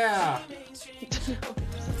 hours? Yeah!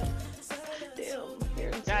 Damn.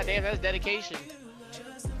 You're God damn, that's dedication.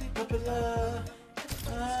 Papilla.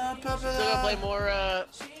 Still gonna play more,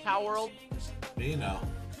 Power World? Me? No.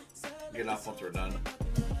 Get off once we're done.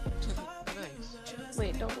 Nice.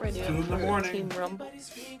 Wait, don't ready 2 up in the for morning. Team Rumble.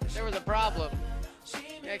 There was a problem.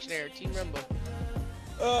 Action error, Team Rumble.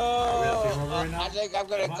 Are we on Team Rumble right now? I think I'm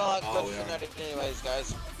gonna Come call on. it Oh, quits we are. tonight anyways,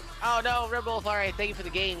 guys. Oh no, Red Wolf, alright, thank you for the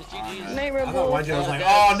games, GG's. Night, I Rebel. thought YJ was like,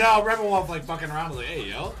 Yeah. oh no, Rebel Wolf like fucking around. I was like, hey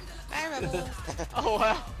yo. Bye, Rebel. Oh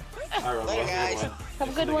wow. Alright, Rebel Later, Wolf, guys. good one. Have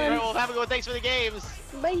a good Red one. Wolf, have a good one, thanks for the games.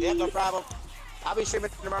 Bye. Yeah, no problem. I'll be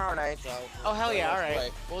streaming tomorrow night, so. Oh hell yeah, Let's alright. play.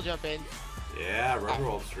 We'll jump in. Yeah, Rebel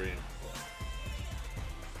Wolf stream.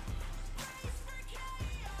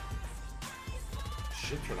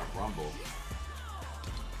 Should turn up Rumble.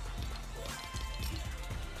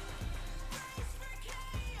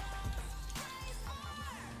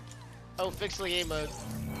 Oh, fix the game mode.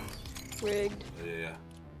 Rigged. Yeah.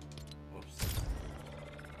 Whoops.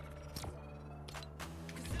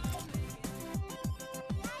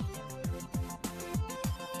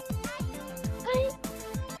 Hi.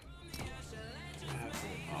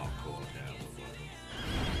 Oh, cool. Okay, I love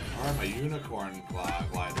weapons. Alright, my unicorn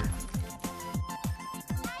glider.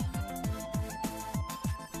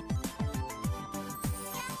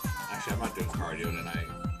 Actually, I'm not doing cardio tonight.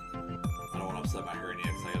 I don't want to upset my hernia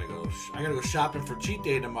because I gotta go shopping for cheat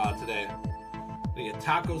day tomorrow today. They get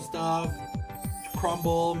taco stuff,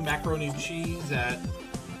 crumble, macaroni and cheese at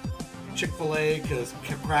Chick-fil-A because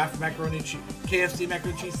Kraft macaroni KFC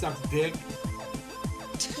macaroni and cheese sucks dick.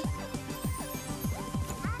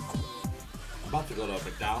 I'm about to go to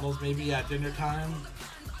McDonald's maybe at dinner time.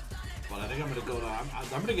 But I think I'm gonna go to.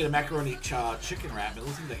 I'm gonna get a macaroni chicken wrap. It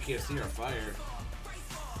looks like the KFC are fire.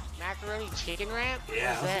 Macaroni chicken wrap?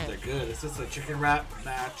 Yeah, What's that? they're good. It's just a chicken wrap,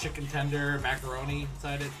 chicken tender, macaroni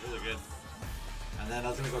inside it. Really good. And then I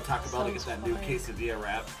was gonna go Taco Bell to get that new quesadilla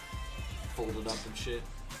wrap, folded up and shit.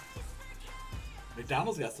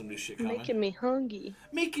 McDonald's got some new shit coming. Making me hungry.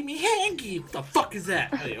 Making me hungry. What the fuck is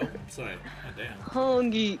that? Hey, oh, sorry. God damn.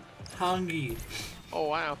 Hungry. Hungry. Oh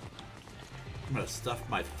wow. I'm gonna stuff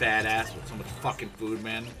my fat ass with so much fucking food,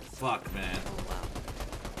 man. Fuck, man. Oh wow.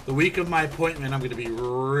 The week of my appointment, I'm gonna be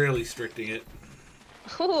really stricting it.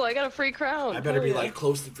 Oh, I got a free crown. I better Hell be yeah. like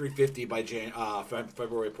close to 350 by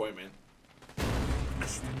February appointment. I'm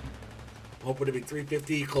hoping to be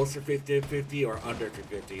 350, close to 50, or under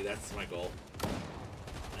 350. That's my goal.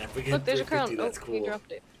 And if we get Look, there's a 350, crown. that's Oh, cool. you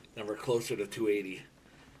dropped it. Then we're closer to 280.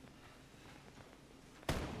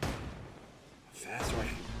 Faster I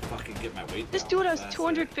can fucking get my weight This down. dude has Faster.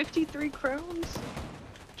 253 crowns.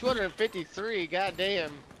 253.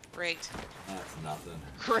 Goddamn. Rigged. That's nothing.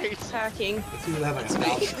 Great. It's hacking. Let's see what have like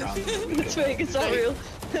 1,000 crowns in the week. It's fake. It's not real.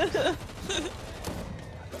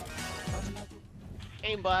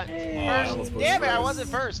 Aimbot. Hey. Oh, I almost put Damn it! I first. wasn't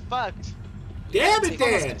first. Fucked. Damn it, Take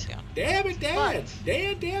almost Dan! gets down. Damn it, Dan!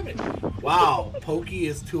 Damn it! Wow, Pokey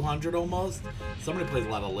is 200 almost. Somebody plays a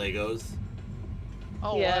lot of Legos.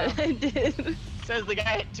 Oh Yeah, wow. I did. Says the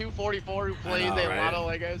guy at 244 who plays know, a right? lot of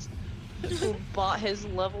Legos. Who bought his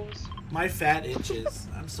levels? My fat itches.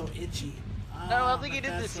 I'm so itchy. No, I don't think my he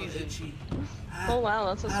did fat's this so season. itchy. Oh wow,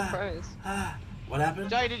 that's a surprise. What happened?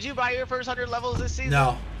 Johnny, did you buy your first 100 levels this season?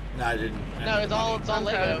 No, I didn't. I No, didn't it's all I'm proud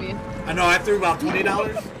of Lego. you. I know. I threw about $20.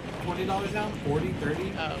 $20 down. 40,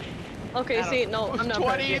 30. Oh. Okay, see, no, I'm not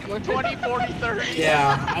proud of 20, you. 20, 40, 30.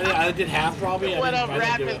 Yeah, I did half probably. It went up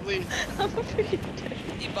I didn't do it. rapidly. I'm freaking dead.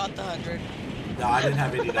 You bought the 100. No, I didn't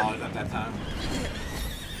have $80 at that time.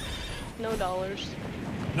 No dollars.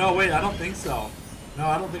 No, wait, I don't think so. No,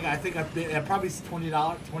 I don't think. I think I've been probably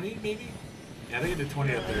 $20, 20 maybe. Yeah, I think I did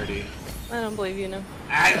 20 or 30. I don't believe you now.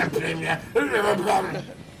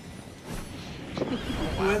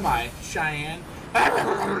 Who am I? Cheyenne.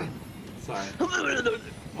 Sorry.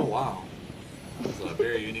 Oh wow, that was a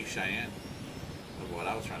very unique Cheyenne. Of what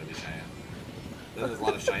I was trying to be Cheyenne. Then there's a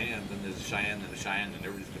lot of Cheyenne. Then there's a Cheyenne and a Cheyenne, and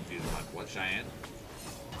everybody's confused. Like, what Cheyenne?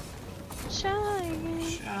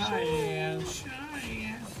 Cheyenne.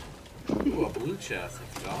 Cheyenne. Ooh, a blue chest.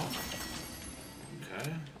 Let's go.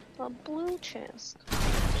 Okay. A blue chest.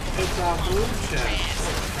 It's a blue chest.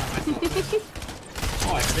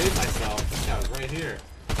 Oh, I saved myself. This guy was right here.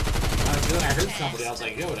 I heard somebody. I was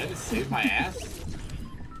like, yo, did I just save my ass?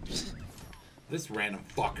 This random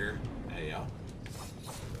fucker. There you go.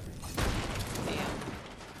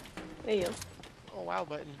 There you go. Oh wow,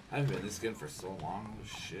 button. I haven't been in this skin for so long. Oh,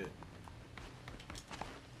 shit.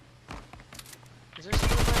 Is there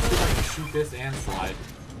something See if I can shoot this and slide.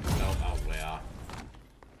 Nope, I was way off.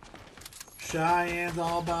 Cheyenne's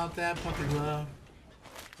all about that puppy love.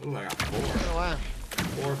 Ooh, I got 4. Oh wow.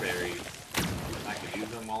 4 berries. I can use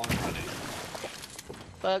them while I'm running.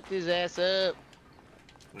 Fucked his ass up.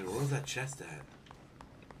 Wait, where was that chest at?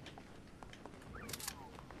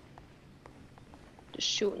 Just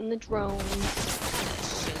shooting the drones.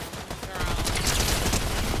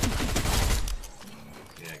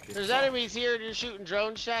 Yeah, kids There's suck. enemies here and you're shooting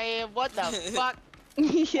drones, Cheyenne. What the fuck?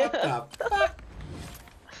 Yeah, What the fuck?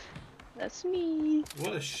 that's me.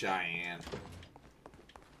 What a Cheyenne.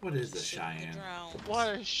 What is a Cheyenne? What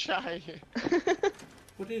a Cheyenne.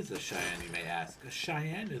 What is a Cheyenne, you may ask? A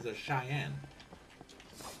Cheyenne is a Cheyenne.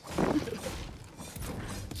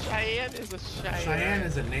 Cheyenne is a Cheyenne. Cheyenne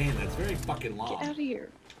is a name that's very fucking long. Get out of here.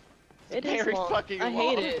 It is Very long. fucking I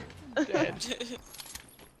hate long. it. Dead.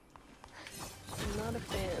 I'm not a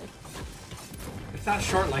fan. It's not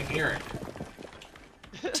short like Eric.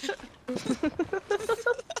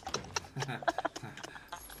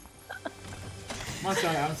 I'm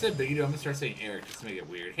gonna say big, I'm gonna start saying Eric just to make it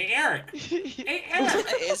weird. Hey Eric! Hey Eric!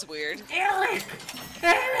 That is weird. Eric!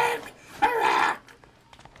 Eric! Eric!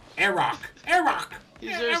 Eric! Eric!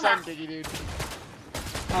 He's your son, Diggy dude.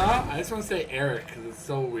 Huh? I just want to say Eric because it's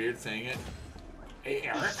so weird saying it. Hey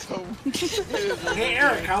Eric! So, Hey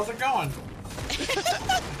Eric, how's it going?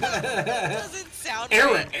 Doesn't sound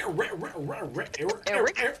Eric! right.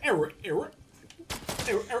 Eric!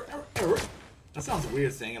 That sounds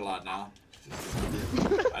weird saying it a lot now.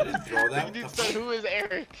 I didn't throw that. Diggy dude said, who is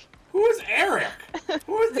Eric? Who is Eric?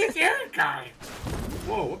 Who is this Eric guy?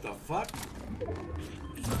 Whoa, what the fuck?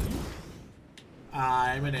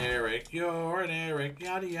 I'm an Eric, you're an Eric,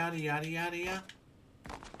 yada yada yada yada yada.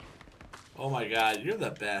 Oh my god, you're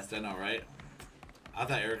the best, I know, right? I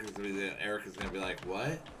thought Eric was gonna be like,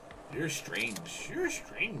 what? You're strange. You're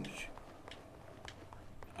strange.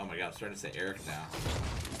 Oh my god, I'm starting to say Eric now.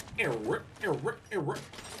 Eric, Eric, Eric,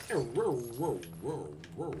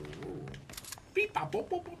 beep bop bop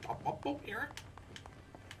bop bop bop bop Eric.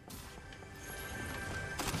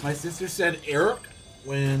 My sister said Eric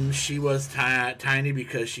when she was tiny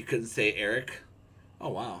because she couldn't say Eric. Oh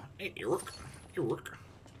wow. Hey Eric. Eric.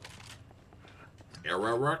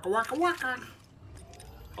 Eric waka waka.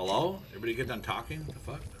 Hello? Everybody get done talking? The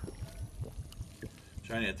fuck?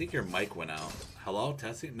 Johnny, I think your mic went out. Hello?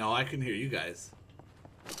 Testing? No, I can hear you guys.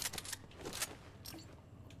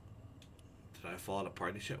 Did I fall out of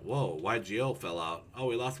party chat? Whoa, YGO fell out. Oh,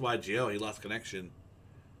 we lost YGO. He lost connection.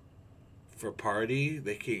 For party?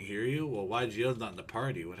 They can't hear you? Well, YGO's not in the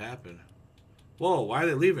party. What happened? Whoa, why are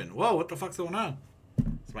they leaving? Whoa, what the fuck's going on?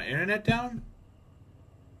 Is my internet down?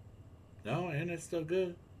 No, internet's still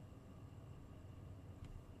good.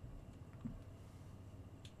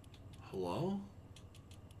 Hello?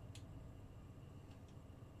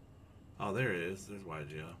 Oh, there it is. There's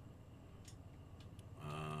YGO.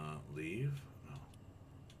 Leave? No.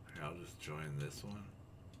 Here, I'll just join this one.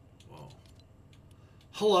 Whoa.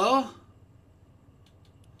 Hello?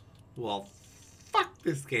 Well, fuck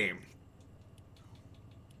this game.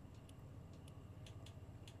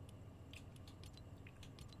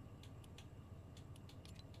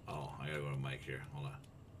 Oh, I gotta go to mic here. Hold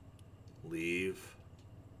on. Leave.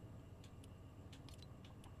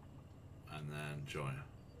 And then join.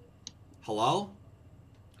 Hello?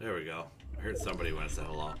 There we go. I heard somebody want to say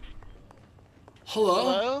hello. Hello?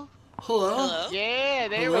 Hello? Hello? Hello? Yeah,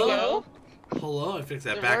 there Hello? we go. Hello? I fixed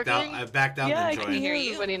that. Is it Backed out. working? I backed out Yeah, I and can joined. hear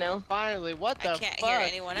you. everybody now. Finally, what the I can't fuck? hear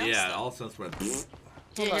anyone else. Yeah, though. all of a sudden went. Can't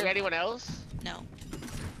Hold hear on. anyone else? No.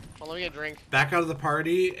 Well, let me get a drink. Back out of the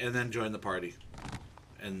party and then join the party.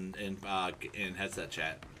 In headset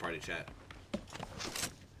chat, party chat.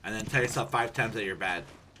 And then tell yourself 5 times that you're bad.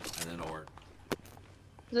 And then it'll work.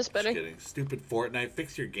 Is this better? Just kidding. Stupid Fortnite.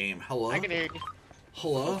 Fix your game. Hello? I can hear you.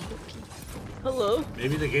 Hello? Hello?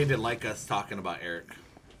 Maybe the game didn't like us talking about Eric.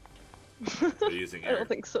 We're using I don't Eric.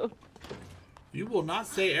 think so. You will not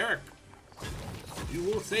say Eric. You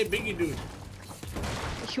will say Biggie Dude.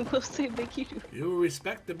 You will say Biggie Dude. You will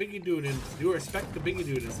respect the Biggie Dude and you will respect the Biggie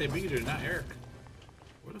Dude and say Biggie Dude, not Eric.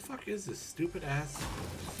 Where the fuck is this stupid ass?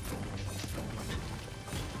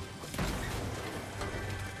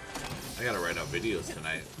 I gotta write out videos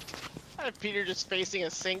tonight. I have Peter just facing a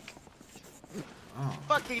sink. Oh.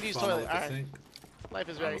 Fuck Biggie Dude's Fun toilet. with the Alright. sink. Life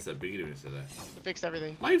is I right. almost said Biggie Dude when I said that. I fixed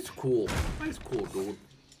everything. Life's cool. Life's cool, dude.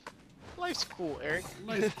 Life's cool, Eric.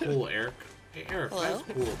 Life's cool, Eric. Hey, Eric, Hello? life's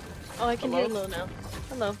cool. Oh, I can Hello? hear Lo now.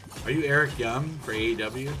 Hello. Are you Eric Young for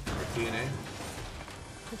AEW or TNA?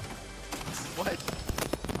 What?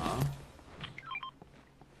 Huh?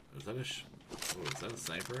 Is that is that a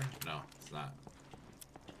sniper? No, it's not.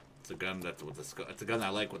 It's a gun that's with the scope. It's a gun I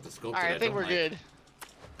like with the scope. Alright, I think we're good.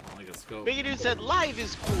 I don't like a scope. Biggie Dude said life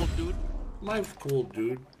is cool, dude. Life's cool,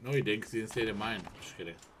 dude. No, he didn't, because he didn't say it in mine. Just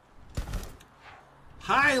kidding.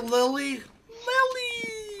 Hi, Lily.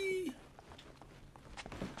 Lily.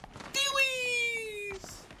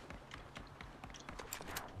 Dewees.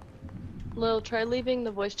 Lo, try leaving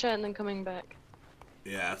the voice chat and then coming back.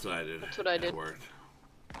 Yeah, that's what I did. That's what I It did. worked.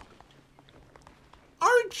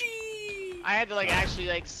 Archie. I had to actually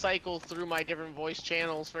cycle through my different voice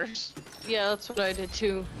channels first. Yeah, that's what I did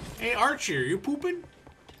too. Hey, Archie, are you pooping?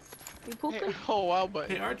 You pooping? Oh wow, but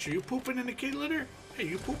Hey, Archie, you pooping in the kitty litter? Hey,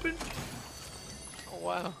 you pooping? oh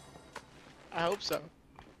wow. I hope so.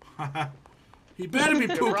 He better be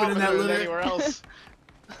Could pooping probably in that go litter. anywhere else.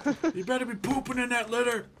 You better be pooping in that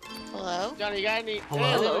litter. Hello? Johnny, you got any? Hello?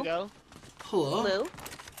 Yeah, there Hello? we go. Hello? Hello?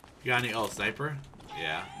 You got any? Oh, sniper?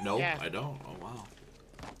 Yeah. Nope, Yeah. I don't. Oh, wow.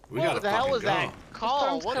 We What gotta the hell fucking was go. that call?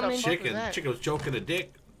 Storm's What the coming. fuck was Chicken. that? Chicken was choking a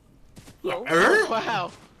dick. Oh.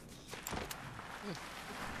 Wow.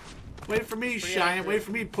 Wait for me, Pretty Cheyenne. accurate. Wait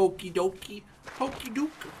for me, Pokey Dokey. Pokey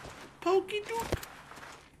Duke. Pokey Duke.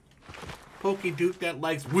 Pokey Duke that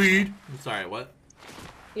likes weed. I'm sorry, what?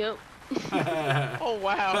 Yep. Oh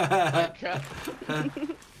wow. Okay.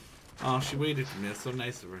 Oh, she waited for me. That's so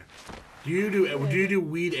nice of her. Do you do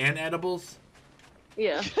weed and edibles?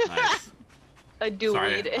 Yeah. Nice. I do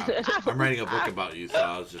Sorry, weed. I'm writing a book about you, so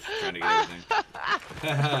I was just trying to get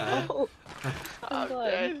everything. Oh, I'm I'm glad.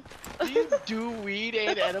 dead. Do you do weed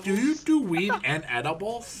and edibles? Do you do weed and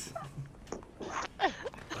edibles?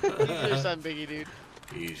 He's your son, Biggie, dude.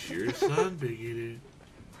 He's your son, Biggie dude.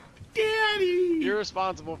 Daddy! You're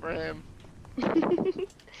responsible for him. Is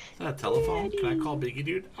that a telephone? Can I call Biggie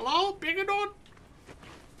Dude? Hello, Biggie Dude?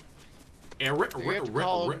 Eric, You have to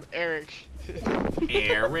call him Eric.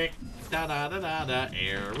 Eric, da da da da da,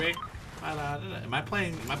 Eric, da da da da. Am I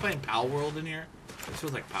playing Pal World in here? This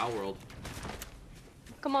feels like Pal World.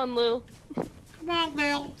 Come on, Lou. Come on,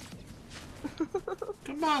 Lil.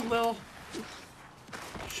 Come on, Lil.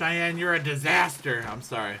 Cheyenne, you're a disaster. I'm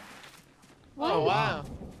sorry. Oh wow.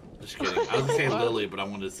 Just kidding. I was gonna say Lily, but I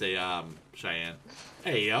wanted to say Cheyenne.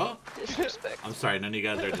 Hey yo. Disrespect. I'm sorry, none of you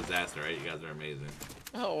guys are a disaster, right? You guys are amazing.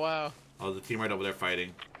 Oh wow. Oh, the team right over there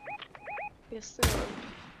fighting. Yes, they are.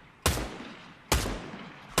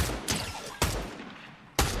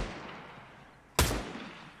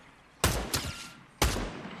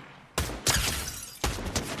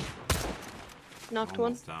 Knocked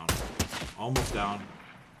Almost down. Almost down.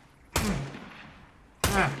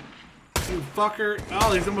 Ah, you fucker.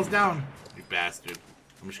 Oh, he's almost down. You bastard.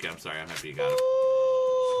 I'm just kidding. I'm sorry. I'm happy you got him.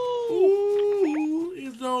 Ooh.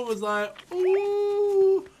 He's always like,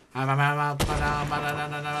 ooh. 105.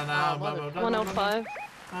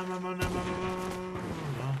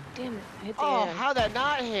 Damn it, I hit the Oh, air. how'd that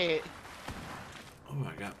not hit? Oh,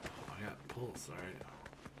 I got pulse. Alright.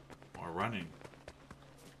 Or running.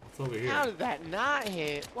 What's over here? How did that not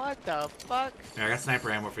hit? What the fuck? Here, I got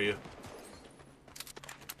sniper ammo for you.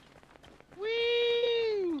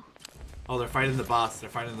 Woo! Oh, they're fighting the boss. They're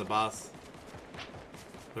fighting the boss.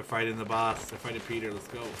 They're fighting the boss. They're fighting Peter. Let's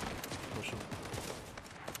go. Push him.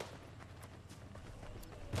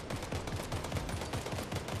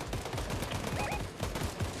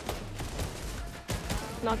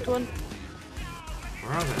 Knocked one.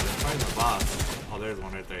 Where are they? They're fighting the boss. Oh, there's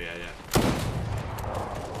one right there. Yeah, yeah.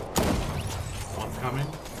 One's coming.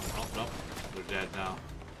 Oh, nope. They're dead now.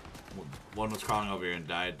 One was crawling over here and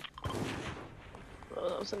died. Oh,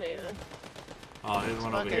 that was an AI. Oh, here's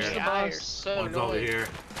one over Fucking here. AI are so One's over annoying. here.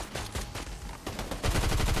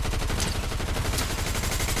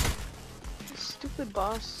 Stupid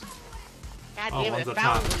boss. God Oh, damn one's it, the up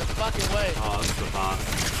top. fountain's in the fucking way. Oh, this is the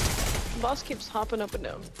boss. The boss keeps hopping up and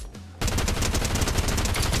down.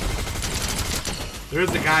 There's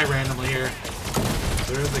a guy randomly here.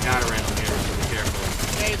 There is a guy randomly here, so be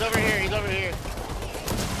careful. Yeah, he's over here, he's over here.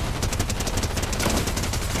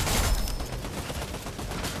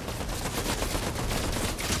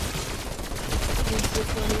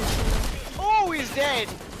 Oh, he's dead!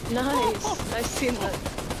 Nice. I seen that.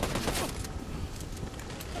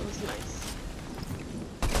 That was nice.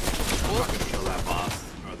 I'm not gonna kill that boss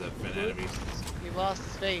or the fin enemies. He lost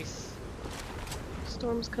his face.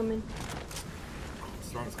 Storm's coming.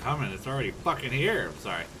 Storm's coming. It's already fucking here. I'm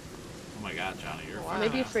sorry. Oh my god, Johnny, you're Wow.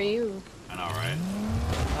 fucking Maybe for you. I know, right?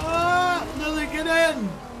 Ah, Lily, get in!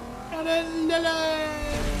 Get in, Lily!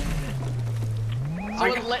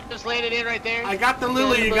 Someone just landed in right there. I got the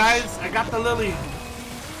Lily, you guys. I got the Lily.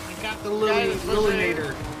 I got the Lily. Guys,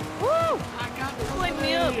 Lilinator. Woo! I got the Light Lily.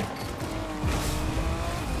 me up.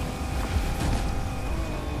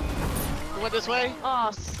 You went this way? Oh,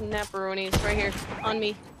 snapperoonies. Right here. On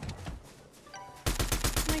me.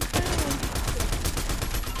 My crown.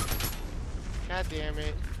 God damn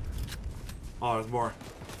it. Oh, there's more.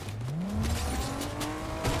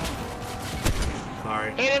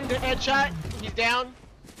 Sorry. Hit him, headshot. He's down.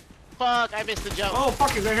 Fuck, I missed the jump. Oh,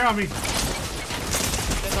 fuck, he's right here on me. There's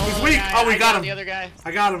a whole He's other weak. guy. Oh, we I got him. The other guy.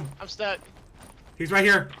 I got him. I'm stuck. He's right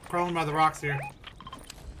here. Crawling by the rocks here.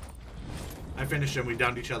 I finished him. We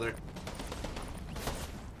downed each other.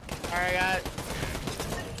 Alright, got it.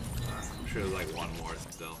 I'm sure there's like one more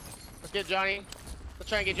still. Let's get Johnny. Let's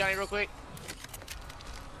try and get Johnny real quick.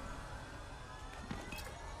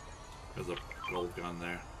 There's a gold gun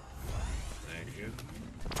there. Thank you.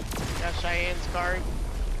 Got Cheyenne's card.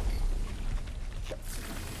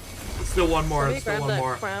 There's still one more. Somebody There's still grab one that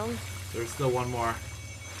more. crown. There's still one more.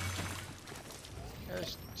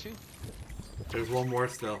 There's two. There's one more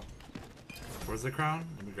still. Where's the crown?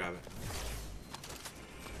 Let me grab it.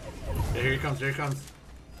 Yeah, here he comes. Here he comes.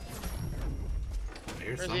 I hear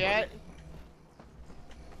Where's somebody. he at?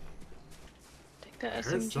 Take that I SMG.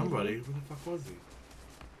 heard somebody. Where the fuck was he?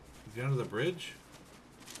 Is he under the bridge?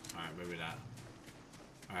 Alright, maybe not.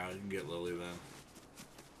 Alright, you can get Lily then.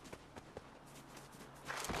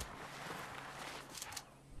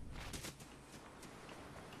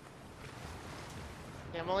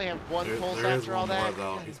 Yeah, I'm only have one pulse There is after all one more that.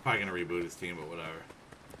 though. He's probably gonna reboot his team, but whatever.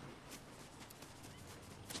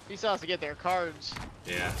 He still has to get their cards.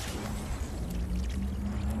 Yeah.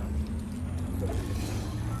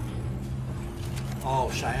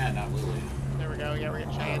 Oh, Cheyenne, not Lily. There we go. Yeah, we're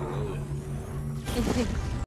getting Cheyenne. Lily.